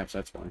rusted scraps,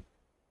 that's why.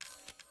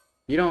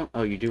 You don't...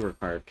 Oh, you do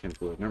require chem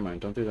fluid. Never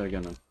mind. Don't do that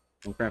again, then.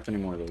 Don't craft any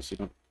more of those. You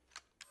don't...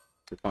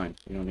 You're fine.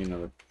 You don't need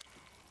another.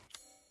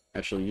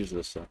 Actually, use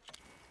this stuff.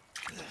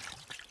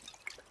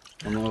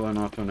 I'm low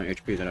enough on the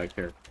HP that I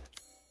care.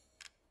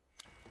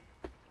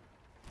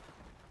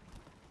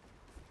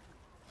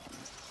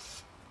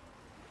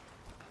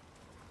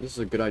 This is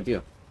a good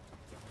idea.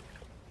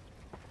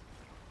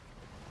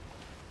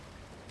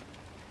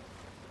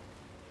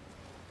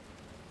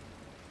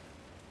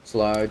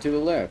 Slide to the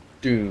left,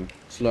 doom.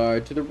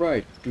 Slide to the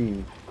right,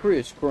 doom.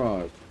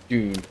 Crisscross,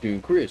 doom,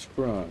 doom,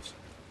 crisscross.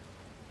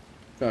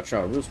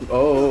 Shot, real smooth.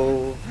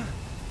 Oh!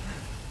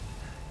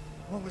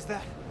 What was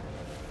that?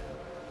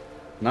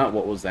 Not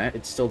what was that,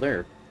 it's still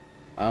there.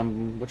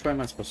 Which way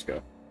am I supposed to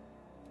go?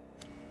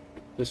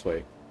 This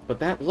way. But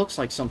that looks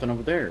like something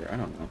over there. I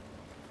don't know.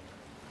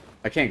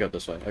 I can't go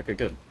this way. Okay,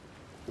 good.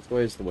 This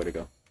way is the way to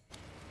go.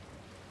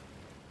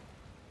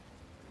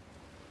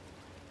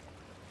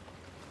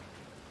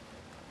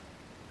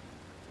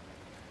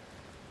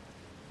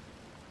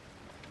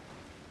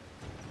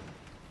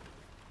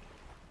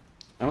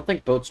 I don't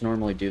think boats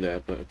normally do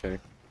that, but okay.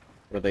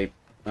 Or they,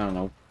 I don't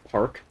know,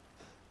 park.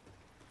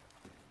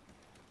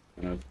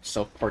 You know,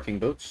 self-parking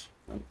boats.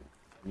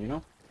 You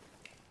know?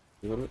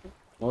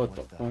 What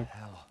the fuck?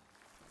 Hell?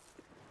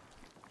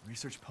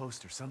 Research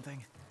post or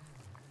something?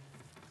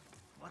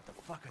 What the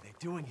fuck are they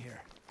doing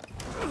here?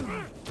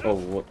 Oh,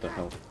 what the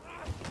hell?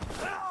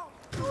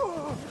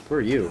 Who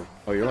are you?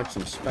 Oh, you're like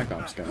some Spec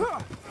Ops guy.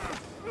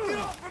 Get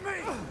off of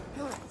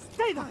me!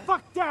 Stay the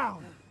fuck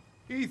down!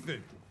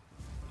 Ethan!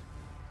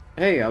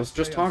 Hey, I was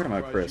just Hey, talking I'm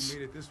about surprised Chris. you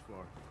made it this far.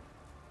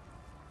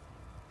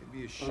 It'd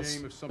be a I shame was,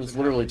 if I something was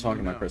literally happened to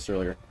talking you about now. Chris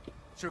earlier.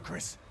 Sure,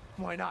 Chris.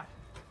 Why not?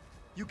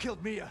 You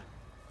killed Mia.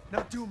 Now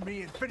do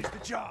me and finish the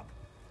job.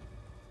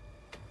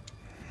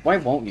 Why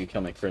won't you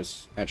kill me,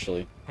 Chris,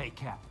 actually? Hey,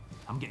 Cap.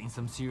 I'm getting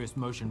some serious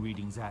motion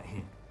readings out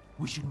here.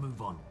 We should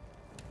move on.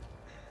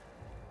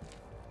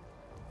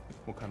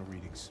 What kind of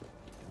readings?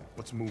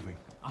 What's moving?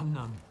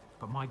 Unknown,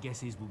 but my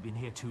guess is we've been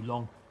here too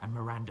long, and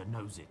Miranda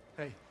knows it.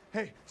 Hey,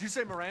 did you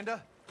say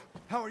Miranda?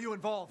 How are you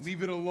involved?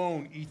 Leave it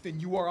alone, Ethan.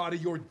 You are out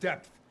of your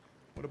depth.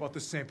 What about the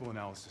sample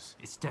analysis?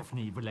 It's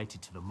definitely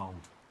related to the mold.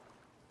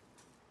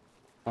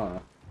 Huh.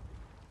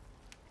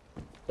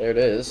 There it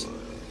is.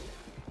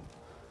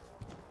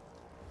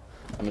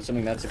 I'm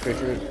assuming that's a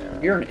creature.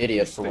 You're an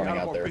idiot for Stay running out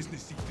of out our there.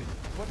 business, Ethan.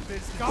 What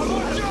business? God,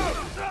 watch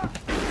out!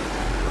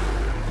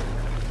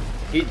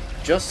 He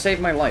just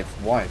saved my life.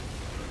 Why?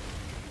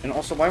 And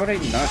also, why would I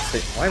not stay?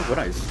 Why would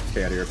I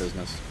stay out of your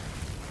business?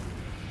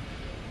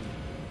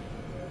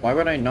 Why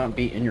would I not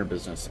be in your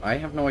business? I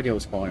have no idea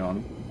what's going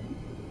on.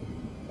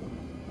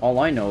 All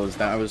I know is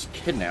that I was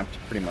kidnapped,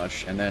 pretty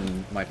much, and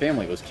then my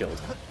family was killed.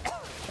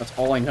 That's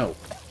all I know.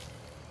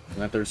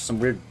 And that there's some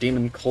weird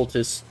demon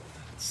cultist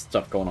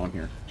stuff going on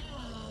here.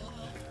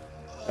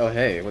 Oh,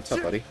 hey, what's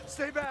up, buddy?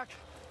 Stay back.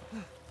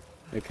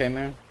 You okay,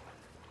 man?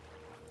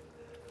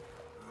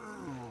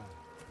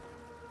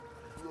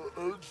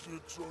 The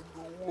exit's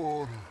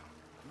underwater.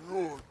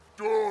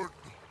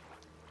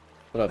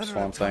 What up, I don't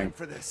Swamp have time Thing?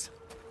 for this.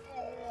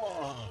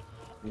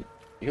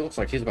 He looks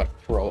like he's about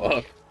to throw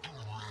up.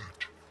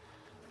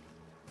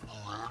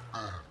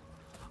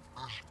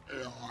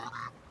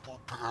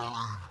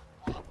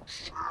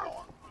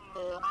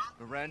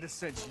 Miranda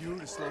sent you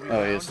to slow me Oh,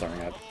 down? he is throwing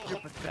up. You're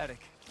pathetic.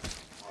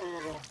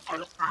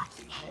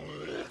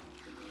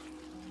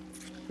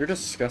 You're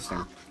disgusting.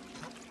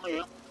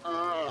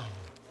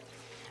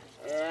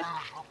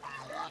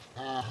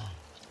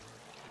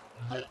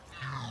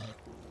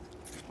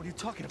 What are you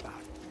talking about?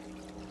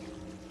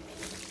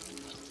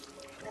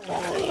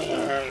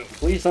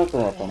 Please don't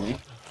throw up on me.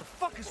 What the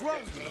fuck is wrong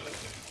with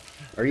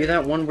you? Are you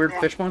that one weird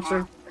fish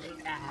monster?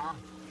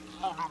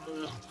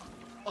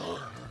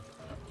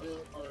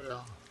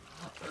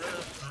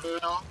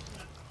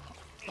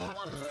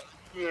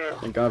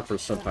 Thank God for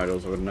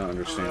subtitles, I would not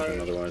understand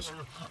him otherwise.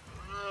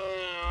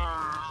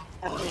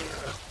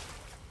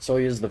 So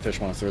he is the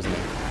fish monster, isn't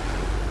he?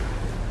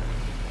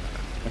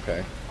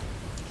 Okay.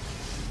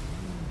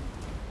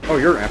 Oh,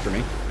 you're after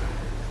me.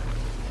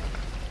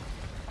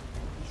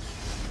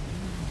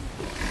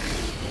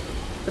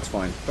 It's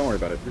fine. Don't worry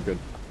about it. You're good.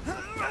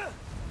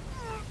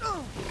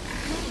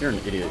 You're an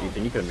idiot,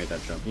 Ethan. You could have made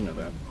that jump. You know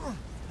that.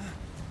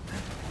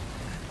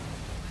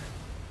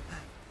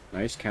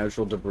 Nice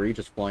casual debris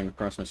just flying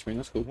across my screen.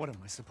 That's cool. What am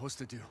I supposed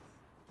to do?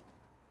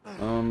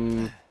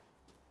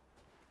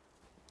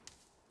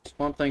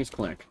 Swamp Thing's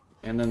clinic.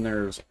 And then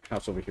there's a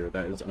house over here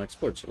that is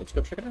unexplored, so let's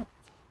go check it out.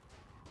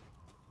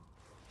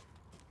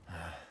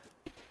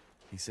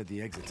 He said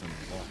the exit's under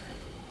the water.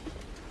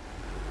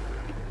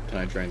 Can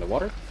I drain the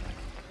water?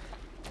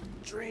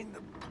 Drain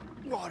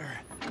the water.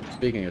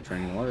 Speaking of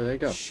draining the water, there you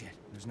go. Shit,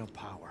 there's no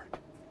power.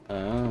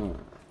 Oh,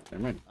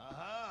 never mind.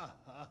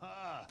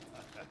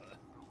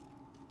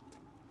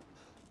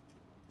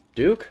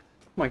 Duke?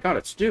 Oh my god,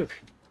 it's Duke.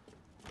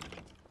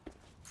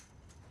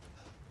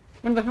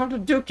 When the hell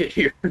did Duke get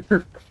here?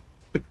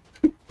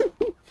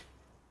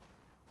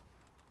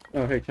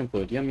 Oh, hey, Chem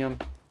Fluid. Yum yum.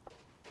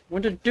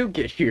 When did Duke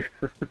get here?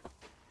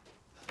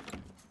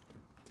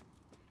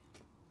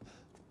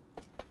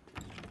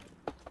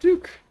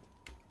 Duke.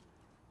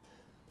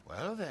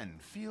 Well then,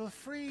 feel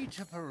free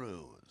to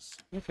peruse.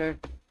 Okay.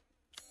 Do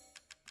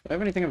I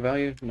have anything of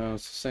value? No,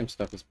 it's the same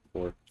stuff as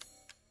before.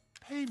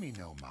 Pay me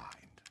no mind.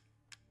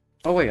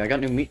 Oh wait, I got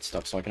new meat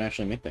stuff, so I can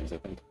actually make things, I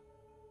think.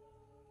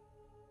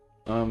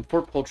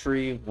 4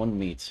 poultry, 1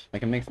 meat. I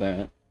can make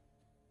that.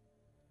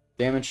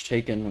 Damage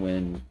taken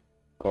when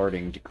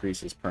guarding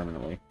decreases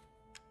permanently.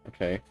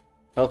 Okay.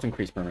 Health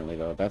increase permanently,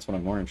 though. That's what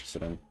I'm more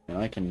interested in. And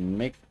I can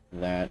make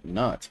that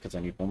not, because I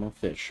need 1 more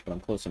fish. But I'm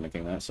close to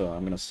making that, so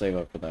I'm going to save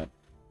up for that.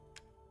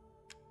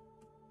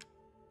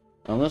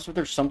 Unless if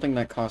there's something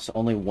that costs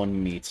only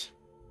 1 meat.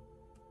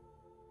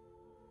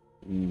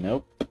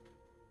 Nope.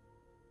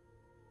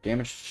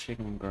 Damage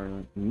taken when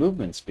guarding.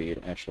 Movement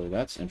speed, actually.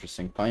 That's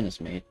interesting. Finest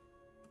meat.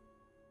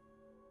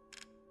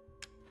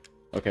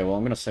 Okay, well,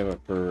 I'm gonna save up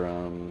for,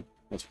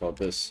 what's it called,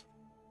 this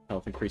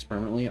health increase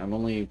permanently. I'm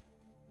only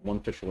 1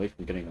 fish away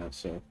from getting that,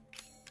 so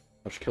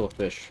I'll just kill a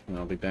fish, and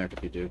I'll be back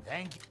if you do.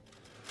 Thank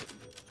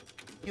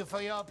you for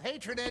your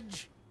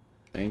patronage.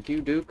 Thank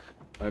you, Duke.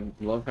 I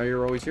love how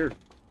you're always here.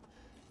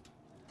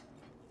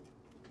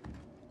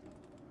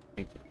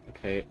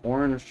 Okay,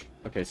 orange.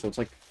 Okay, so it's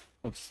like,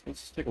 let's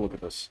take a look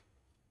at this.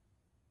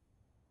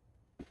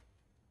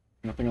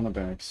 Nothing on the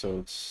back, so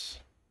it's...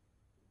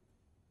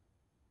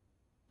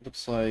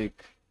 Looks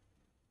like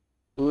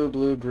blue,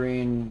 blue,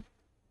 green,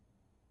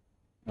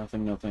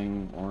 nothing,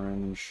 nothing,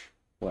 orange,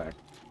 black.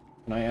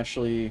 Can I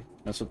actually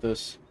mess with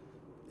this?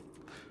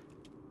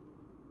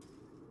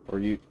 Or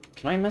you...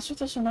 Can I mess with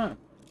this or not?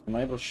 Am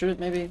I able to shoot it,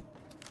 maybe?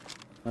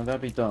 No, that'd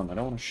be dumb. I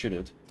don't want to shoot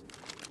it.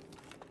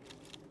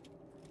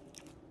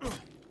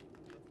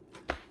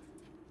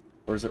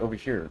 Or is it over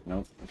here?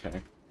 Nope.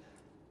 Okay.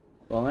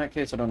 Well, in that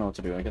case, I don't know what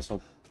to do. I guess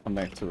I'll come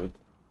back to it.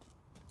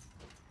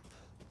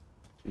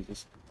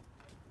 Jesus.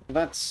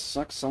 That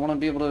sucks. I want to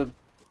be able to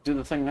do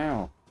the thing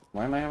now.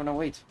 Why am I having to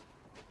wait?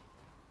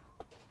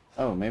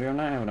 Oh, maybe I'm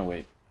not having to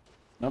wait.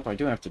 Nope, I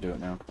do have to do it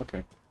now.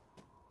 Okay.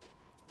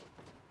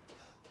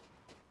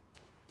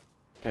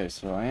 Okay,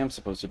 so I am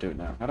supposed to do it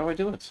now. How do I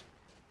do it?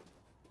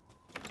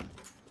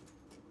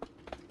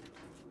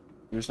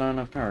 There's not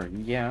enough power.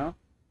 Yeah.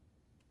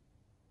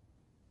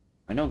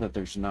 I know that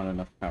there's not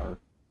enough power.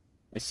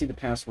 I see the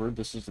password.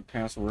 This is the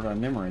password. I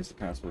memorized the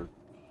password.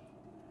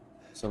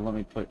 So let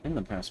me put in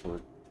the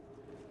password.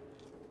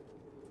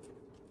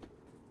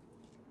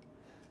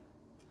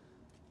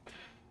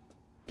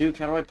 Duke,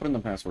 how do I put in the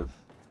password?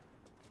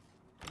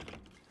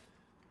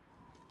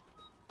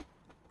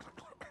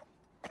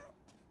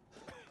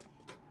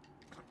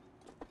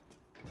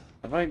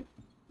 Have I...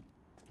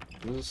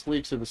 Does this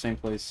lead to the same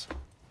place?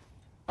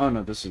 Oh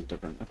no, this is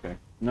different. Okay.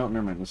 No,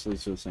 never mind. This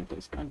leads to the same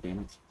place. God damn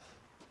it.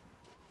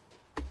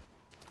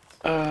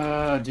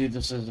 Dude,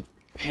 this is a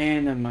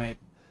pain in my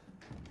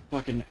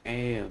fucking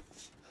ass.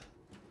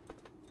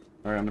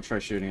 Alright, I'm gonna try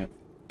shooting it.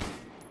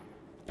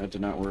 That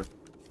did not work.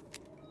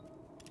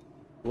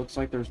 Looks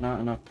like there's not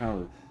enough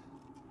power.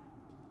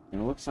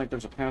 And it looks like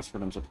there's a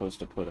password I'm supposed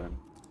to put in.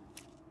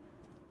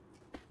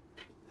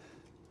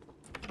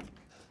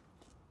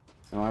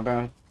 Now, how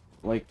about,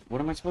 like, what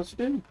am I supposed to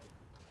do?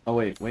 Oh,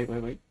 wait.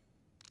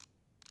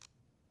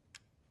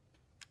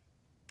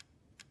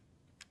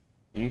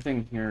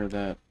 Anything here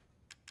that...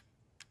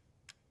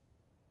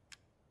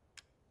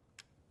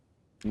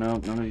 No,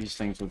 none of these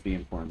things would be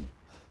important.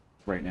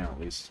 Right now, at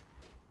least.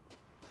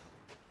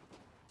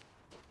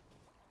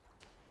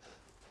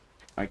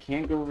 I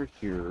can't go over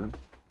here.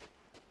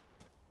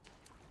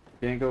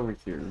 Can't go over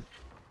here.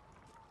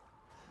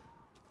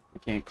 I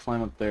can't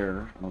climb up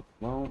there. Oh,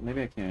 well,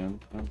 maybe I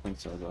can. I don't think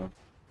so, though.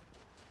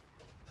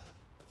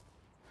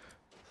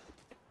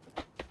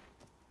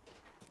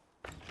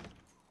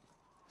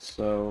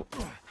 So,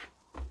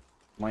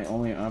 my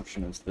only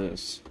option is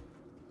this.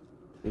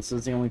 This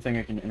is the only thing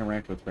I can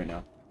interact with right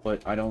now.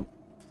 But I don't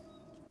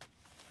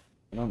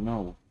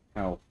know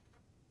how.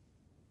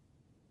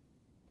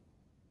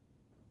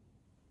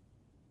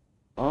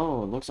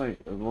 Oh, it looks like,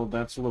 well,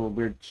 that's a little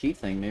weird key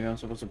thing. Maybe I'm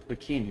supposed to put a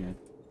key in here.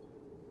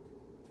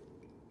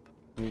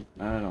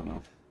 I don't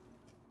know.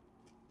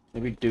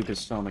 Maybe Duke is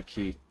selling a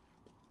key.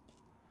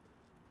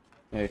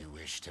 Hey. You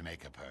wish to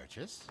make a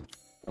purchase?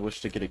 I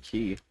wish to get a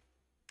key.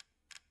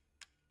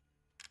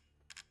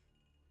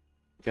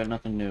 Got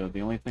nothing new.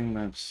 The only thing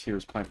that's here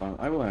is pipe bomb.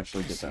 I will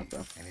actually get that,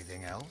 though.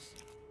 Anything else?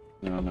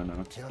 No.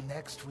 Till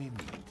next we meet.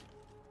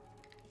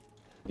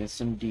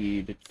 Yes,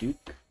 indeed.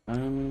 Duke.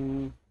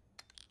 Well,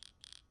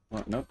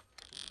 nope.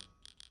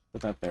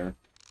 Put that there.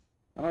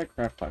 I like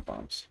craft pipe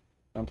bombs.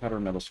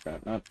 Gunpowder, metal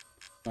scrap. Not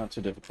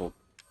too difficult.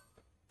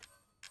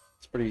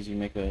 It's pretty easy to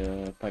make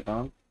a pipe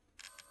bomb.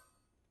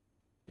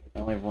 I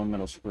only have one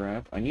metal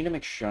scrap. I need to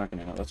make shotgun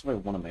ammo. That's what I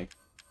want to make.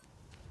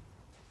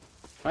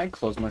 Can I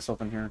close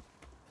myself in here?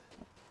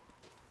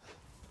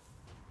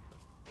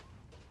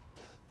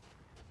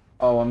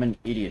 Oh, I'm an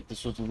idiot.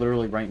 This was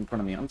literally right in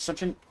front of me. I'm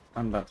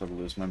about to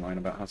lose my mind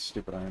about how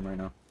stupid I am right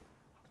now.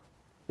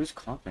 Who's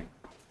coughing?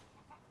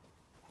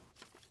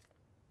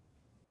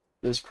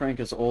 This crank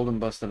is old and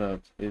busted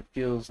up. It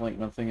feels like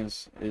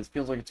it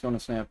feels like it's going to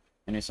snap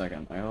any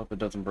second. I hope it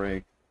doesn't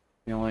break.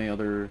 The only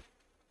other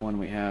one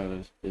we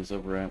have is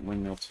over at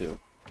Windmill 2.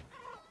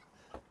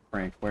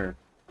 Crank, where?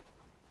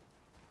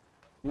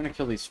 I'm gonna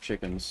kill these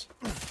chickens.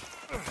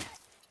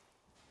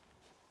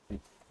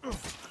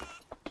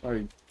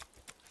 Sorry.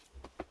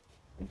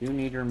 I do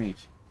need your meat.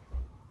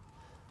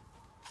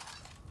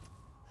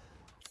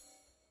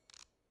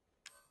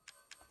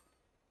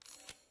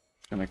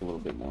 Gonna make a little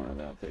bit more of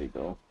that. There you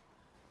go.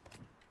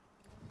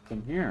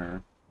 In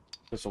here,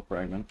 crystal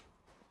fragment.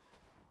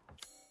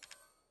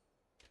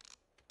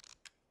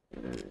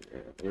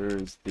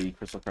 Where's the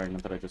crystal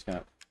fragment that I just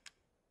got?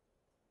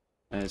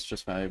 And it's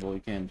just valuable.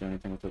 You can't do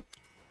anything with it.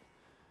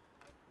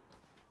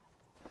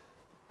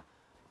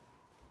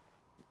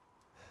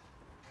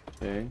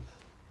 Okay.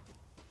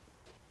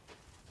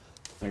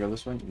 Can I go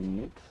this way?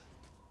 Nope.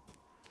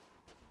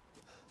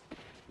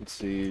 Let's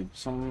see.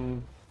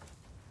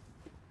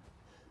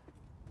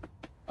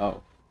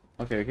 Oh.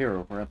 Okay,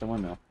 here. We're at the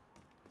windmill.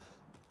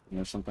 And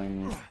there's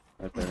something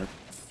right there.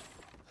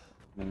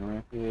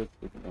 Interact with.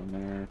 We can go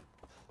there.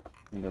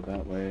 We can go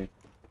that way.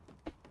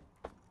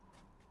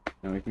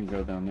 Now we can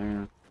go down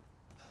there.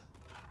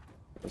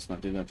 Let's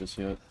not do that just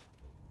yet.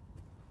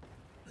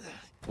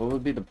 What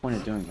would be the point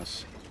of doing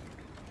this?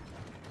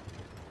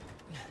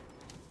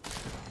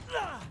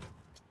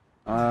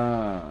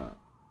 Ah.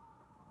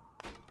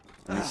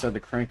 And he said the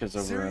crank is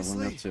over at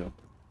Windmill 2. Can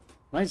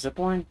I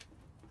zipline?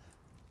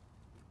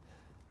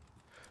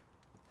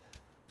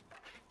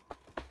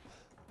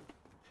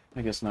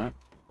 I guess not.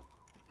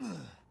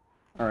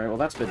 Alright, well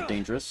that's a bit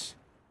dangerous.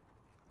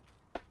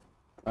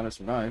 Glad I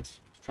survived.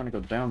 Just trying to go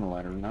down the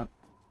ladder, not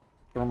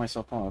throw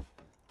myself off.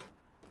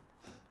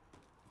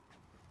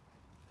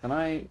 Can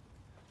I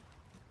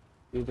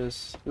do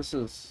this? This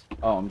is...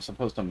 Oh, I'm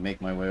supposed to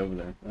make my way over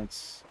there.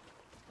 That's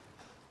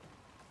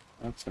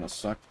gonna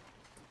suck.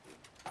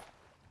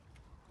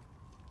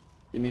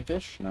 Give me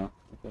fish? No.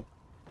 Okay.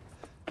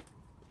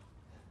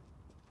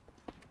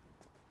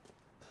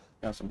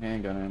 Got some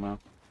handgun ammo.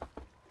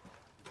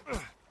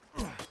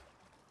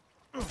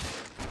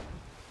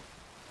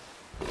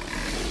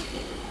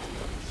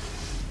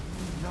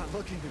 Not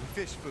looking to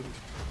fish food.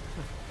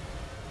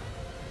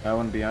 I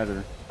wouldn't be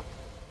either.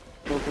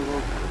 Go, go,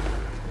 go.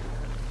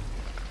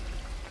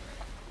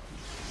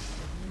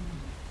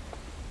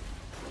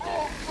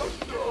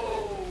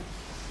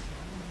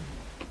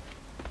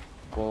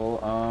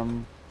 Well,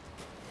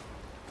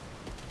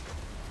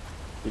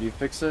 did you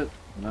fix it?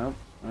 Nope.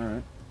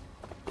 Alright.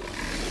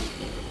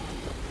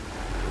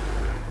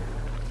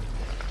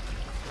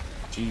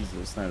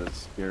 Jesus, that is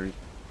scary.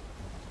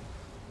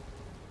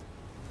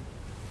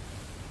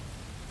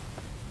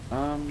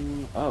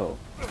 Oh.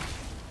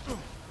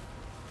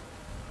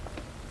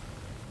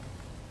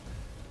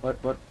 What?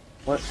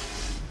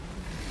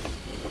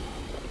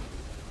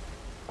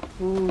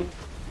 Ooh. Is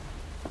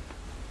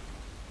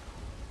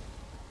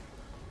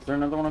there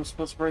another one I'm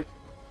supposed to break?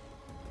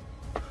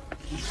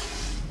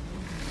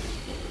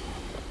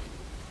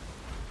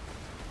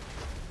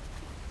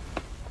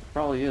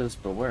 Probably is,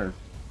 but where?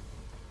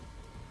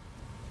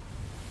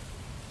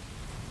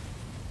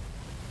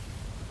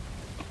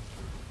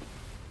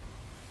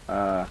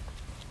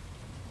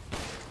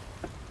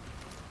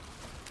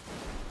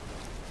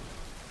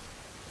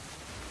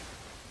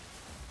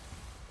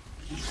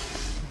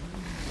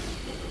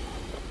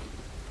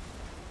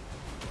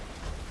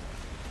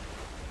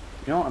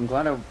 You know, I'm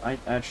glad I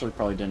actually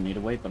probably didn't need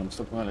to wait, but I'm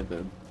still glad I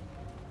did.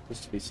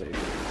 Just to be safe.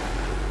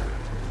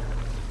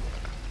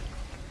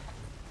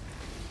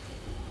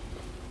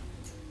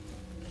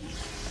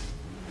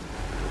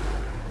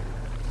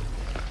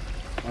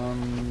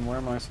 Where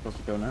am I supposed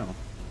to go now?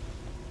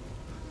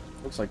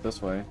 Looks like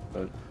this way,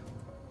 but...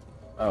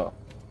 Oh.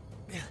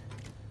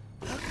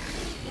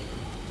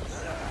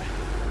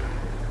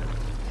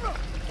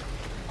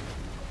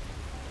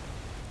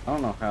 I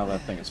don't know how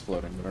that thing is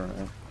floating, but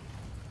alright.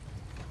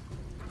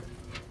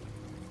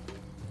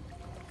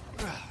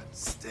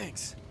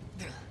 Stinks.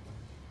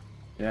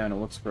 Yeah, and it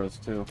looks gross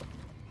too.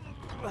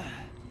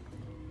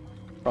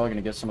 Probably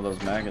gonna get some of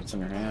those maggots in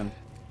your hand.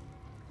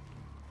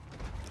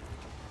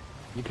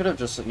 You could have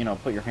just, you know,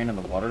 put your hand in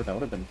the water. That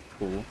would have been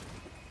cool.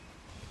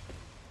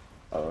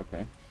 Oh,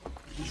 okay.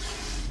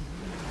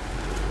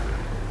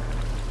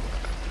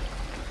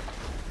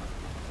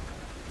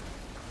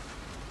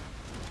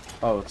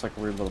 Oh, it's like a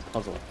weird little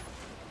puzzle.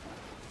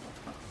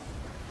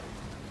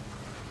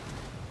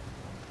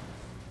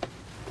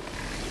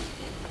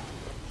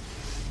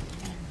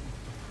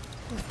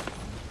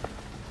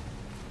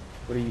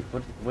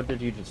 What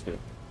did you just do?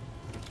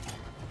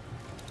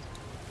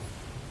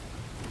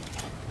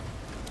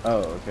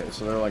 Oh, okay,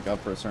 so they're like up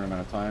for a certain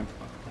amount of time.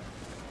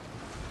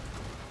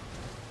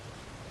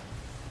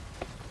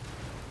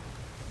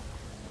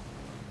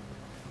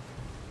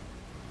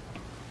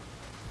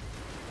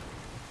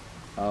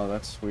 Oh,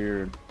 that's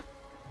weird.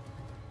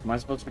 Am I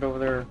supposed to get over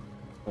there?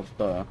 Well,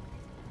 duh.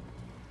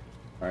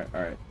 Alright,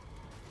 alright.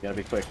 Gotta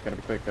be quick, gotta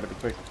be quick, gotta be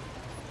quick.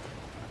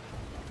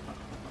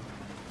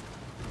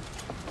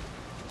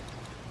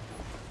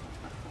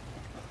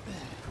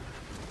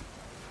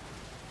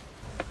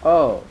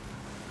 Oh.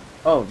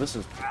 Oh, this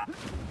is...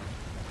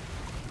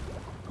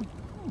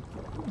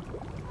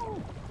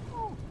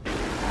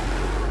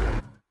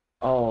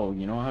 Oh,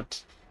 you know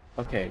what?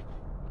 Okay.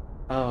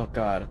 Oh,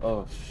 God.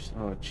 Oh,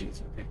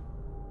 jeez. Okay.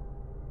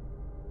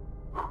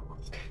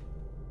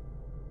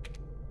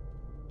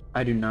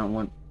 I do not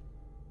want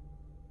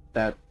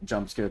that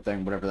jump scare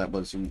thing, whatever that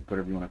was,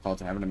 whatever you want to call it,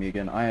 to happen to me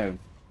again. I have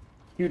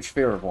huge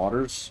fear of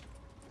waters.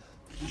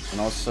 And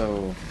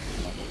also,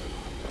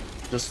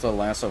 just the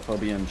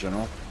lassophobia in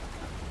general.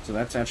 So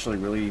that's actually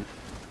really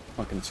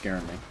fucking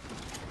scaring me.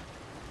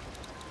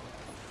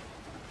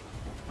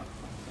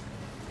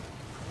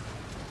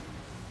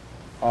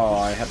 Oh,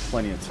 I have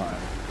plenty of time.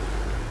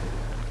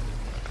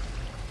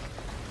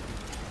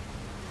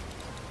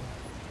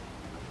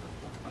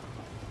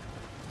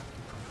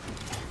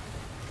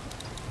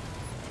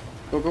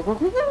 Go, go, go,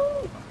 go,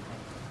 go!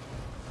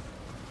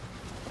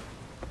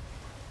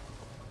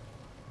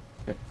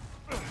 Okay.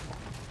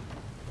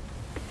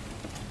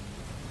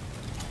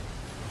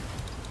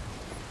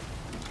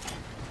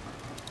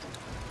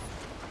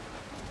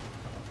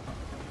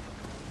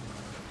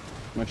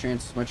 My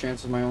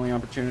chance is my only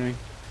opportunity.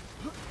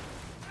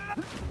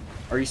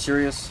 Are you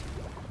serious?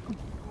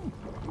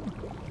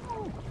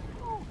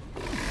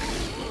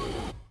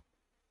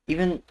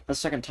 Even a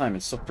second time,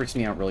 it still freaks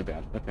me out really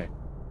bad. Okay.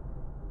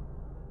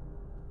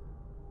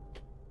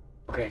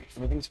 Okay,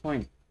 everything's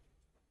fine.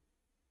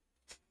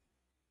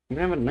 I'm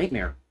gonna have a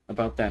nightmare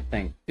about that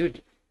thing.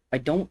 Dude, I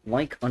don't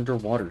like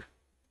underwater.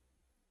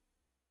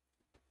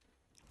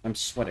 I'm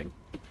sweating.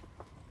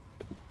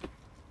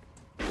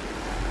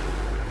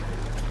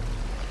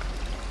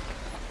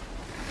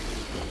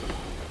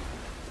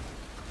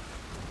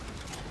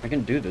 I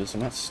can do this,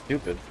 I'm not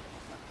stupid.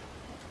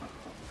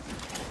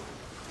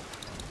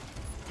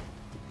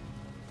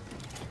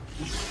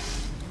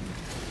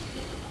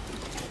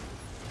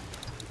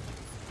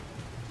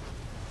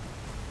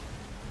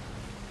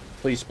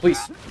 Please, please.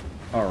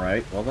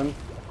 Alright, well then.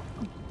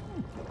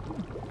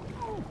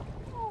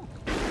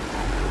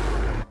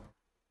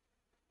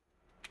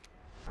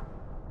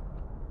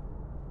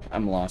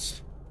 I'm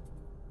lost.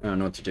 I don't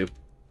know what to do.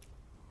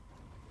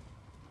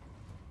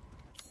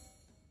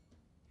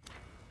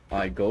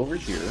 I go over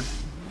here.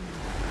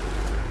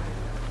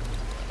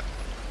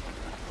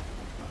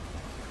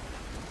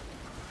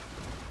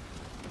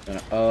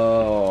 And,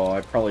 oh,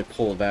 I probably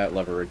pull that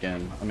lever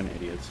again. I'm an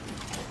idiot.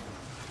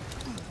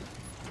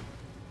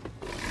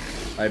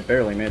 I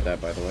barely made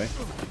that, by the way.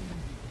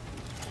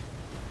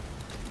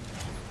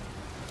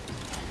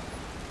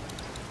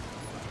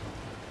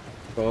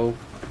 Go.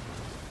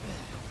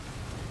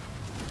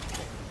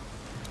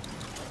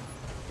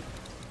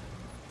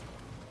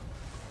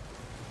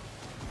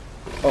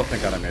 Oh,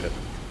 thank God I made it.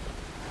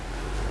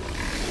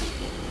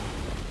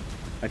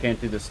 I can't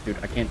do this, dude.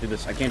 I can't do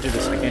this. I can't do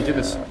this. I can't do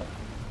this.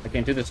 I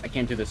can't do this. I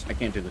can't do this. I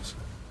can't do this.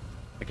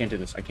 I can't do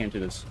this. I can't do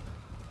this.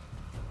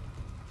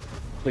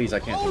 Please, I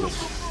can't do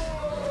this.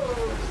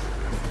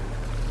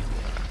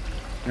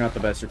 You're not the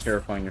best. You're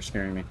terrifying. You're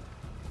scaring me.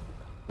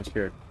 I'm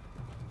scared.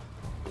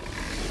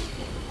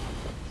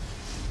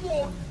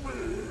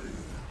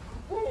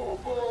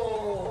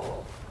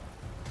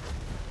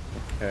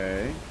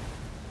 Okay.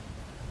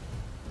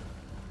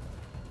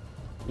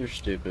 You're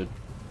stupid.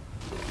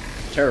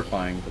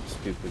 Terrifying, but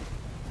stupid.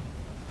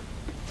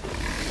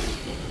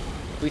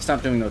 Please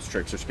stop doing those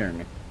tricks. They're scaring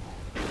me.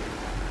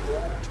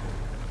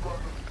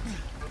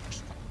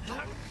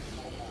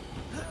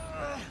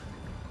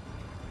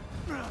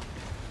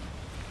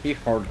 He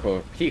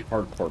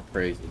hardcore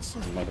praises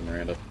Mother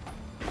Miranda.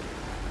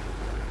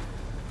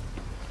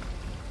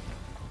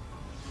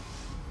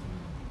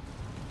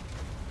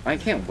 I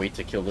can't wait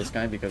to kill this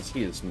guy because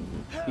he is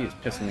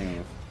pissing me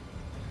off.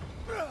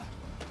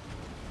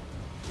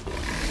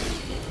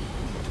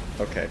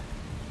 Okay.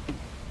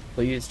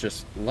 Please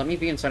just let me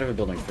be inside of a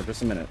building for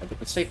just a minute.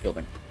 A safe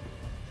building.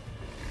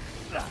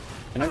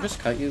 Can I just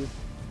cut you?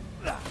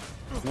 I'm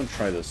gonna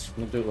try this.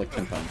 I'm gonna do it like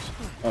 10 times.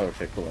 Oh,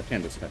 okay, cool. I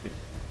can just cut you.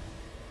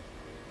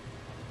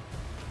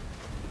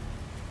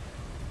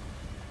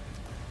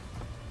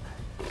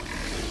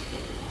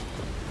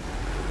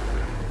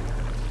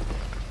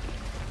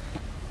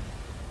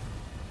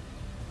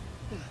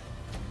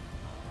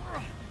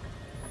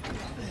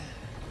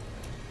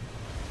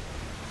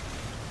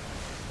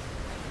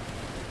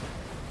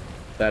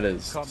 That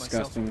is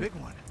disgusting. Big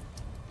one.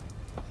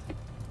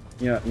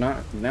 Yeah,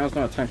 now's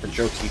not a time for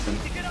jokes, Ethan.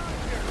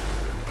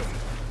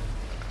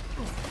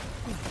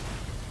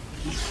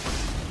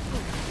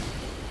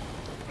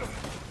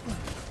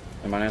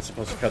 Am I not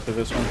supposed to cut through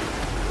this one?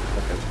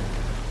 Okay.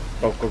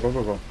 Go, go, go,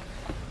 go, go.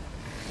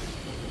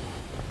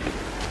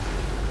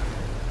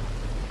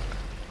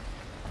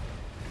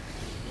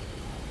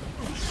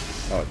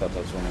 Oh, I thought that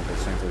was one of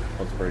those things that was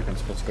supposed to break. I'm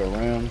supposed to go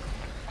around.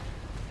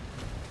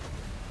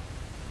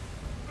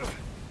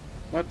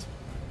 What?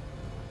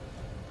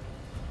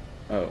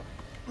 Oh.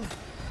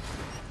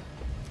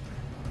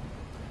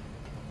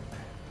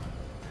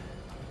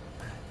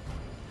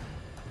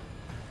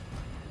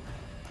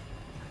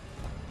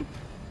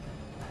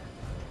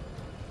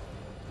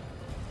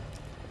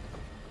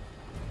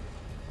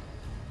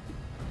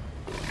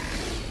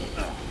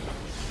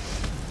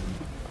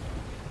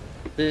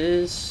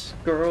 This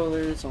girl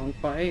is on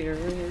fire.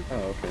 Oh,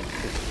 okay.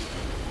 Cool.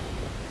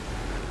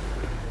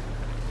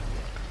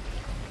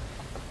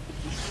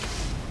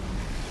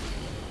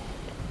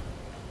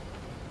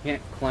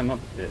 Can't climb up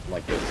it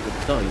like this.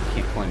 Duh, you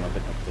can't climb up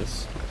it like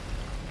this.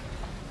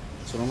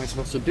 So what am I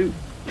supposed to do?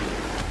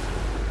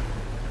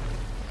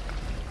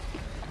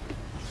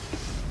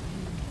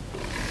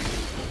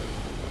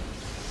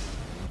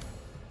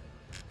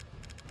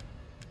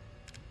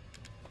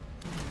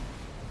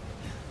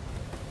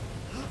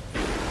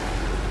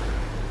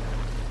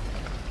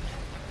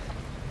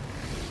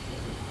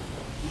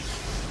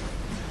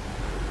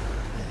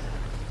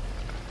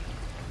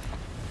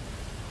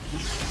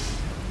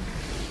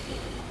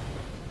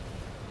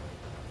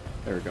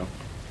 There we go.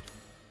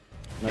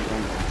 No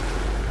problem.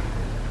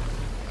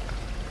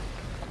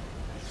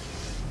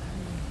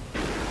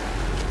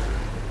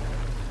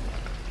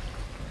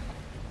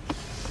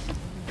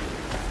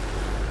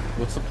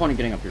 What's the point of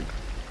getting up here?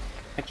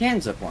 I can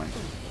zipline.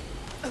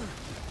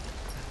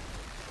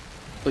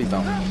 Please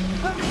don't.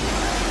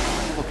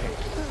 Okay.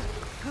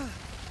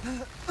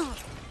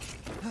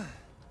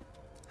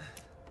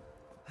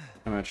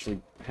 I'm actually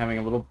having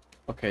a little...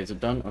 Okay, is it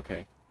done?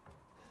 Okay.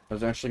 I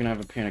was actually gonna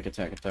have a panic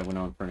attack if that went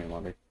on for any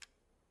longer.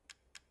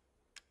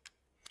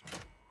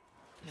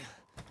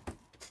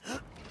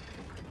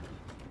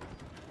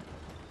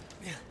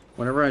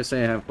 Whenever I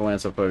say I have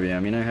thalassophobia,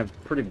 I mean I have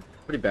pretty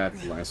bad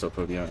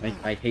thalassophobia.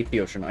 I hate the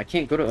ocean. I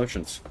can't go to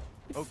oceans.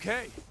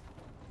 Okay.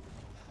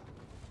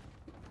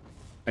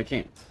 I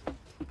can't.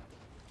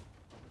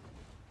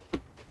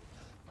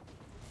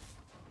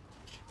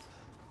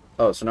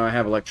 Oh, so now I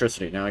have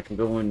electricity. Now I can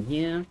go in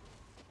here.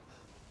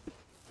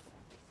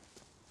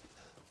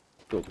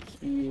 Go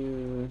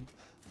here.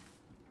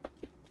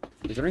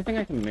 Is there anything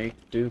I can make,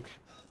 Duke?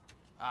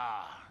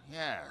 Ah,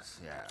 yes,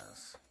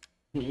 yes.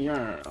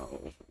 Yeah.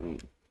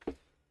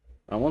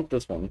 I want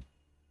this one.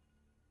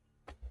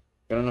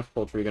 Got enough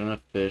poultry, got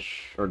enough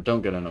fish. Or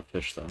don't get enough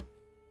fish, though.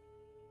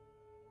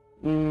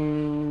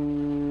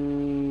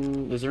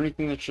 Is there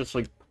anything that's just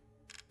like...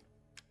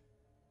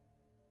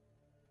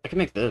 I can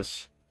make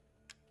this.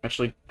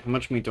 Actually, how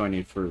much meat do I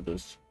need for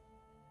this?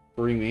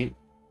 3 meat?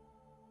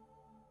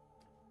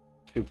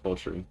 2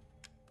 poultry.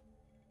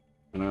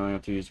 And I only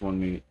have to use 1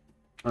 meat.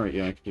 Alright,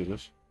 yeah, I can do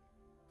this.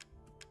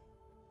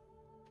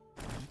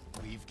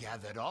 We've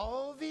gathered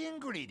all the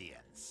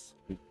ingredients.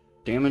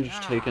 Damage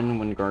taken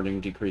when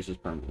guarding decreases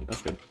permanently.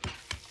 That's good.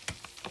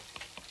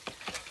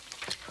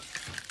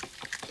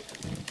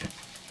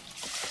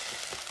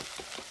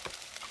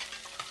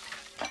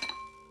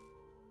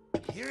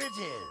 Here it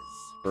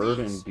is. Bird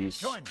Please, and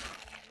beast join me.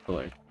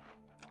 fillet.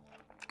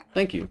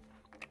 Thank you.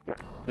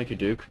 Thank you,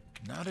 Duke.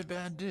 Not a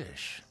bad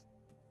dish.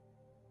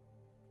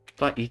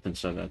 Thought Ethan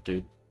said that,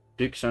 dude.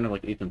 Duke sounded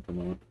like Ethan for a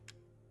moment.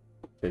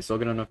 Okay, still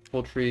got enough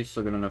poultry,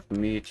 still got enough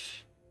meat.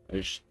 I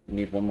just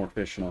need one more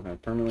fish and I'll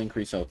have permanently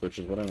increased health, which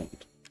is what I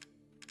want.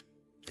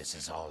 This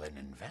is all an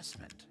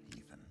investment,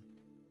 Ethan.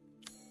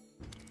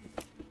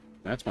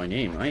 That's my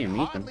name. I am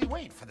Ethan. Hardly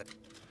wait for the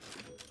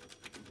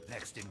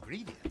next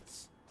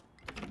ingredients.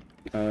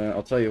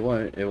 I'll tell you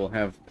what, it will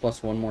have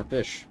plus one more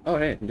fish. Oh,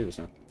 hey, I can do this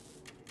now.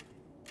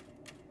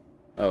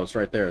 Oh, it's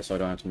right there, so I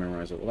don't have to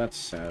memorize it. Well, that's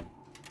sad.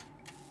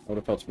 I would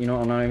have felt... You know,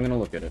 I'm not even going to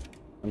look at it.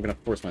 I'm going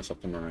to force myself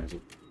to memorize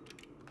it.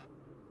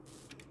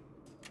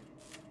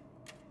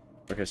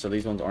 Okay, so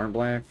these ones aren't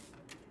black.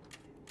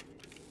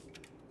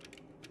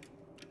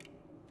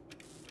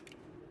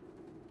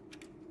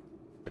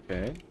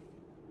 Okay.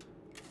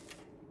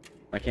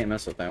 I can't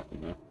mess with that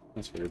one, though.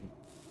 That's weird.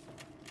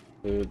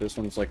 This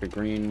one's like a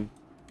green...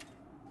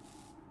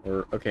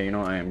 Or, okay, you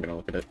know, I am gonna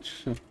look at it.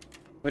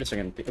 Wait a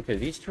second. Okay,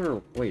 these two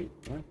are... Wait,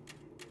 what?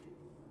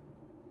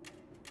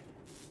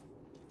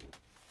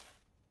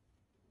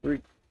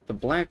 The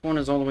black one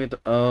is all the way at the...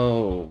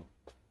 Oh.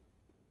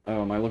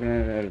 Oh, am I looking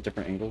at it at a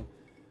different angle?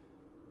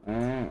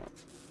 Ah.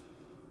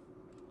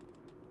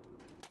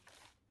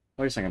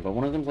 Wait a second, but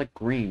one of them's like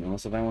green,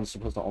 unless that one's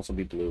supposed to also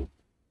be blue.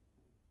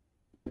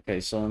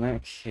 Okay, so in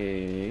that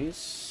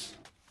case...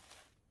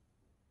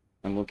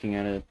 I'm looking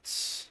at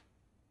it...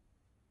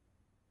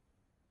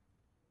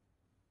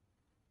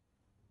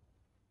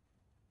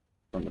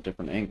 from a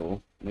different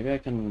angle. Maybe I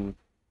can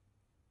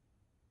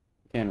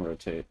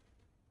rotate.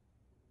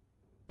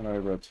 How do I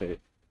rotate?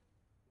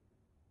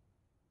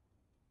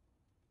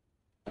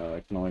 Oh,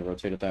 I can only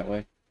rotate it that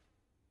way.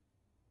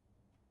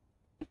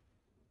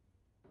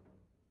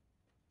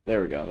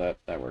 There we go,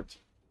 that worked.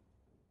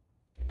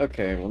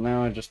 Okay, well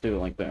now I just do it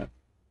like that.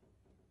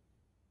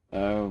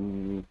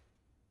 Okay,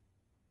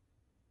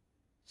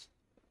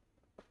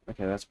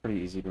 that's pretty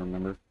easy to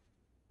remember.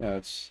 Yeah,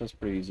 that's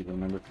pretty easy to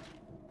remember.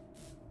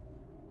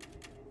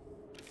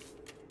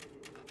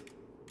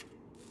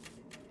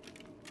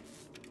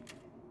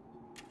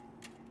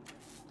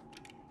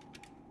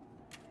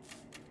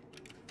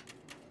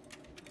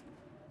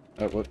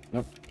 Oh, what?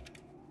 Nope.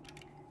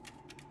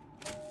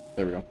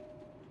 There we go.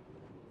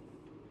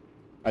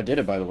 I did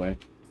it, by the way.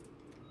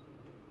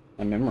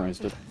 I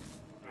memorized it.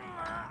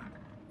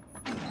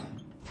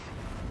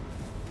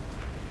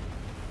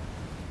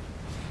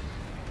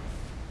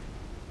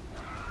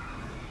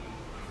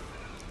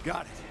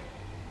 Got it.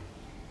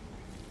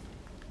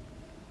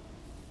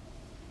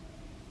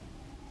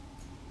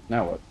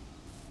 Now what?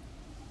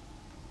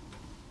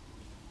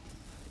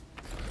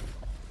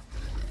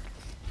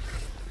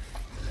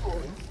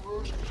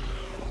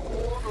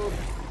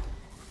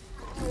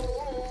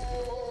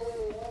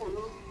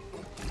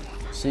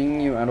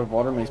 Seeing you out of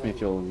water makes me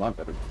feel a lot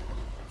better.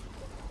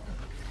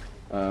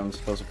 I'm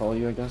supposed to follow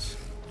you, I guess.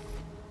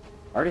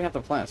 I already have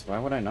the flask. Why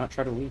would I not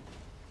try to leave?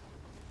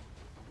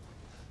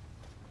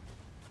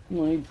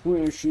 My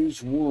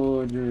precious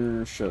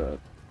water. Shut up.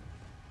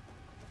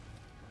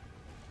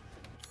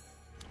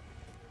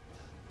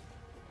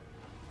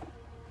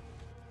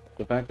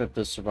 The fact that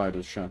this survived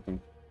is shocking.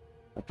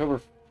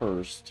 October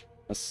 1st,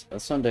 a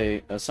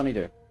sunny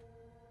day.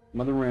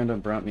 Mother Miranda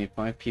brought me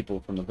 5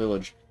 people from the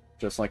village,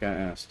 just like I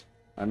asked.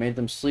 I made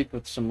them sleep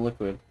with some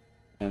liquid,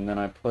 and then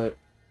I put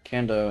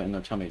kando in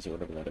their tummies, or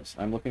whatever that is.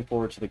 I'm looking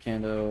forward to the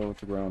kando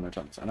to grow in their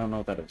tummies. I don't know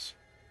what that is,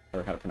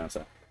 or how to pronounce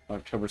that.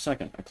 October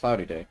 2nd, a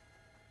cloudy day.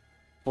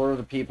 4 of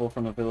the people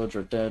from the village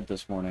are dead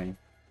this morning.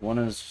 One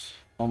is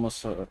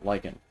almost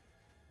lichen.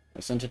 I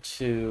sent it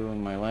to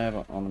my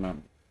lab on the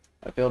mountain.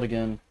 I failed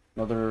again.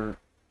 Mother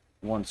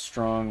wants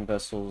strong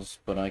vessels,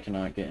 but I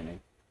cannot get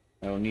any.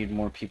 I will need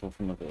more people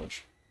from the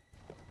village.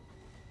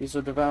 He's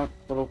a devout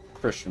little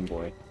Christian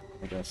boy,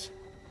 I guess.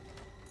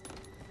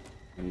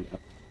 And,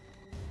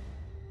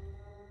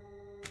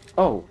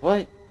 oh,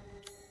 what?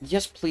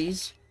 Yes,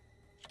 please.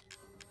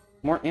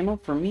 More ammo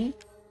for me?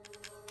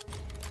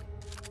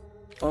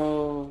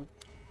 Oh.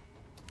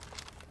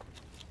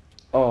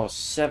 Oh,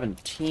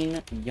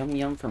 17. Yum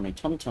yum for my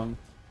tum tum.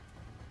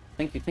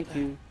 Thank you, thank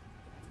you.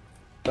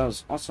 That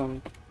was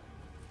awesome.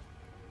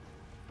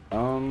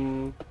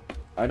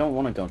 I don't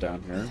want to go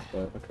down here,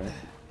 but okay.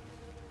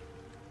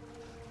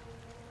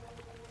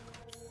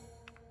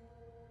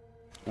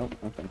 Nope,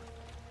 nothing.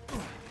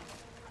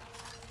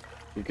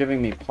 You're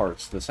giving me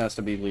parts. This has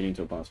to be leading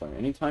to a boss fight.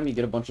 Anytime you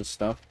get a bunch of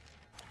stuff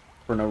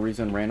for no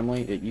reason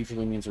randomly, it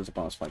usually means there's a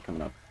boss fight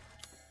coming up.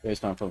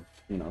 Based off of,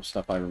 you know,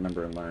 stuff I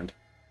remember and learned.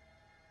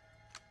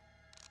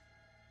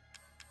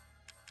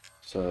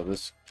 So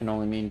this can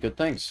only mean good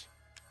things.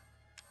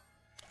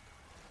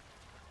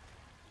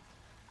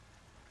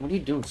 What are you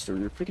doing, sir?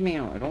 You're freaking me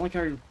out. I don't like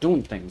how you're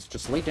doing things.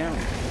 Just lay down.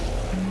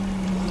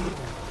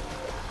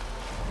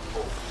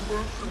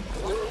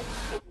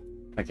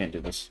 I can't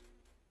do this.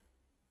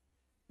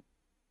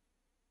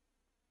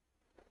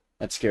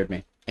 That scared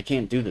me. I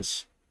can't do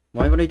this.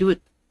 Why would I do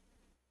it?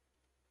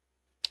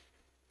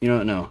 You know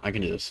what? No, I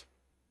can do this.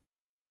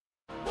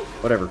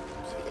 Whatever.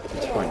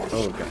 It's fine.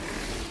 Oh, okay.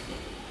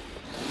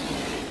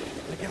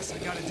 I guess I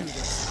gotta do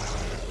this.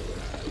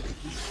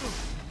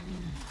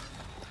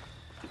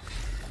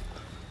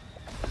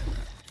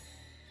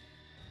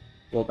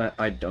 Well, that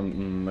I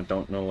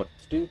don't know what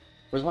to do.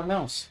 Where's my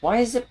mouse? Why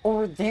is it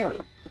over there?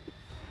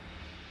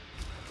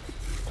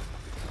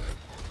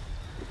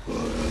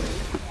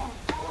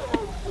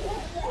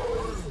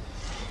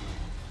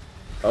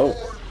 Oh.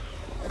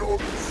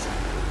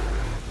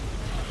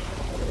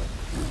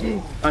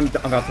 I'm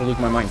about to lose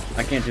my mind.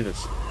 I can't do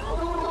this.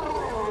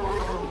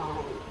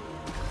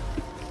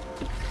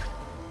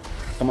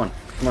 Come on,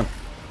 come on.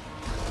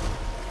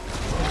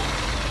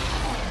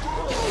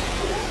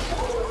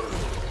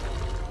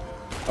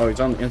 Oh, he's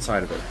on the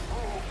inside of it.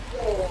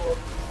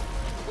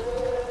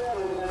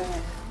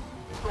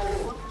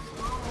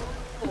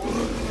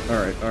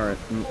 Alright, alright.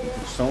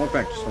 Just don't look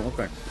back, just don't look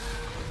back.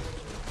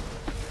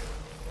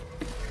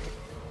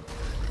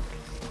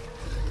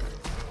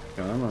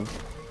 Come on.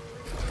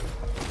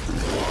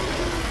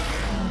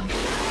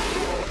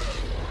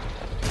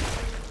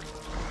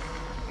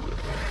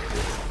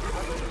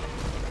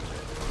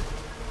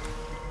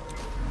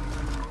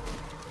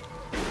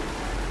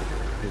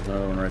 There's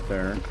another one right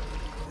there.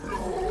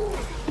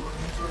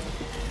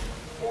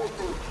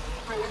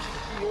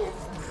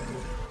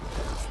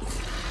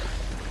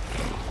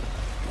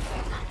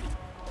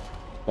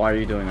 Why are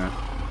you doing that?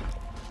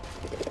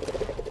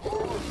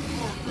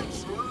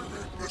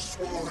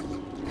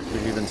 What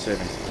have you been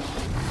saving?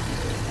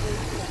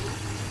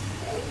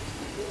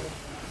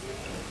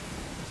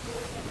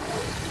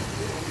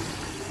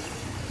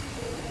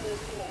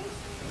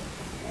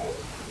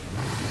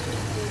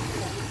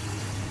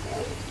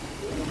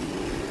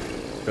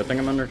 Good thing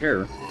I'm under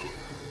here.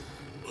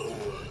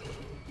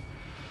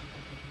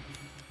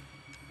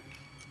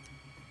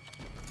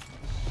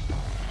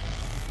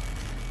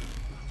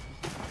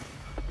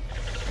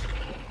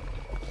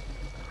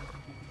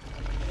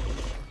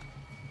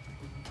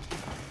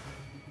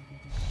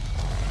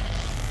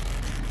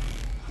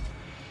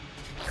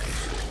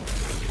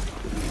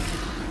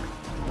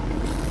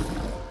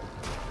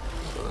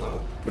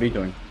 What are you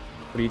doing?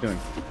 What are you doing?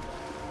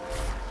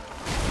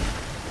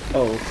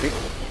 Oh, okay.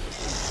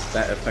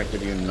 That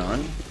affected you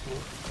none?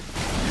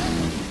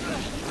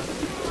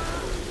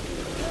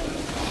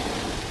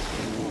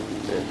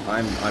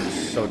 I'm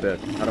so dead.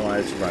 How do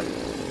I survive?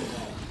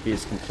 He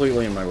is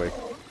completely in my way.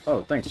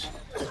 Oh, thanks.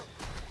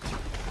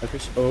 Okay,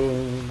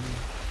 oh.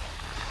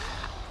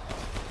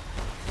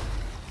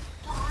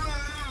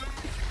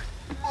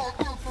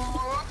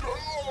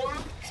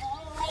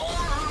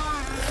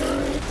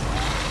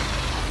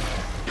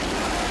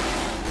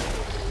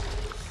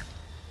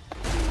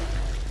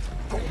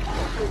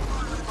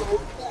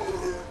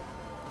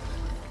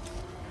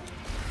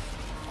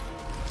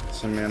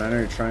 Listen, man, I know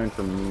you're trying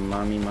for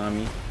mommy,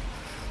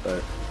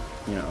 but,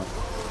 you know,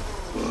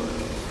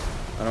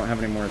 I don't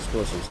have any more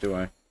explosives, do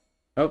I?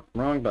 Oh,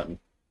 wrong button.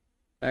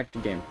 Back to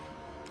game.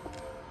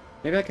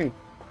 Maybe I can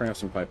craft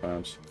some pipe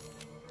bombs.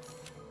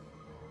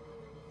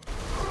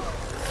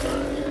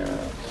 Yeah.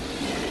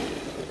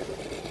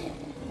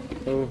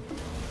 Oh.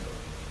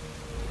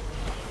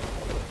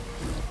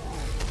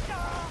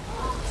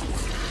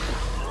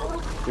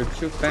 You're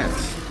too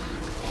fast.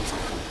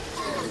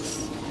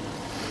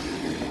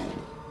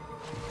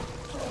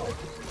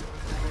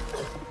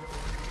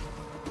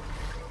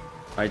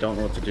 I don't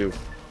know what to do.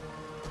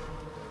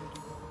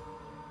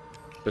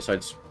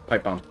 Besides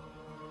pipe bomb.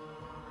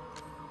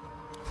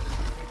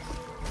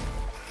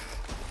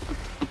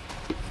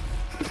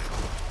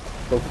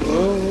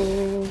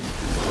 Oh.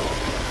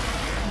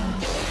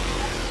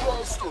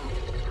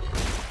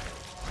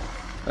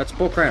 That's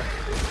bullcrap.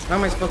 How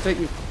am I supposed to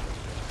hit you?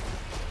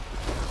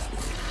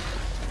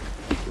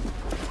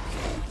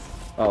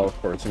 Oh,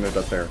 of course, he moved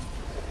up there.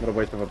 What a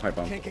waste of a pipe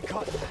bomb. Can't get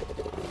caught.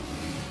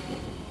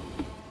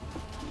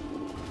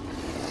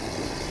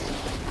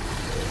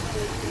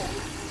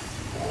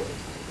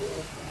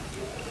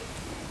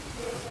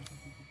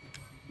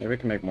 Maybe we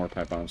can make more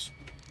pipe bombs.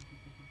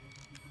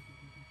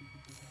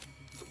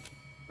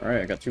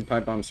 Alright, I got 2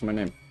 pipe bombs to my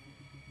name.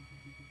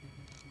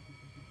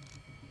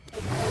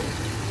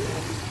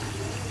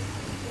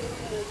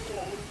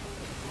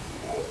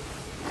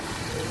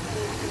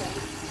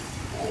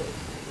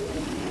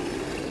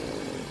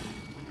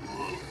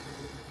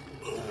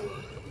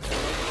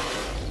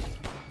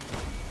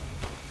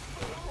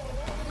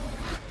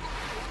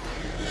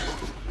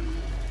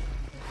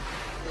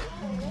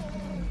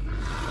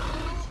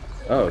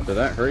 Oh, did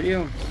that hurt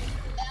you?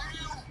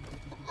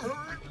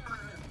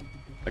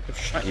 I could have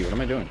shot you. What am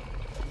I doing?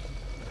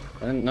 I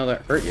didn't know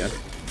that hurt you.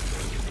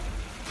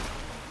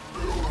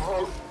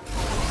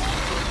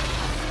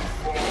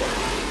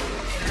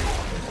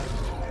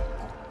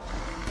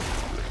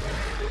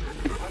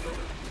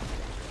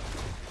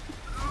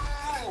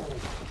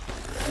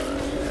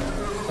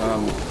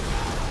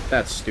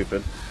 That's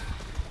stupid.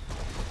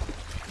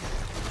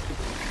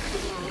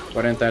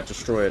 Why didn't that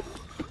destroy it?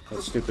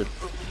 That's stupid.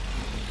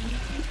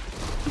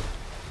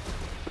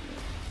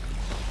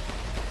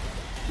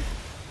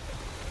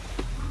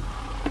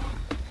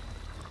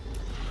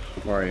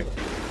 Where are you?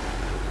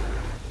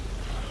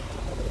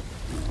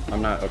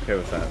 I'm not okay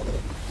with that.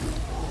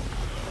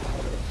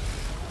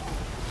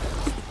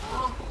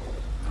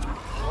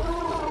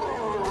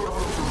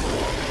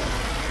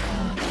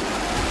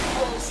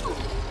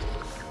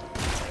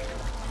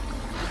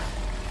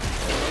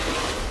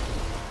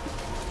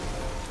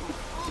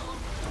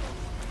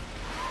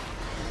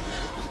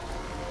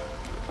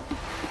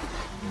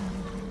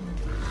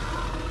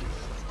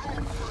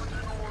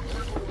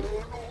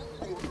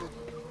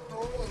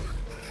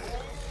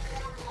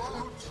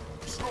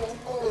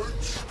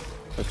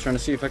 trying to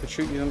see if I could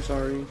shoot you, I'm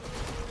sorry.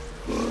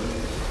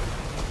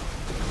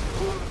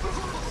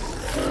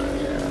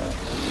 Yeah.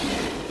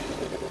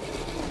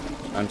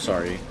 I'm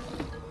sorry.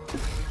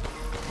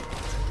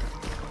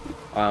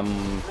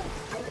 I'm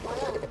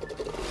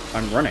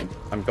running.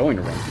 I'm going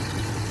to run.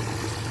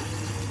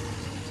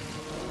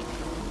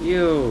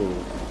 You.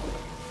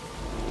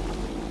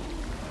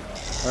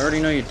 I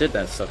already know you did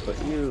that stuff, but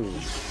you.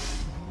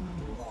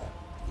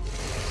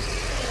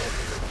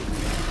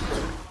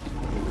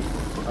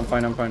 I'm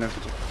fine, I'm fine, I'm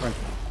fine.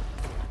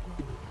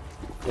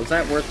 Was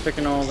that worth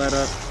picking all that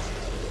up?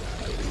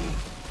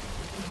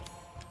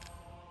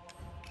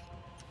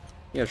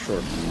 Yeah,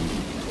 sure.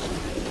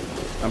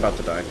 I'm about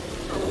to die.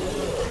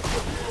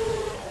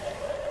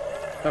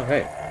 Oh,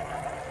 hey.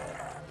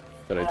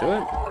 Did I do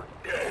it?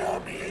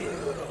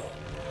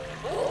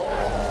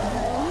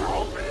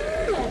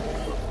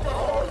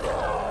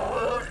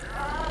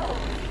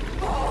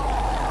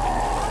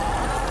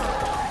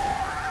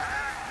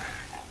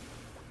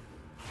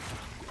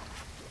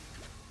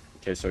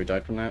 Okay, so he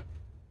died from that?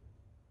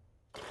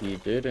 He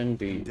did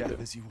indeed.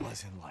 Death as he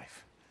was in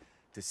life.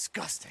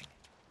 Disgusting.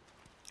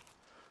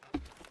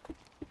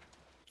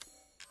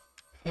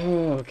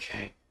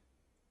 Okay.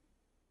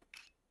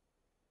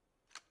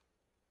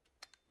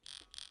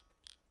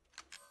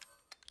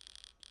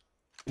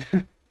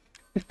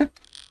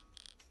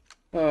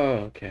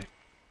 Okay.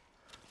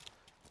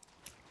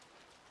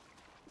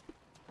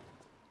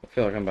 I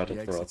feel like I'm about to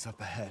The throw up. exit's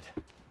up ahead.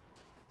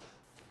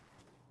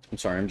 I'm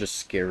sorry, I'm just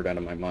scared out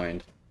of my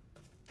mind.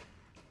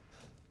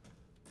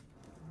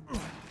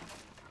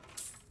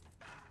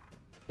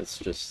 It's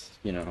just,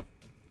 you know,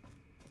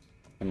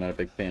 I'm not a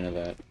big fan of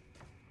that.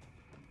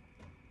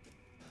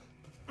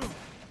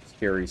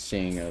 Scary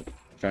seeing a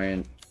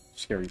giant,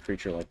 scary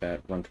creature like that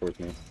run towards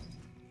me.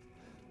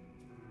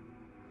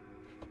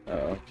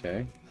 Oh,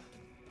 okay.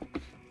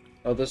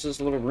 Oh, this is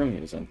the little room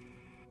he's in.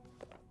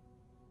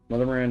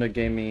 Mother Miranda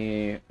gave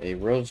me a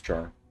rose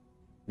jar.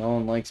 No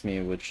one likes me,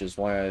 which is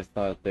why I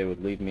thought they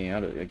would leave me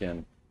out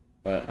again.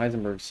 But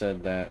Heisenberg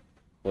said that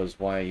was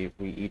why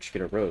we each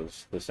get a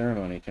rose. The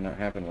ceremony cannot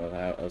happen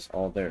without us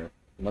all there.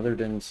 Mother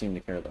didn't seem to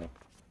care, though.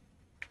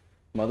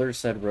 Mother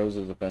said Rose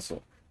is a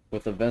vessel.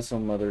 With a vessel,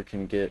 Mother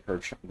can get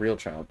her real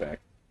child back,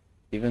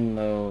 even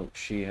though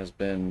she has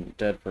been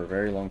dead for a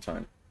very long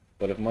time.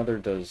 But if Mother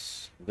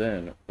does,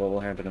 then what will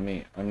happen to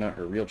me? I'm not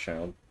her real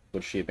child.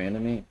 Would she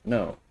abandon me?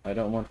 No, I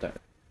don't want that.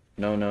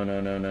 No, no,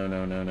 no, no, no,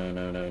 no, no, no,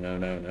 no, no, no,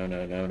 no, no,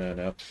 no, no,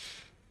 no,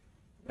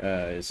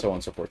 no. So on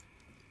and so forth.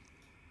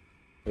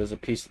 There's a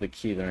piece of the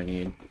key that I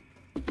need.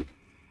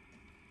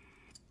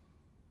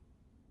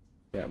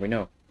 Yeah, we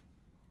know.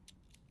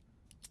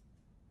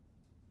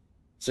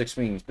 6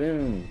 wings,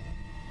 boom!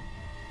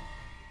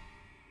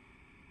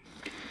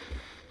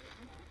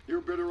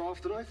 You're better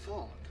off than I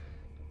thought.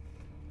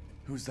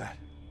 Who's that?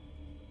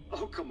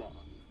 Oh, come on.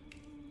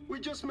 We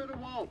just met a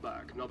while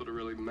back, not that it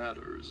really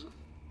matters.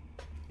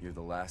 You're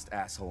the last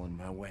asshole in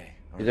my way.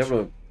 He's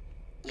able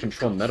to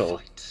control metal.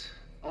 Fight.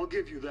 I'll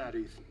give you that,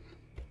 Ethan.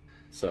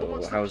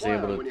 So how is he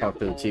able to talk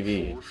to the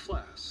TV?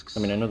 I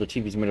mean, I know the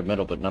TV's made of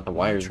metal, but not the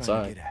wires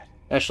inside.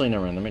 Actually,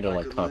 never mind. They're made of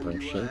like copper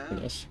and shit, I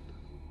guess.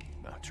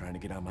 Not trying to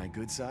get on my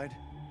good side?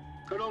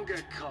 I don't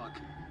get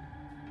cocky.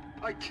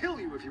 I'd kill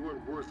you if you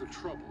weren't worth the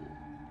trouble.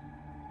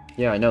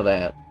 Yeah, I know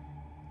that.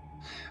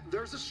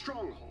 There's a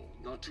stronghold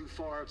not too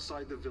far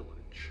outside the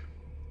village.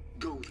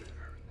 Go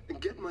there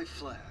and get my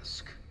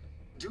flask.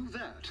 Do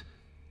that,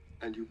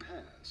 and you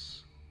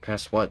pass.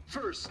 Pass what?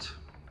 First,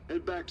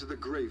 head back to the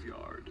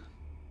graveyard.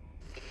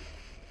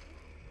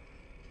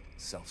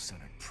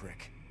 Self-centered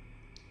prick.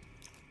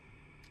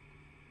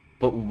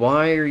 But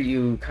why are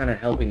you kind of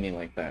helping me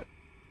like that?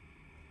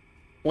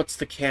 What's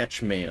the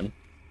catch, man?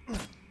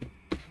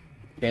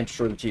 Can't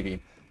destroy the TV.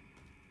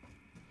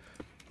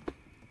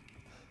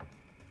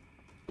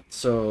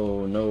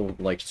 So, no,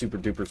 like, super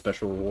duper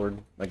special reward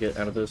I get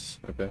out of this?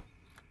 Okay.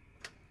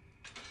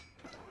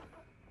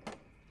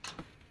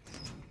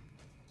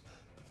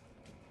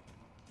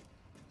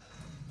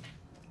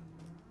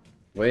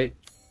 Wait.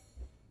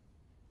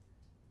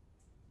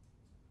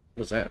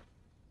 What was that?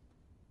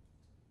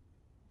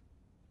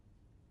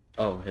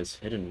 Oh, his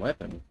hidden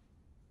weapon.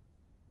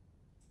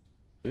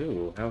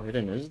 Ooh, how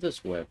hidden is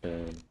this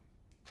weapon?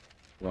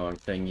 Wrong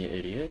thing, you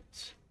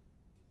idiot.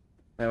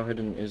 How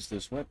hidden is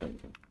this weapon?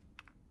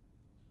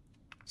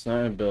 It's not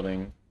in a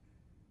building.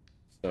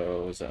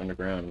 So, is it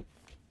underground?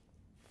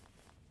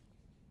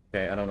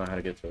 Okay, I don't know how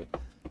to get to it.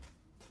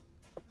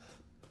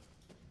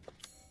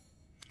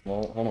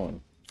 Well, hold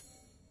on.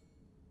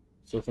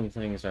 So some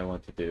things I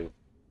want to do.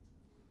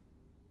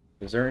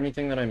 Is there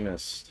anything that I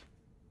missed?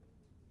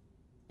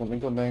 Let me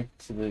go back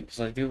to the... because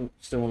I do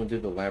still want to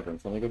do the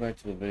labyrinth. Let me go back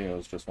to the video I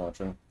was just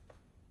watching.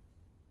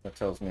 That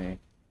tells me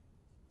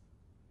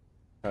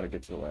how to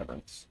get to the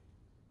labyrinths.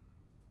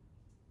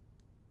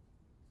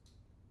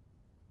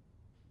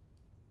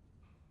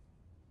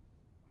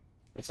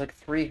 It's like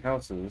 3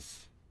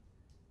 houses.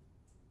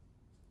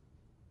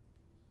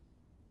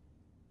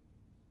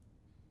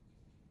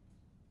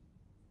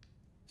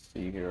 Let's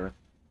see here.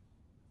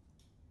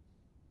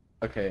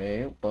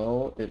 Okay,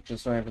 well, it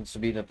just so happens to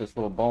be that this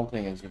little ball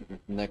thing is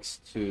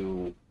next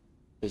to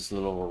this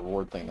little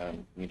reward thing that I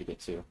need to get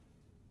to.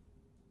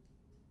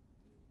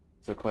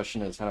 So the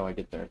question is, how do I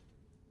get there?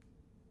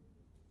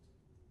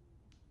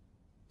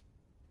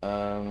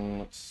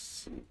 Let's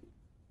see.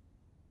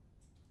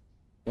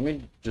 Let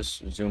me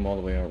just zoom all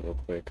the way out real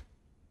quick.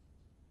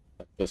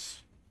 Like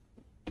this.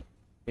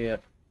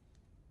 Yep.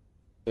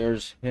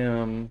 There's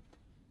him.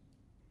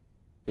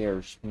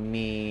 There's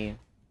me.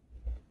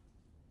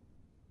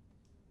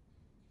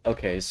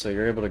 Okay, so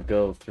you're able to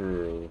go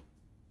through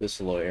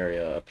this little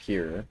area up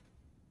here.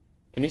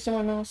 Can you see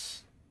my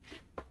mouse?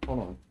 Hold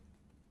on.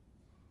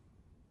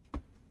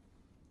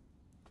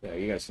 Yeah,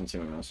 you guys can see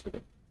my mouse. Okay.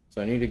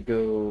 So I need to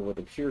go what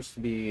appears to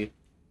be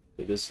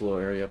this little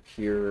area up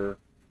here,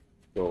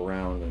 go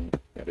around, and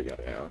yada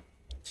yada yada,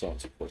 so on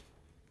and so forth.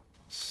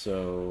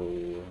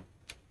 So,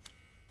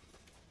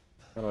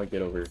 how do I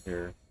get over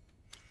here?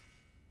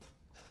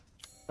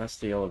 That's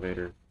the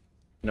elevator.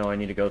 No, I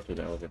need to go through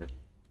the elevator.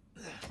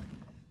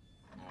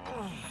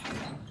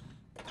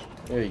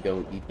 There you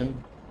go,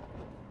 Ethan.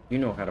 You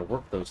know how to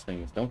work those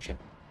things, don't you?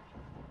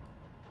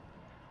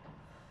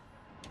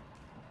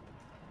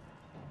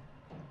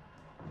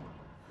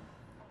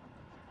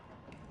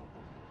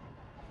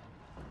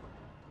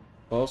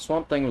 Well,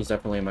 Swamp Thing was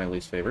definitely my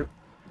least favorite.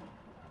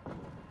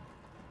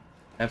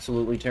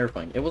 Absolutely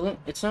terrifying.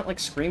 It's not like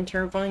Scream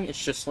terrifying,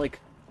 it's just like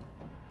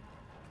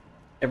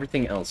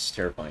everything else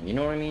terrifying, you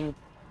know what I mean?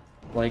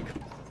 Like,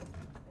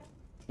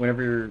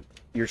 whenever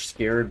you're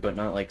scared, but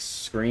not like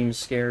Scream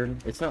scared.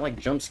 It's not like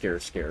jump scare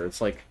scared,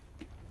 it's like,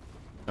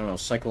 I don't know,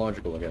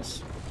 psychological, I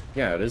guess.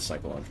 Yeah, it is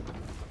psychological.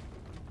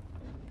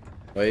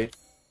 Wait.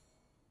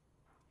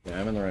 Yeah,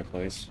 I'm in the right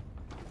place.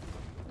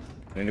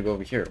 I need to go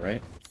over here,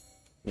 right?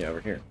 Yeah,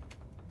 over here.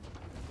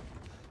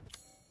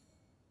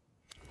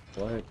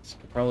 What?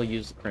 Could probably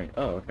use the crane.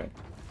 Oh, okay.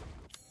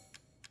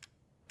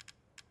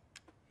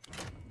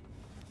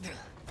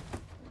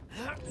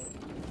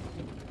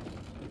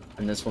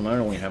 And this will not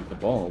only have the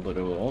ball, but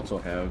it will also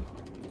have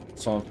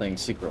Swamp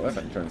Thing's secret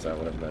weapon, turns out,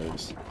 whatever that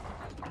is.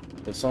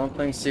 The Swamp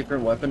Thing's secret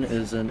weapon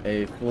isn't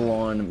a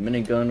full-on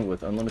minigun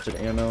with unlimited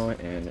ammo,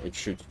 and it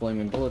shoots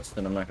flaming bullets,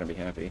 then I'm not gonna be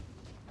happy.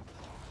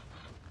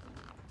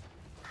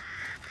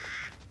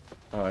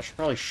 Oh, I should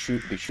probably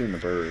be shooting the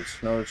birds.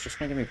 No, it's just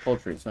gonna give me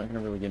poultry. It's not gonna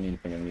really give me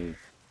anything I need.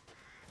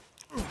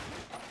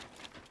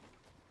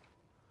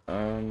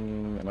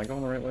 Am I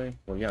going the right way?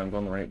 Well, yeah, I'm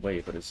going the right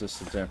way, but is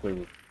this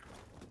exactly...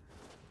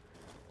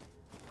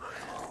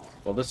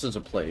 Well, this is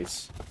a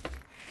place.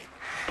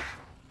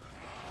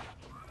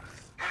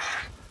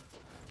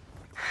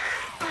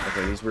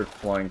 Okay, these weird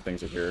flying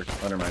things are here.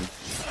 Oh, never mind.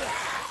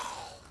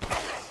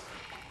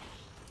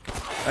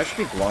 I should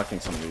be blocking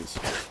some of these.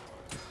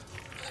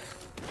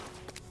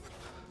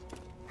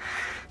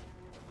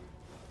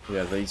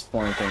 Yeah, these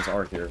flying things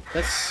are here.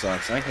 That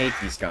sucks. I hate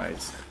these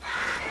guys.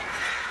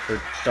 They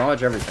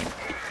dodge everything.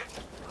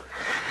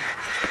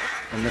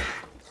 And then...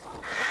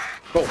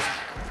 Go!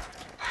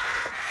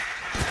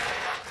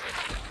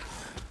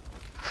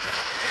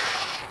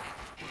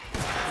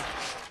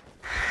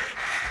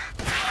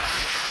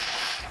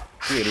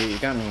 Dude, you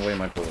got in the way of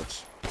my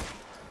bullets.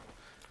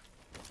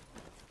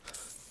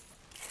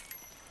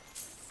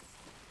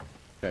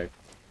 Okay.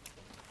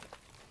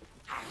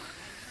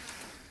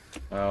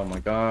 Oh my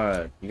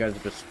god, you guys are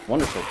just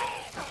wonderful.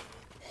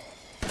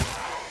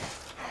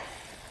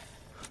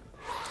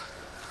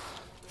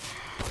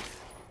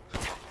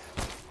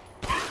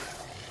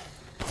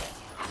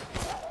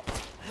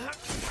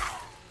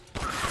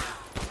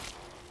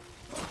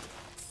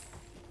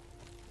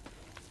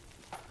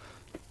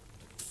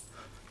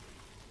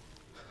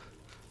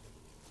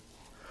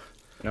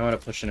 I know how to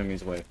push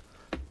enemies away.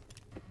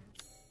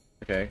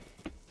 Okay.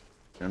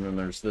 And then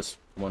there's this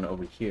one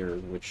over here,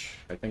 which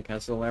I think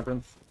has the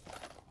labyrinth.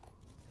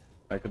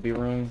 I could be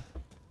wrong.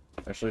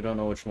 I actually don't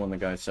know which one the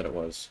guy said it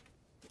was.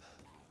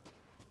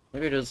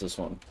 Maybe it is this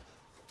one.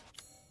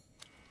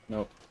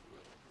 Nope.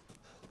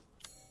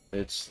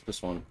 It's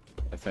this one,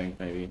 I think,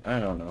 maybe.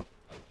 I don't know.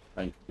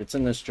 It's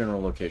in this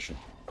general location.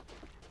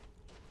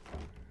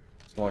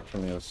 It's locked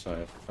from the other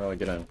side. How do I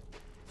get in?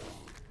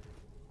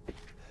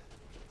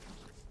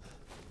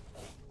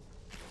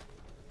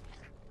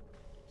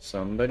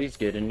 Somebody's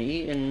getting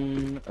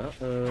eaten.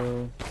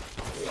 Uh-oh.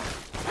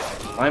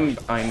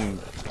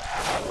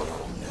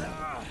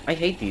 I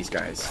hate these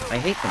guys. I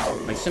hate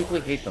them. I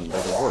simply hate them.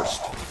 They're the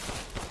worst.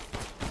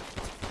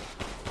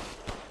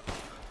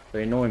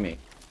 They annoy me.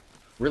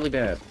 Really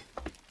bad.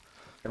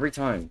 Every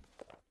time.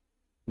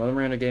 Mother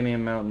Miranda gave me a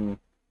mountain.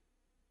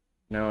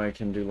 Now I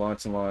can do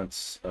lots and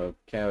lots of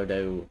cow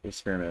dough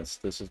experiments.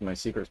 This is my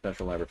secret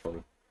special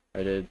laboratory.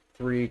 I did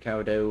 3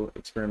 cow dough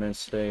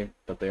experiments today,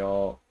 but they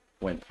all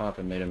went pop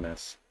and made a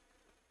mess.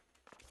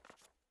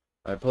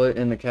 I put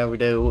in the cow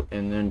dough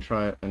and then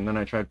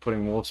I tried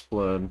putting wolf's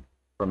blood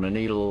from a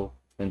needle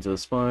into the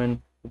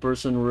spine. The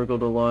person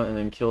wriggled a lot and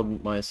then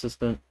killed my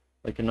assistant.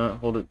 I cannot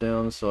hold it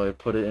down, so I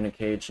put it in a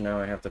cage. Now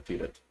I have to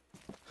feed it.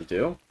 You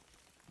do?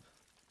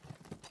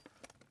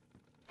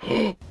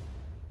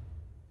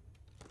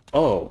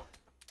 Oh.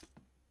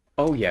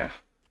 Oh, yeah.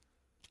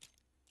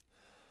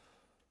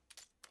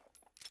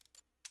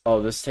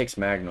 Oh, this takes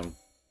Magnum.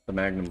 The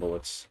Magnum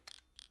bullets.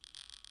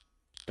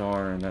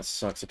 Darn, that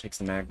sucks. It takes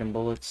the Magnum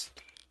bullets.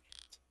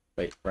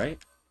 Wait, right?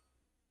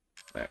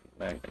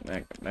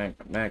 Magnum.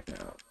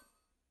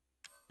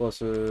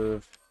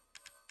 Explosive.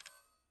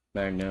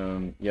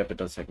 Magnum. Yep, it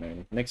does take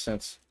Magnum. Makes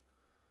sense.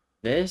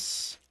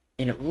 This,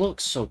 and it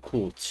looks so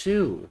cool,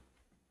 too.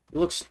 It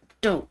looks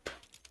dope.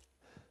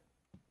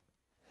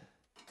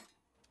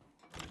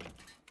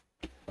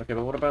 Okay,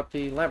 but what about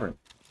the labyrinth?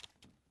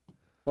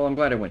 Well, I'm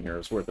glad I went here. It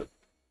was worth it.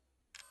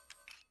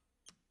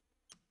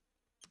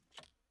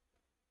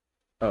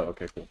 Oh,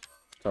 okay, cool.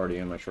 It's already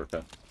in my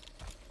shortcut.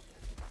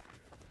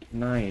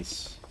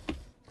 Nice.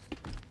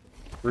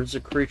 Where's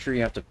the creature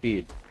you have to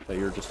feed that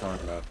you were just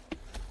talking about?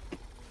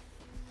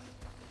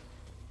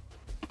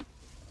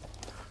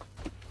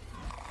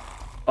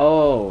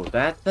 Oh,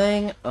 that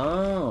thing?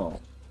 Oh.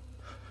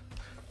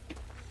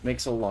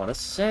 Makes a lot of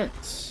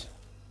sense.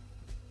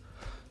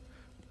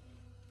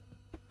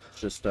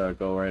 Just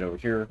go right over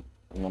here,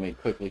 and let me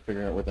quickly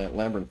figure out where that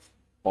labyrinth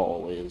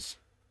ball is.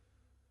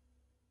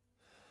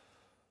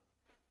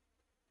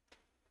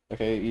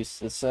 Okay, it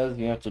says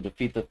you have to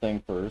defeat the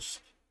thing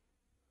first.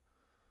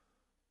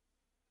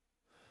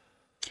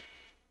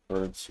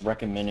 Or it's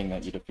recommending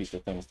that you defeat the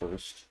thing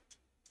first.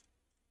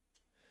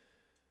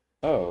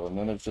 Oh, and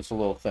then there's just a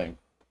little thing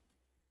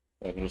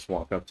that I can just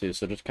walk up to.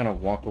 So just kind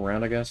of walk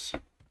around, I guess.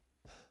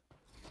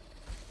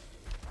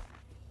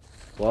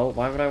 Well,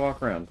 why would I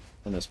walk around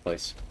in this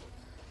place?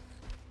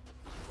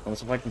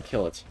 Unless if I can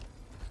kill it.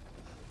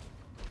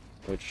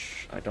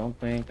 Which I don't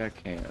think I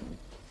can.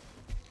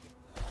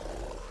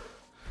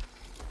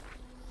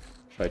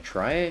 Should I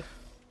try?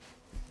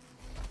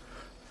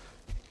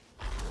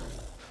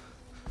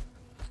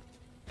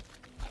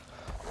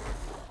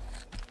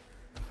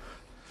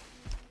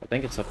 I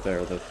think it's up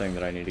there, the thing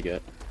that I need to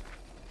get.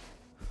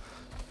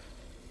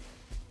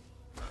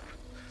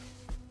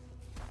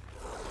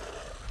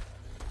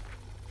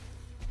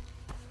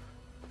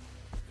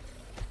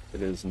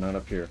 It is not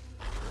up here.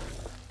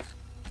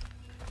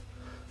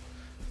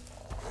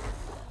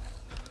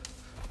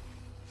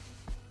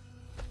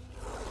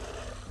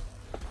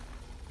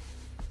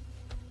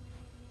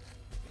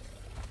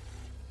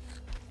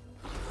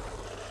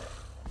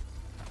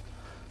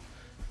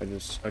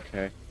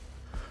 Okay.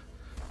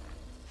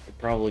 Could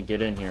probably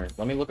get in here.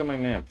 Let me look at my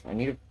map. I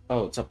need to...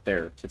 Oh, it's up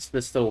there. It's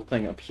this little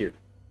thing up here.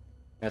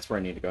 That's where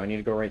I need to go. I need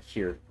to go right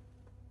here.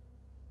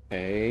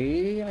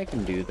 Okay, I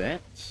can do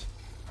that.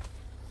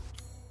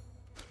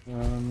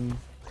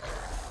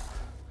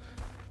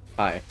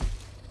 Hi.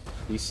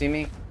 Do you see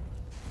me?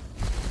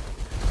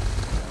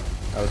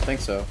 I would think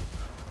so.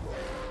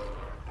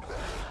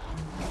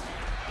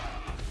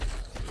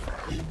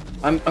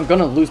 I'm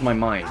gonna lose my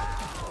mind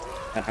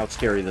at how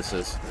scary this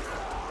is.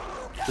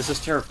 This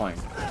is terrifying.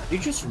 Did you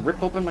just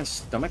rip open my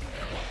stomach?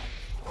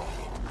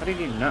 How did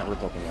you not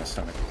rip open my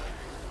stomach?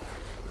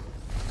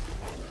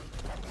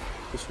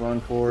 Just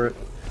run for it.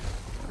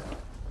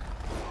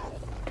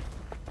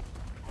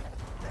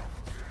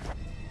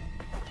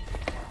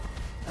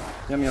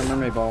 Yum yum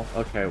mermaid ball.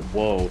 Okay,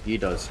 whoa, he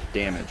does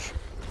damage.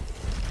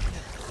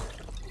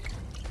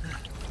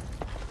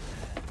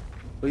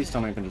 Please tell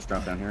me I can just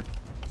drop down here.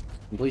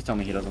 And please tell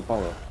me he doesn't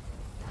follow.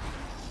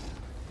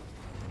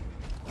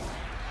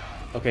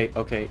 Okay,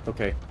 okay,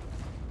 okay.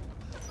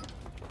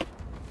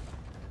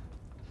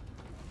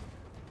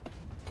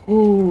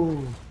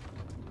 Ooh.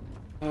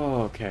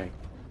 Oh, okay.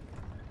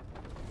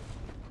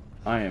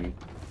 I'm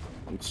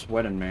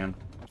sweating, man.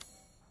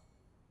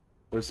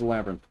 Where's the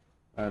labyrinth?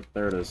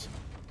 There it is.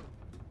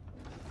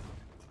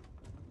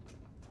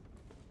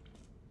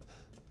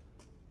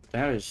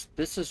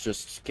 This is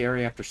just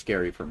scary after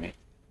scary for me.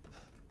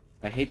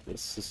 I hate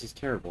this. This is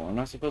terrible. I'm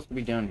not supposed to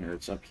be down here.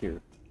 It's up here.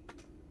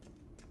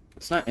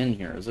 It's not in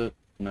here, is it?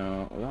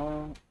 No.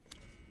 Well,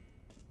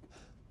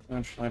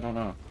 actually, I don't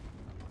know.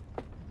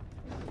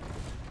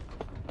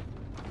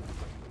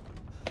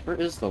 Where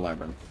is the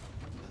labyrinth?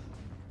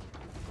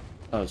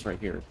 Oh, it's right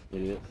here,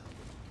 idiot.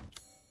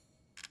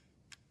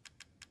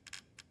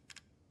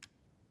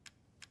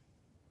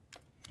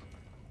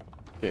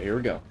 Okay, here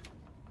we go.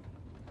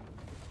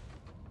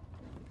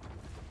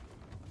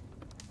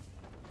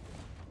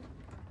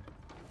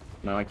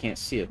 Now I can't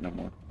see it no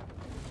more.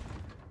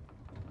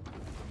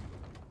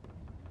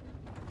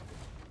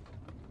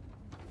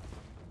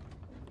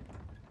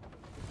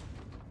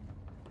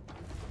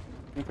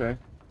 Okay.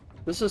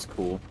 This is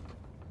cool,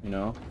 you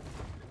know?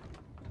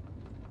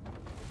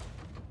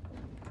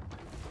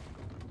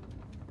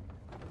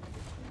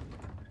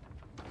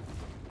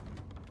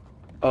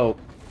 Oh. To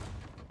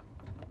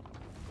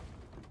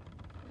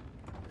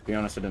be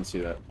honest, I didn't see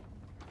that.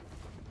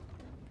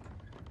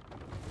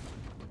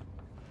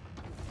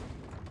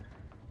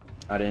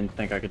 I didn't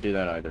think I could do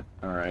that either.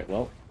 Alright,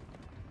 well.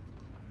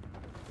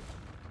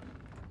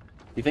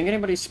 You think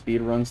anybody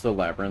speedruns the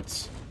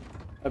labyrinths?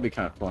 That'd be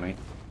kind of funny.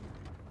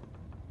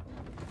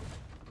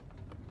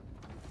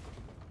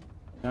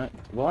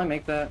 Will I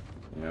make that?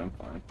 Yeah, I'm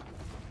fine.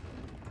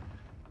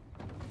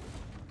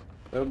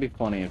 That would be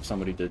funny if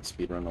somebody did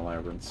speedrun the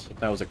labyrinths. If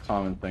that was a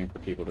common thing for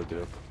people to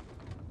do.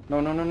 No,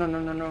 no, no, no, no,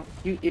 no, no.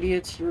 You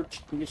idiots, you're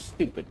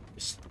stupid. You're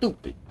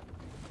stupid.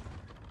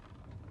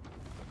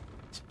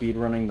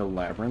 Speedrunning the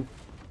labyrinth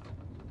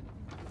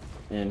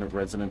in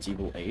Resident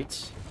Evil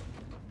 8.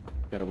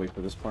 Gotta wait for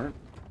this part.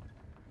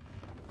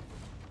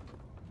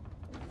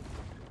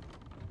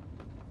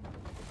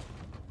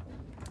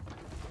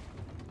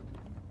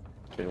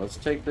 Okay, let's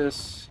take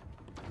this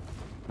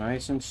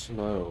nice and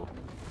slow.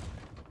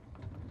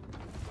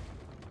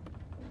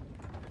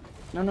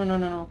 No, no, no,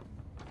 no, no.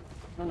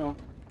 No, no.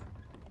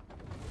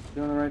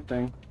 Doing the right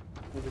thing.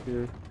 Over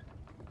here.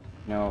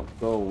 Now,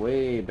 go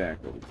way back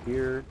over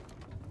here.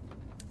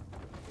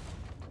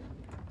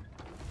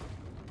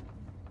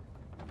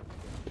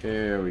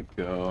 There we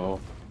go.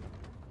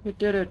 You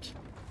did it.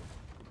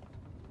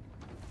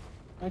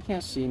 I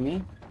can't see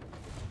me.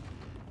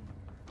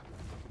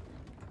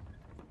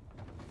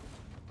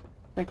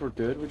 I think we're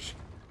good. We should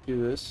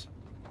do this.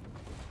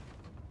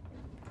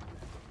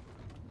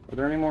 Are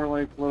there any more,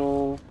 like,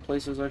 little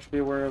places I should be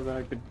aware of that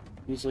I could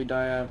easily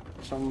die at?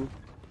 Some...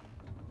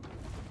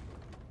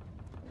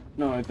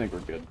 No, I think we're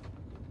good.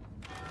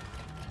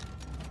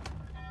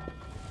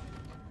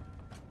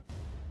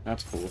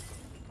 That's cool.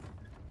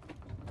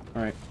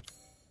 Alright.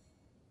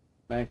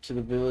 Back to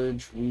the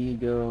village we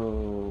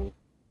go.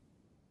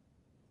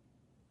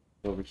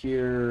 Over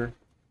here.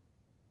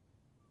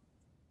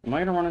 Am I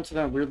gonna run into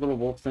that weird little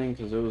wolf thing?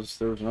 Because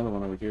there was another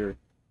one over here.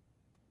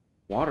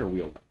 Water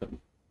wheel weapon.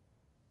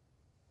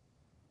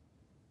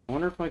 I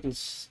wonder if I can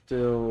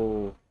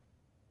still...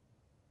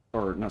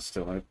 Or, not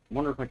still, I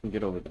wonder if I can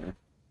get over there.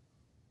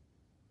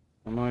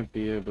 I might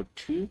be able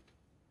to.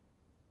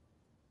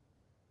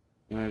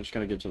 And I just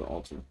gotta get to the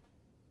altar.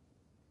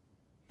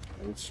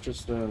 Let's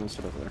just, let's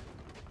sit over there.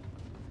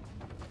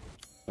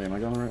 Wait, am I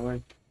going the right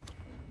way?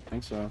 I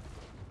think so.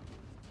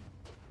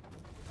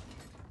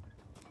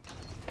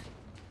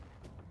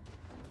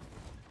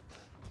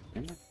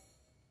 Am I?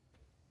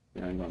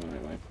 Yeah, I'm going the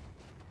right way.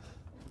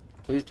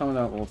 Please tell me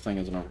that little thing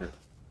isn't over here.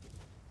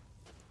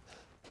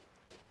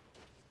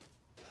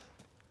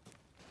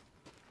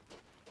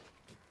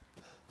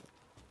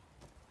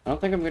 I don't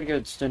think I'm gonna get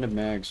extended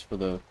mags for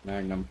the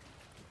Magnum.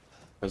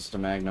 Because it's a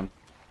Magnum.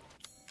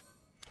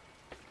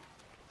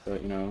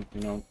 But, you know,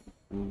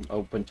 I'm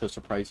open to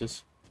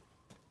surprises.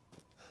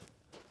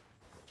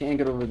 Can't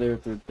get over there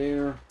through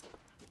there.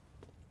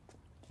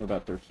 What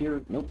about through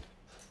here? Nope.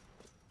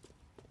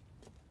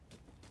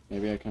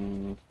 Maybe I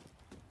can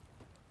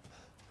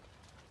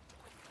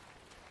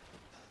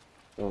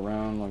go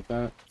around like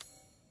that.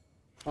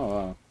 Oh,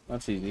 wow.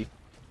 That's easy.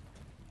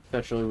 It's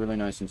actually really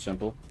nice and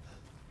simple.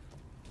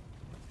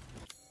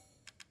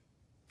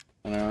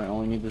 And I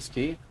only need this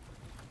key?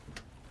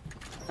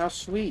 How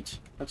sweet!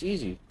 That's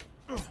easy.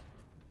 Yeah.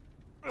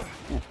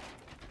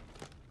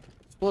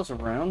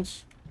 Explosive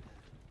rounds.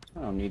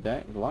 I don't need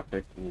that.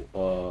 Lockpick.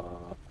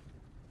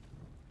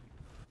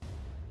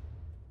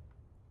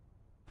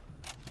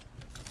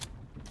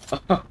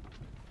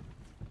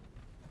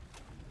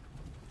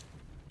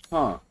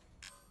 Huh.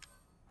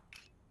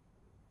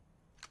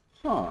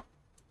 Huh.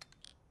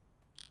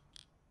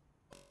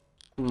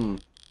 Hmm.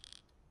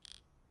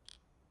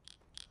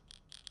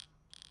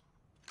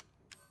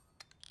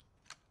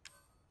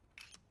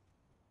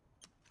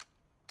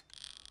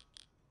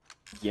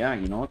 Yeah,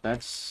 you know what?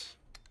 That's...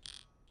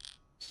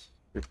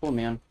 You're cool,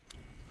 man.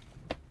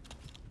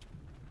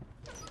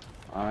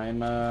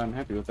 I'm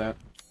happy with that.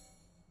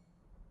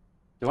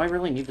 Do I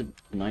really need the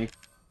knife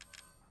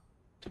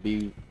to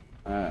be...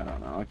 I don't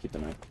know. I'll keep the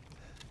knife.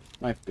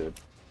 Knife good.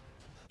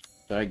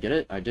 Did I get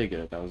it? I did get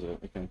it. That was it.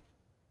 Okay.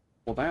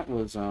 Well, that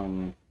was,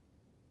 that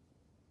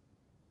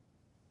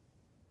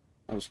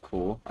was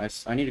cool. I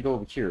need to go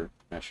over here,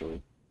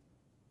 actually.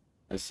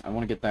 I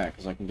want to get that,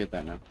 because I can get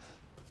that now.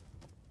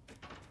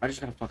 I just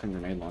got a fucking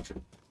grenade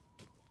launcher.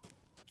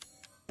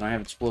 And I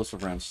have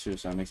explosive rounds, too,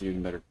 so that makes it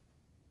even better.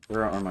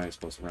 Where are my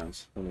explosive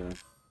rounds? Over there.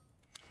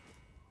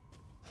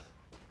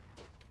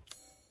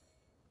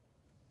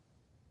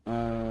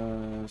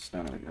 It's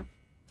down over here.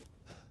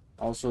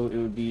 Also, it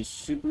would be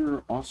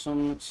super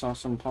awesome,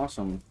 sauceum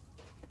possum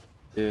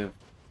if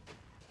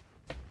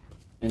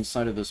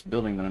inside of this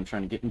building that I'm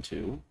trying to get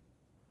into,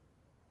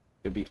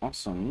 it'd be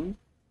awesome.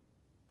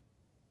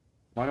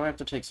 Why do I have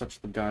to take such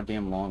the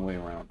goddamn long way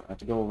around? I have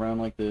to go around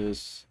like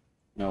this.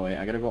 No way,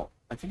 I gotta go...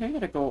 I think I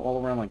gotta go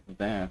all around like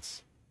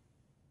that.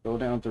 Go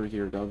down through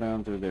here, go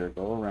down through there,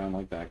 go around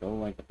like that, go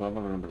like... Blah,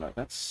 blah, blah, blah, blah.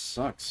 That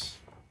sucks.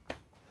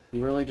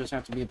 You really just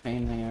have to be a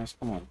pain in the ass?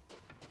 Come on.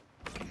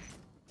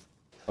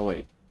 Oh,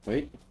 wait.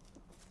 Wait.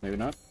 Maybe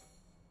not.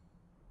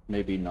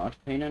 Maybe not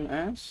pain in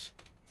ass?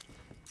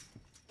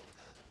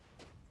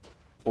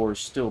 Or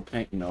still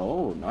pain...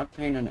 No, not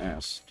pain in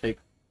ass. Take...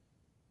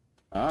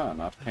 Ah,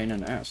 not pain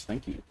in ass.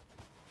 Thank you.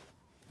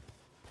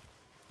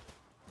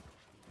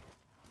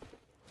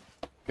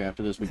 Okay,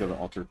 after this we go to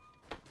altar.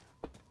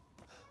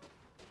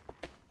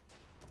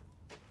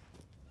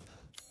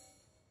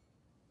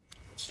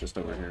 It's just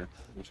over here.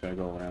 We just gotta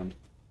go around.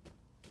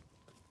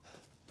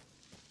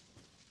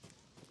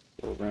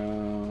 Go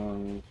around.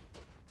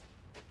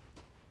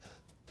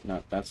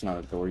 No, that's not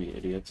a door, you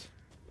idiots.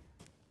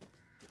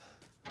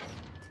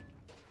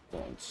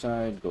 Go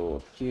inside, go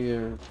up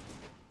here.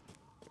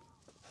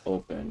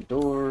 Open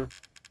door.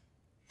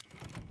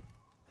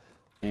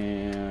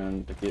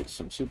 And get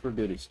some super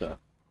goody stuff.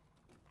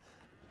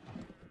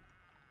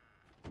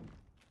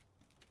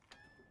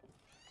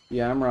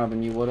 Yeah, I'm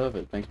robbing you. What of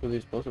it? Thanks for the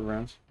explosive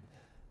rounds.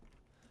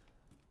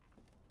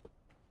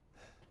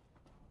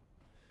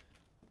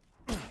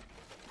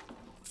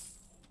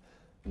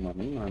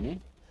 Mommy.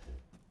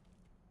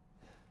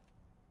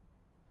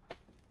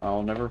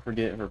 I'll never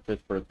forget her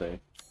 5th birthday.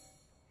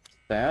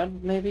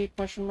 Sad, maybe?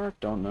 Question mark?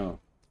 Don't know.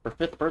 Her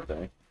 5th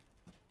birthday.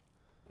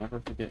 Never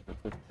forget her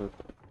 5th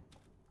birthday.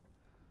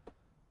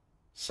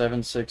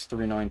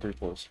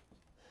 76393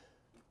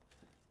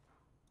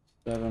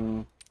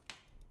 7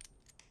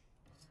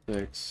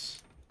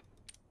 6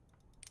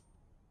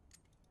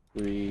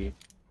 3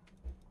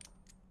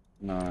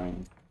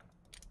 9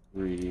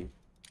 3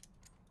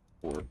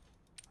 4.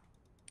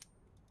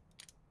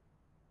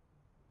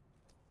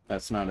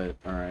 That's not it.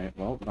 Alright,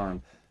 well,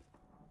 darn.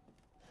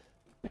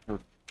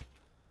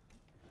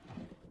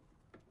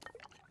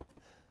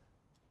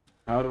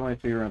 How do I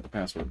figure out the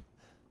password?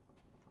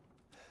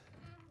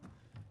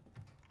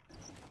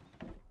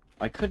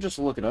 I could just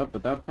look it up,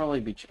 but that'd probably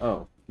be...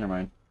 oh, never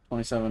mind.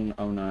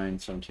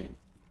 270917.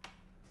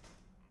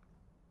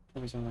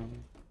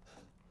 2709.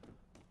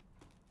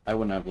 I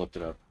wouldn't have looked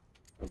it up.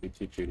 That would be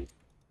too cheaty.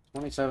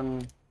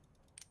 27...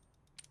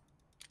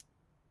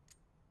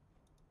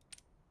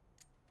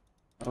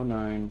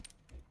 09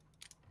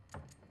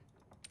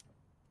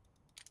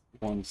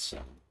 17.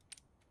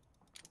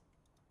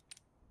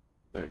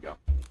 There you go.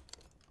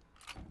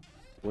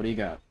 What do you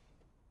got?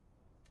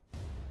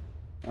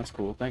 That's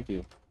cool, thank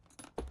you.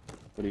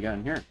 What do you got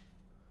in here?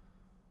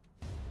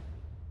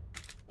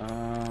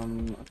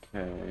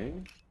 Okay.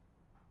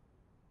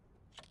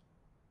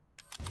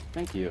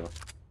 Thank you.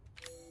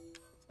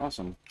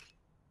 Awesome.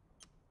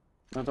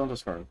 No, don't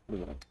discard. What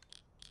is that?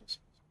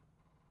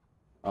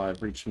 Oh,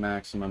 I've reached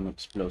maximum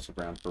explosive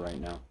round for right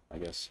now, I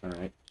guess.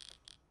 Alright.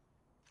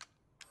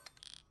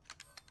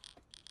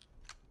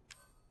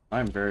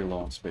 I'm very low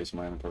on space in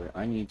my inventory.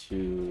 I need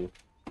to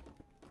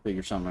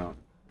figure something out.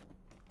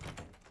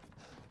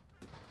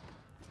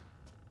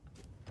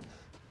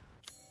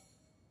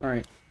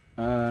 Alright.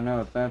 Now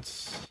that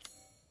that's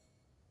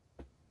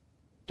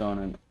done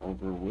and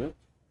over with,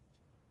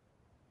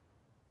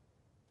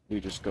 we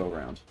just go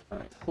around.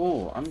 Alright,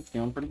 cool. I'm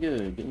feeling pretty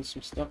good. Getting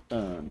some stuff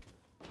done.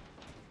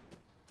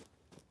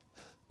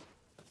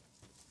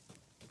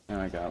 And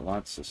I got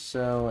lots to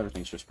sell.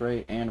 Everything's just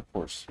great. And of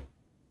course.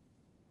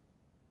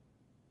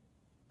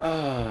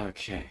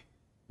 Okay.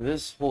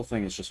 This whole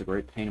thing is just a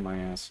great pain in my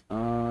ass. We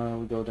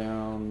go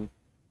down.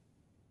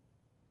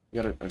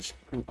 You gotta.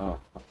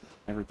 Oh,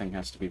 everything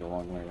has to be the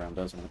long way around,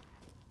 doesn't it?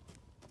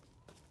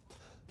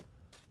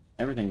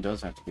 Everything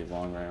does have to be the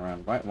long way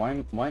around.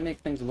 Why make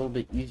things a little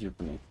bit easier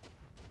for me?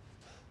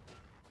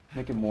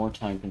 Make it more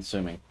time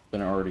consuming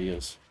than it already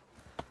is.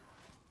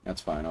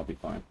 That's fine. I'll be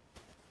fine.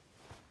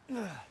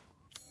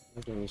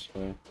 I'll go this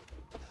way.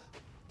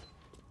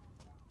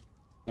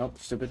 Nope,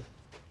 stupid.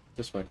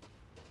 This way.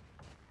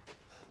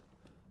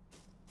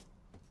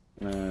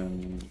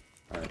 And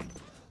alright.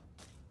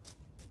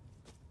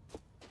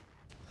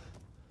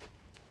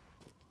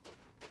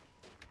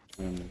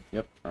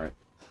 Yep, alright.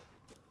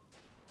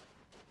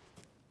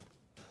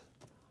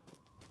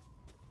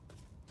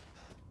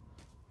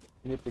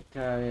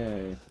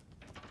 Yippee-ki-yay.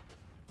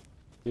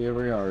 Here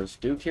we are. Is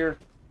Duke here?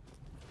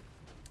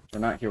 Or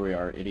not here we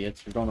are,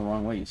 idiots. You're going the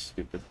wrong way, you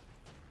stupid.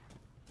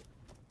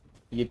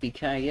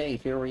 Yippee-ki-yay,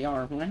 here we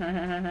are.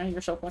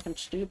 You're so fucking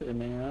stupid,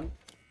 man.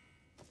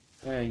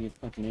 Yeah, you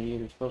fucking idiot.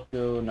 You're supposed to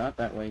go not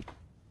that way.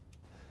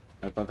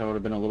 I thought that would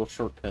have been a little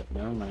shortcut.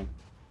 Never mind.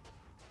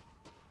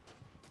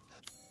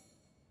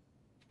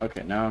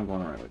 Okay, now I'm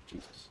going the right way.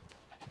 Jesus.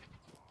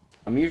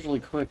 I'm usually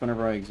quick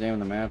whenever I examine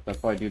the map.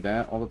 That's why I do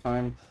that all the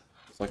time.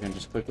 So I can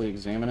just quickly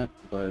examine it,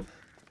 but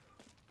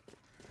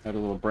I had a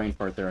little brain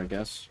fart there, I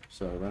guess.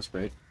 So that's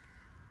great.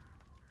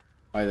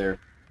 Hi there,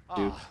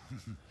 Duke.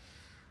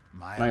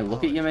 Can I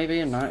look at you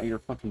maybe and not your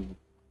fucking...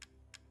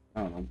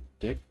 I don't know,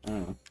 dick? I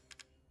don't know.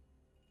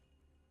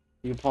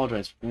 You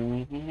apologize.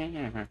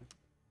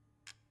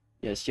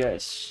 Yes,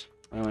 yes.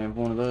 I only have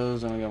one of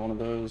those, I only got one of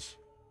those.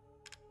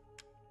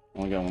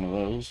 Only got one of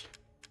those.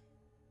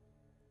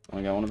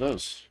 Only got one of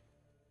those.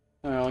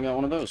 I only got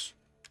one of those.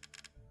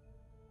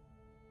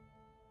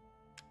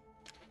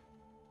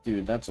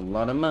 Dude, that's a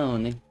lot of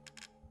money.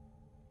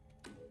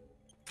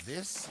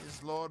 This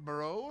is Lord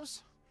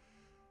Moreau's?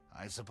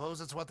 I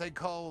suppose it's what they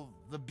call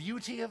the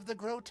beauty of the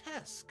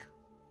grotesque.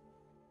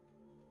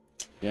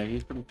 Yeah,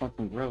 he's pretty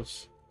fucking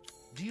gross.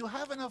 Do you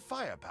have enough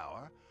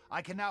firepower?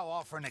 I can now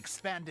offer an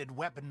expanded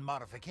weapon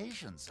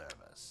modification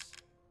service.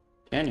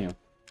 Can you?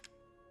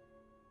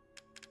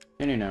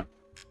 Can you now?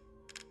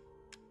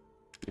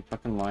 You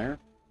fucking liar.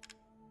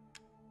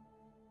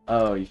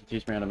 Oh, you can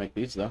teach me how to make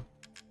these, though.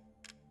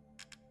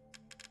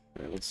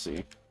 Okay, let's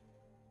see.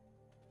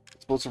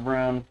 Explosive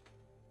round.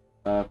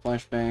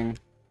 Flashbang.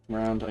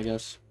 round, I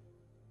guess.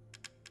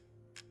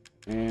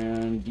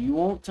 And you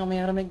won't tell me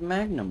how to make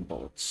magnum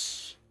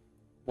bullets.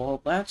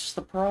 Well, that's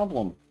the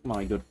problem,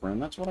 my good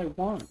friend. That's what I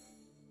want.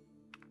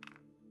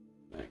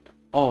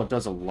 Oh, it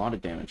does a lot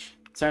of damage.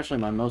 It's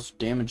actually my most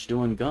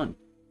damage-doing gun.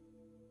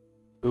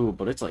 Ooh,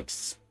 but it's, like,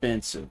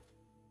 expensive.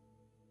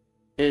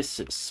 It's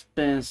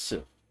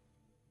expensive.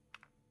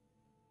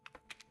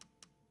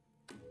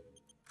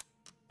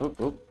 Oh,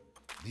 oh.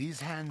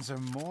 These hands are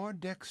more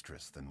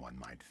dexterous than one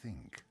might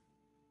think.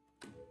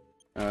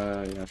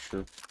 Yeah,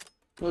 sure.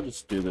 We'll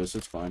just do this.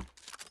 It's fine.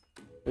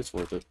 It's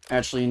worth it.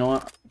 Actually, you know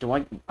what?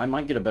 I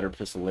might get a better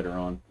pistol later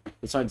on.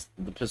 Besides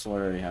the pistol I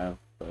already have,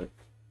 but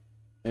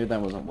maybe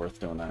that wasn't worth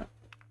doing that.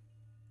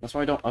 That's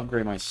why I don't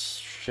upgrade my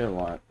shit a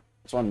lot.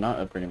 That's why I'm not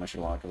upgrading my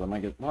shit a lot, because I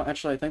might get... Well,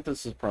 actually, I think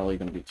this is probably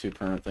going to be 2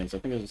 permanent things. I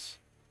think it's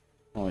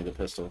only the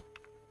pistol.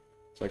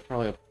 So I could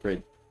probably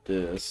upgrade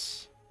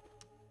this.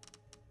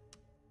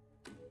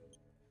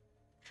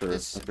 Sure,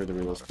 This upgrade the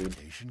reload speed.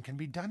 modification can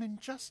be done in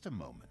just a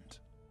moment.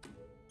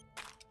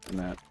 And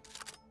that.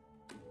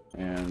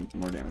 And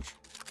more damage.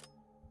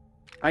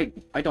 I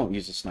don't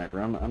use a sniper.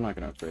 I'm not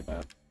going to upgrade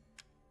that.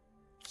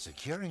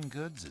 Securing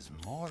goods is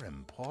more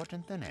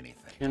important than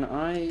anything. Can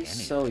I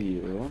sell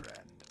you?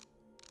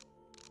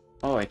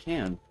 Oh, I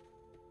can.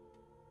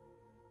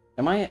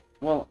 Am I...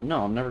 Well,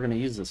 no, I'm never going to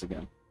use this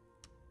again.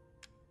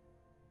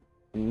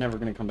 I'm never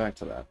going to come back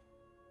to that.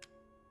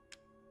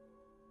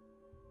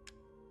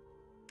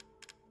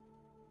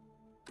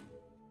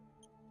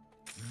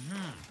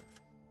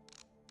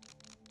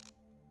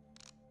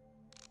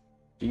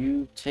 Do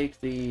you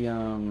take the,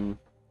 And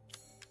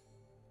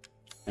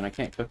I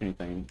can't cook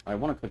anything. I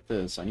want to cook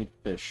this. I need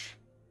fish.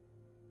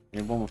 I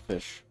need one more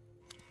fish.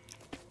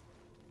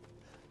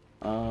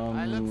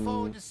 I look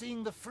forward to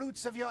seeing the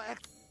fruits of your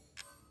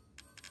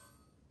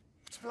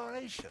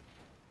exploration.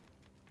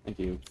 Thank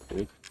you,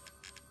 Duke.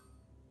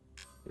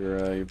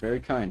 You're very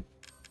kind.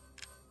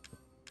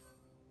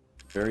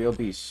 Very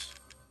obese.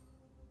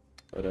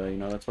 But, you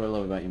know, that's what I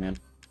love about you, man.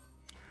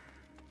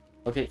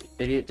 Okay,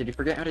 idiot, did you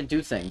forget how to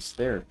do things?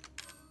 There.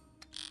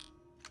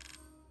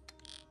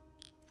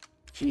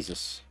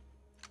 Jesus.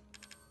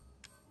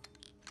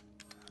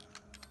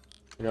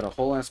 I got a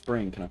whole ass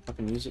brain. Can I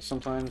fucking use it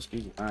sometimes?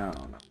 Jesus, I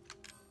don't know.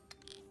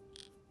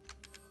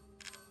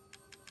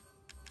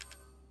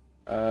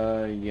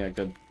 Yeah,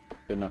 good.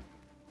 Good enough.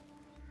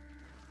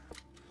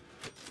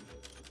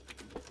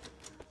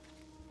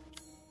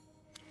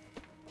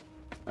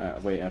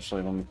 Wait,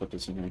 actually, let me put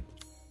this in here.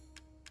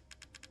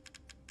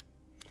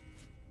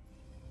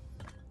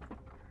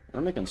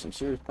 We're making some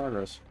serious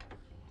progress.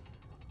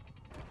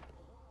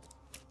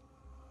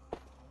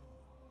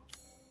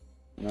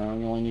 Now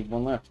we only need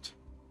one left.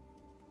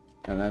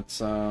 And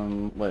that's,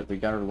 what, we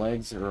got her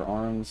legs, her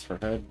arms, her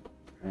head,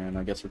 and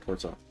I guess her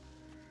torso.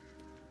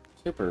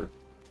 Super.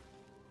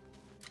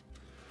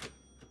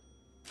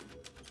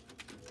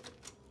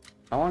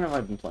 How long have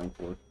I been playing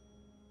for?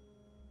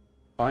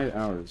 5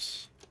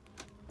 hours.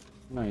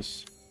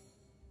 Nice.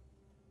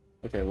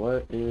 Okay,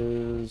 what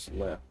is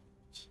left?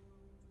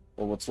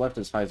 Well, what's left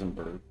is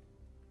Heisenberg.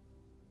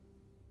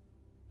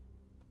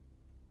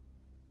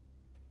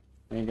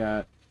 And you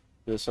got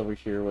this over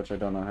here, which I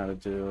don't know how to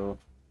do.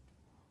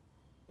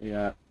 You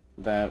got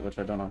that, which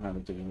I don't know how to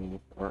do,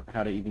 or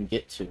how to even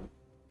get to.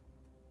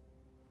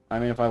 I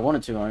mean, if I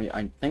wanted to,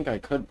 I think I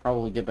could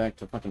probably get back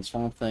to fucking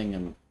Swamp Thing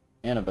and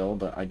Annabelle,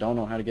 but I don't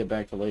know how to get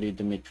back to Lady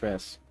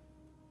Dimitrescu.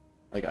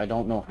 Like, I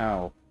don't know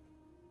how.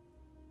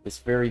 It's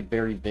very,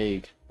 very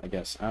vague, I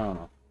guess. I don't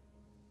know.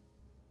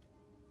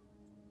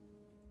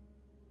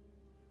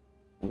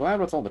 I'm glad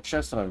with all the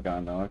chests that I've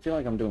gotten, though. I feel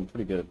like I'm doing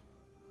pretty good.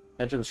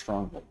 Head to the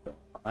stronghold, though.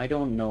 I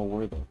don't know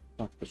where the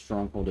fuck the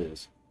stronghold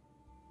is.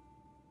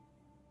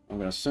 I'm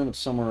gonna assume it's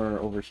somewhere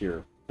over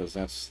here, because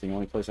that's the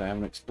only place I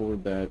haven't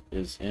explored that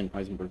is in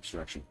Heisenberg's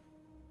direction.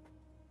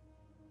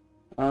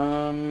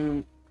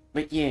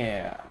 But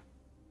yeah.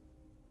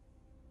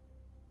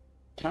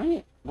 Can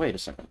I... Wait a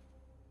second.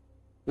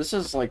 This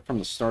is, like, from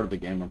the start of the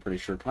game, I'm pretty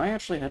sure. Can I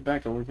actually head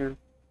back over here?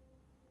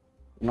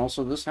 And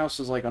also, this house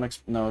is, like,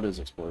 No, it is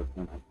explored.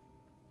 Never mind.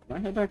 Can I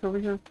head back over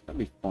here? That'd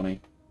be funny.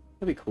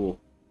 That'd be cool.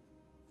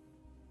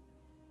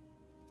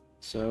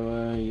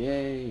 So,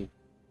 yay.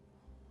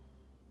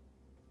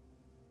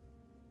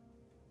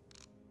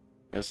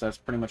 Guess that's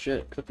pretty much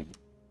it. Cooking.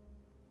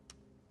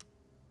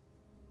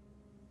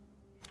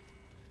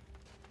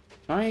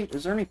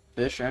 Is there any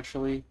fish,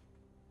 actually?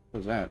 What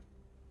is that?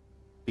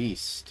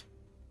 Beast.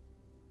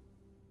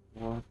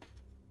 What?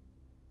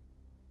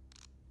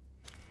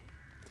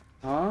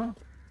 Huh?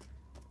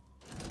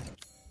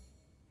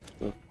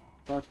 The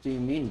fuck do you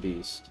mean,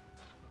 beast?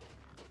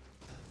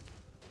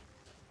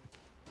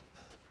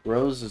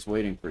 Rose is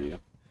waiting for you.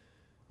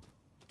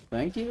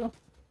 Thank you?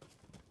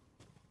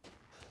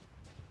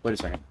 Wait a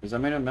second. Is that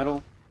made of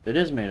metal? It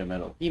is made of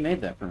metal. He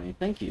made that for me.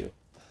 Thank you.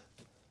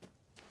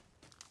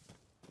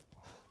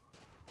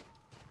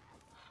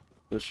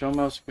 The show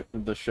must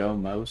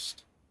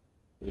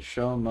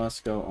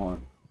go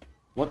on.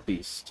 What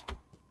beast?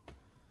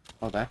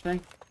 Oh, that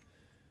thing?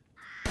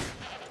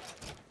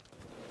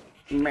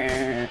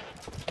 Meh.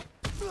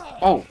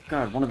 Oh,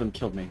 God, one of them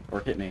killed me. Or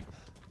hit me.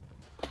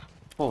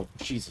 Oh,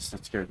 Jesus,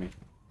 that scared me.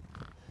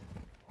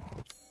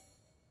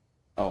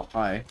 Oh,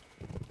 hi.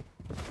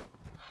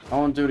 I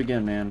won't do it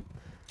again, man.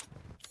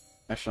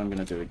 Actually, I'm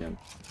gonna do it again.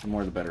 The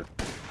more the better.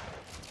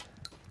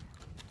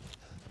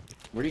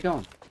 Where are you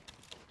going?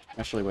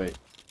 Actually, wait.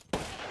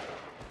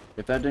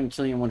 If that didn't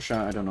kill you in one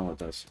shot, I don't know what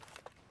does.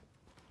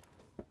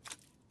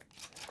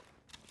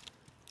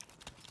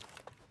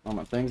 All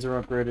my things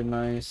are upgraded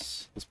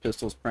nice. This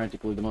pistol is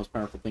practically the most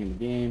powerful thing in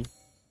the game.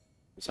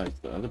 Besides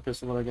the other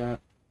pistol that I got.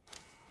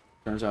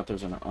 Turns out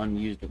there's an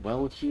unused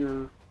well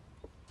here.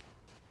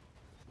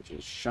 Which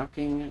is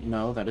shocking.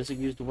 No, that is a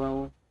used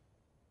well.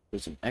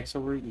 There's an X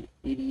over, you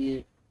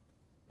idiot.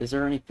 Is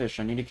there any fish?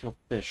 I need to kill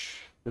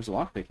fish. There's a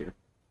lockpick here.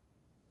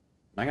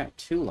 I got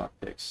 2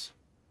 lockpicks.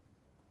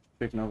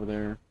 Chicken over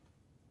there.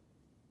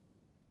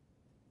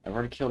 I've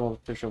already killed all the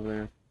fish over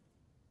there.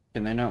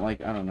 Can they not,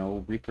 like, I don't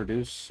know,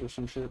 reproduce or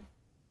some shit?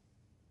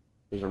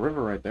 There's a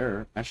river right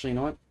there. Actually, you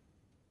know what?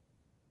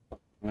 I'm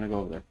gonna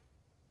go over there.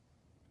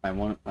 I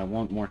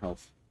want more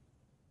health.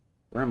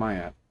 Where am I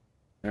at?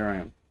 There I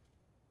am.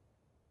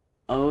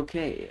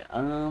 Okay, I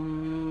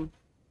don't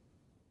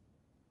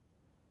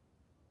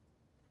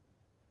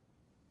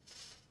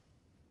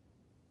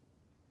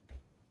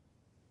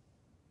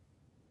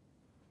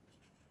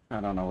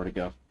know where to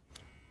go.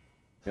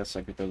 Guess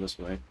I could go this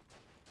way.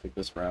 Take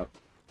this route.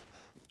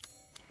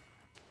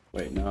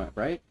 Wait, no,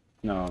 right?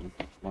 No,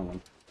 wrong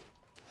one.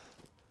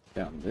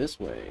 Down this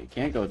way.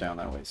 Can't go down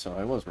that way, so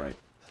I was right.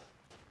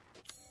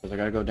 Because I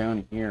gotta go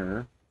down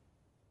here.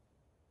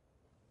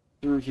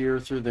 Through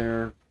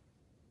there.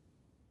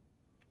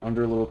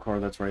 Under a little car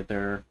that's right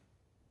there.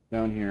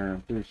 Down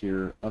here, through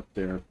here, up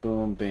there.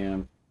 Boom,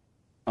 bam.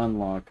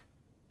 Unlock.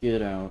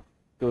 Get out.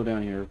 Go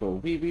down here.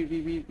 Go.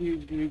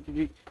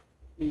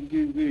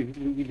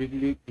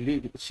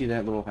 See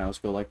that little house.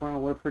 Go like, wow,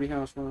 what a pretty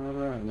house.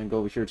 And then go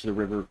over here to the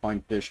river,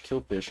 find fish,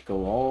 kill fish,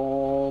 go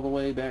all the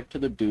way back to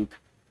the Duke.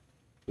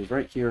 He's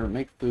right here,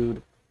 make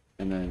food,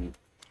 and then,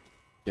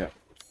 yeah.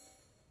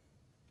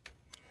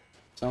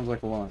 Sounds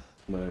like a lot,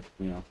 but,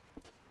 you know.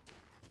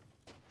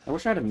 I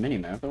wish I had a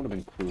mini-map. That would have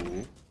been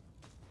cool.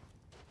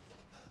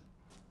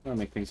 That would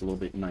make things a little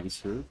bit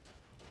nicer.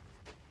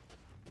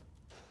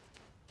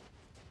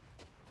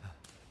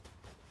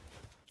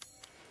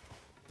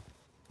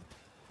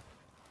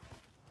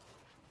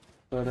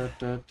 Am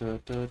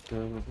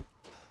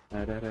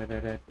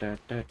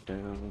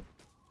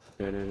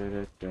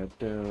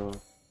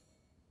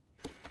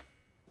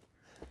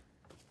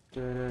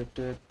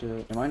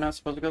I not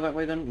supposed to go that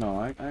way then? No,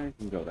 I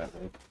can go that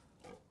way.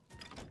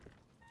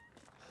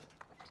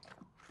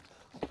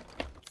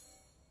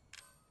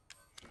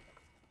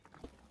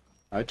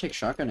 I'd take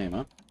shotgun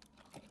ammo.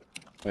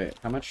 Wait,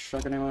 how much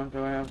shotgun ammo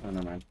do I have? Oh,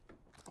 never mind.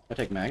 I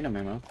take magnum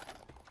ammo.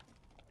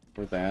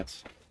 For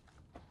that.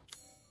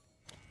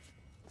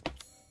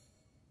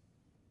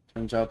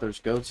 Turns out there's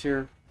goats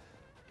here.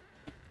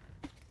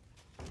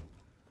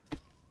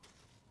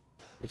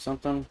 Or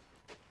something.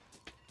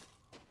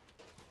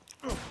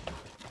 What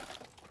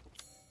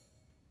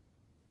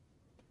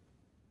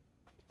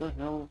the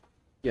hell?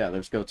 Yeah,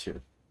 there's goats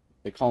here.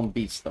 They call them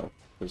beasts, though.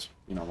 Because,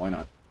 you know, why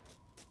not?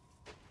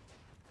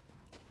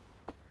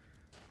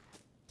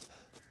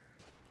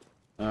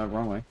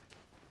 Wrong way.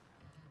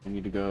 I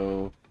need to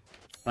go...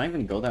 Can I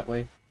even go that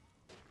way?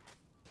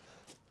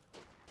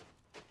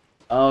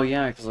 Oh,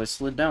 yeah, because I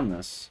slid down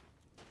this.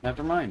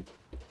 Never mind.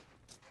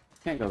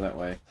 Can't go that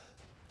way.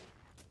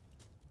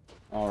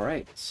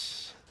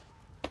 Alright.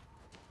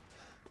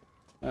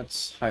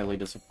 That's highly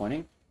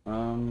disappointing.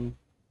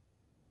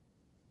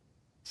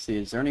 See,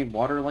 is there any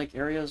water-like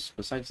areas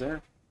besides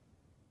there?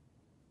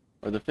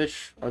 Are the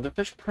fish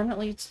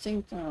permanently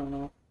extinct? I don't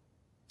know.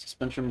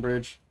 Suspension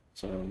bridge,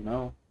 so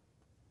no.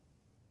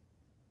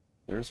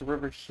 There's a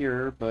river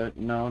here, but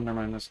no,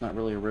 never mind, that's not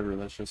really a river,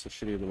 that's just a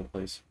shitty little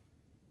place.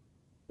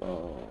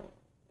 So,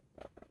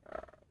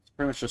 let's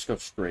pretty much just go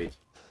straight.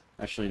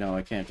 Actually, no,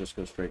 I can't just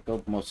go straight.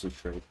 Go mostly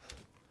straight.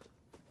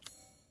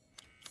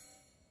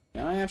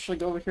 Can I actually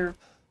go over here?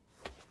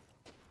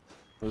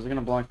 Or is it gonna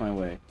block my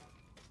way?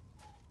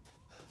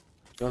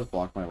 It does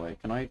block my way.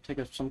 Can I take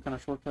some kind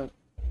of shortcut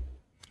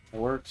that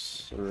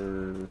works,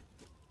 or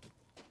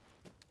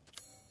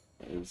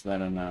is that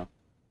a no?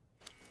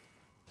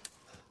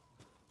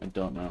 I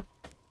don't know.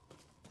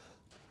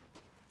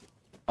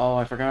 Oh,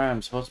 I forgot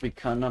I'm supposed to be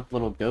cutting up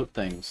little goat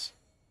things.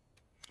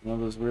 You know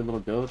those weird little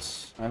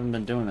goats? I haven't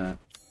been doing that.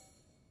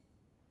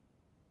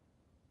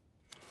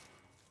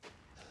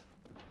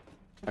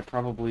 I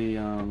probably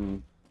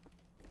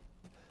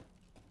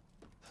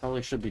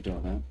should be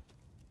doing that.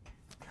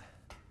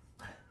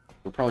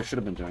 Or probably should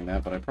have been doing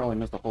that, but I probably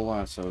missed a whole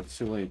lot, so it's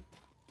too late.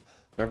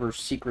 Whatever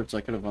secrets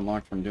I could have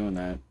unlocked from doing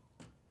that,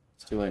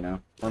 it's too late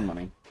now. Or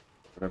money.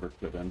 Whatever it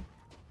could have been.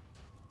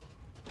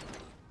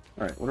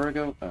 Alright, where do I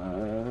go?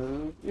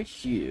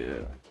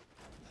 Here.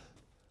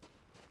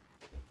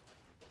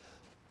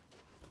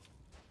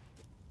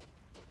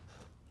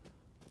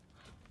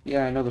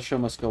 Yeah, I know the show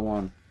must go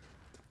on.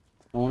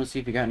 I want to see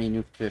if you got any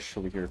new fish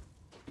over here.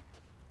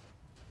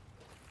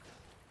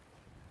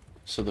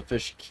 So the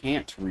fish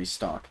can't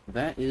restock.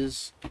 That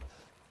is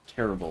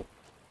terrible.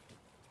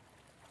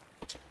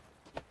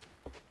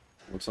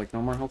 Looks like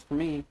no more health for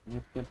me.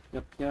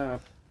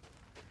 Yep.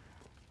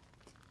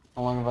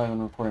 How long have I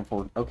been recording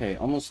for? Okay,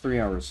 almost 3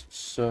 hours.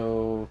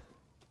 So,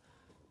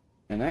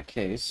 in that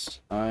case,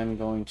 I'm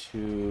going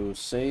to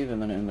save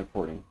and then end the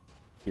recording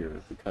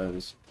here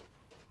because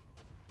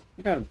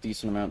I got a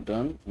decent amount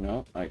done. You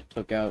know, I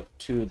took out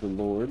 2 of the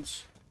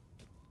lords,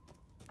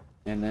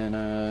 and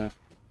then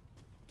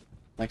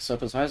next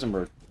up is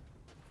Heisenberg,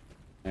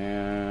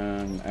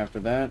 and after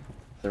that,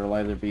 there will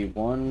either be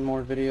one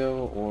more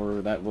video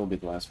or that will be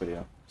the last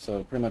video.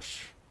 So pretty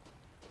much,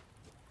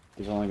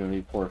 there's only going to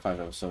be 4 or 5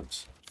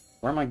 episodes.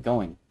 Where am I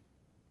going?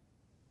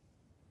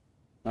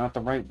 Not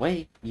the right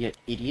way, you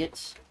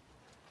idiots.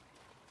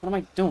 What am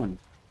I doing?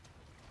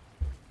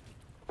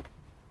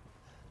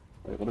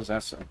 Wait, what does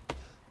that say?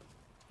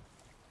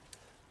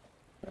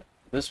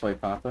 This way,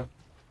 Papa.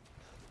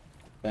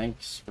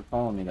 Thanks for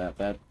calling me that.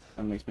 That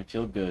makes me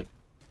feel good.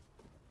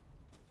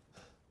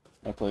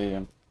 Luckily,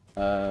 even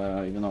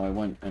though I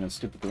went in a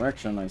stupid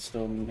direction, I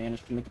still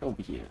managed to make it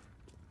over here.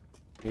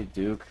 Hey,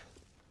 Duke.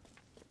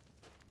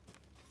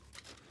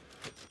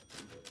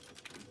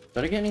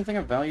 Did I get anything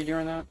of value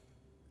during that?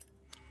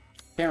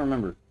 Can't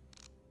remember.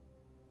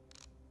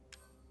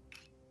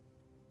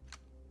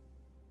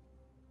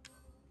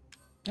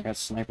 I got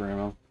sniper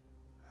ammo.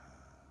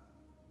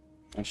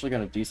 I actually got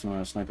a decent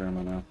amount of sniper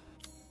ammo now.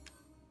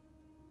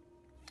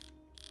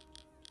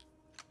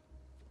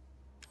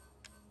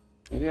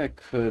 Maybe I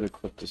could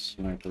equip the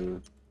sniper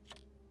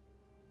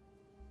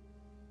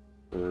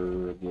for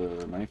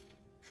the knife.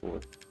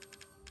 Sure.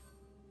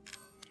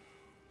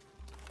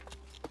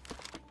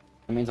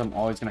 That means I'm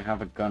always going to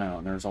have a gun out,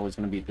 and there's always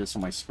going to be this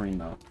on my screen,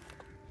 though.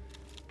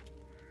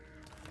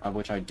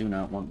 Which I do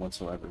not want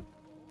whatsoever.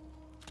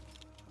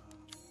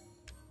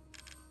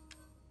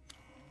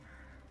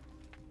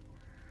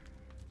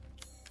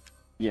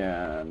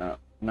 Yeah,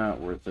 not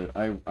worth it.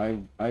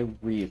 I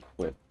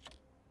re-equip.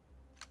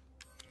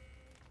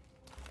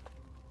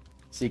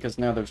 See, because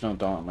now there's no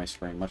dot on my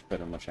screen. Much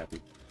better, much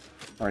happy.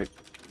 Alright.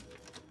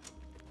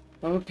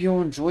 I hope you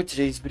all enjoyed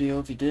today's video.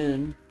 If you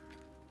did,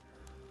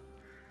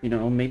 you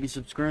know, maybe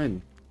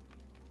subscribe.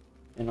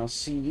 And I'll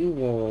see you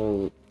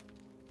all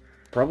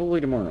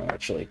probably tomorrow,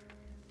 actually.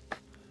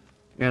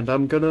 And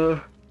I'm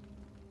gonna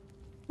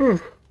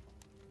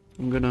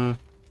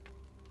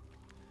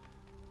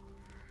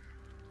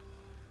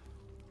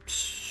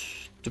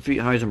defeat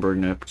Heisenberg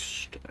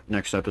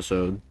next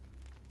episode.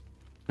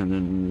 And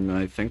then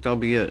I think that'll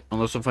be it.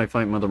 Unless if I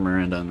fight Mother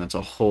Miranda, and that's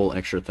a whole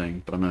extra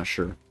thing, but I'm not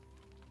sure.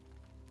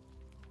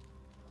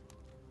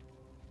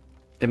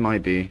 It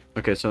might be.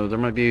 Okay, so there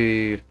might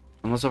be...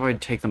 Unless if I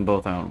take them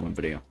both out in one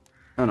video.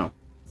 I don't know.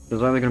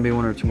 There's either going to be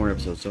 1 or 2 more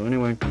episodes. So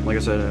anyway, like I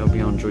said, I hope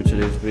you all enjoyed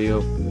today's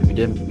video. If you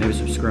did, maybe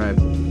subscribe.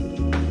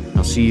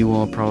 I'll see you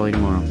all probably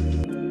tomorrow.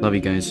 Love you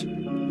guys.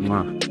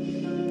 Mwah.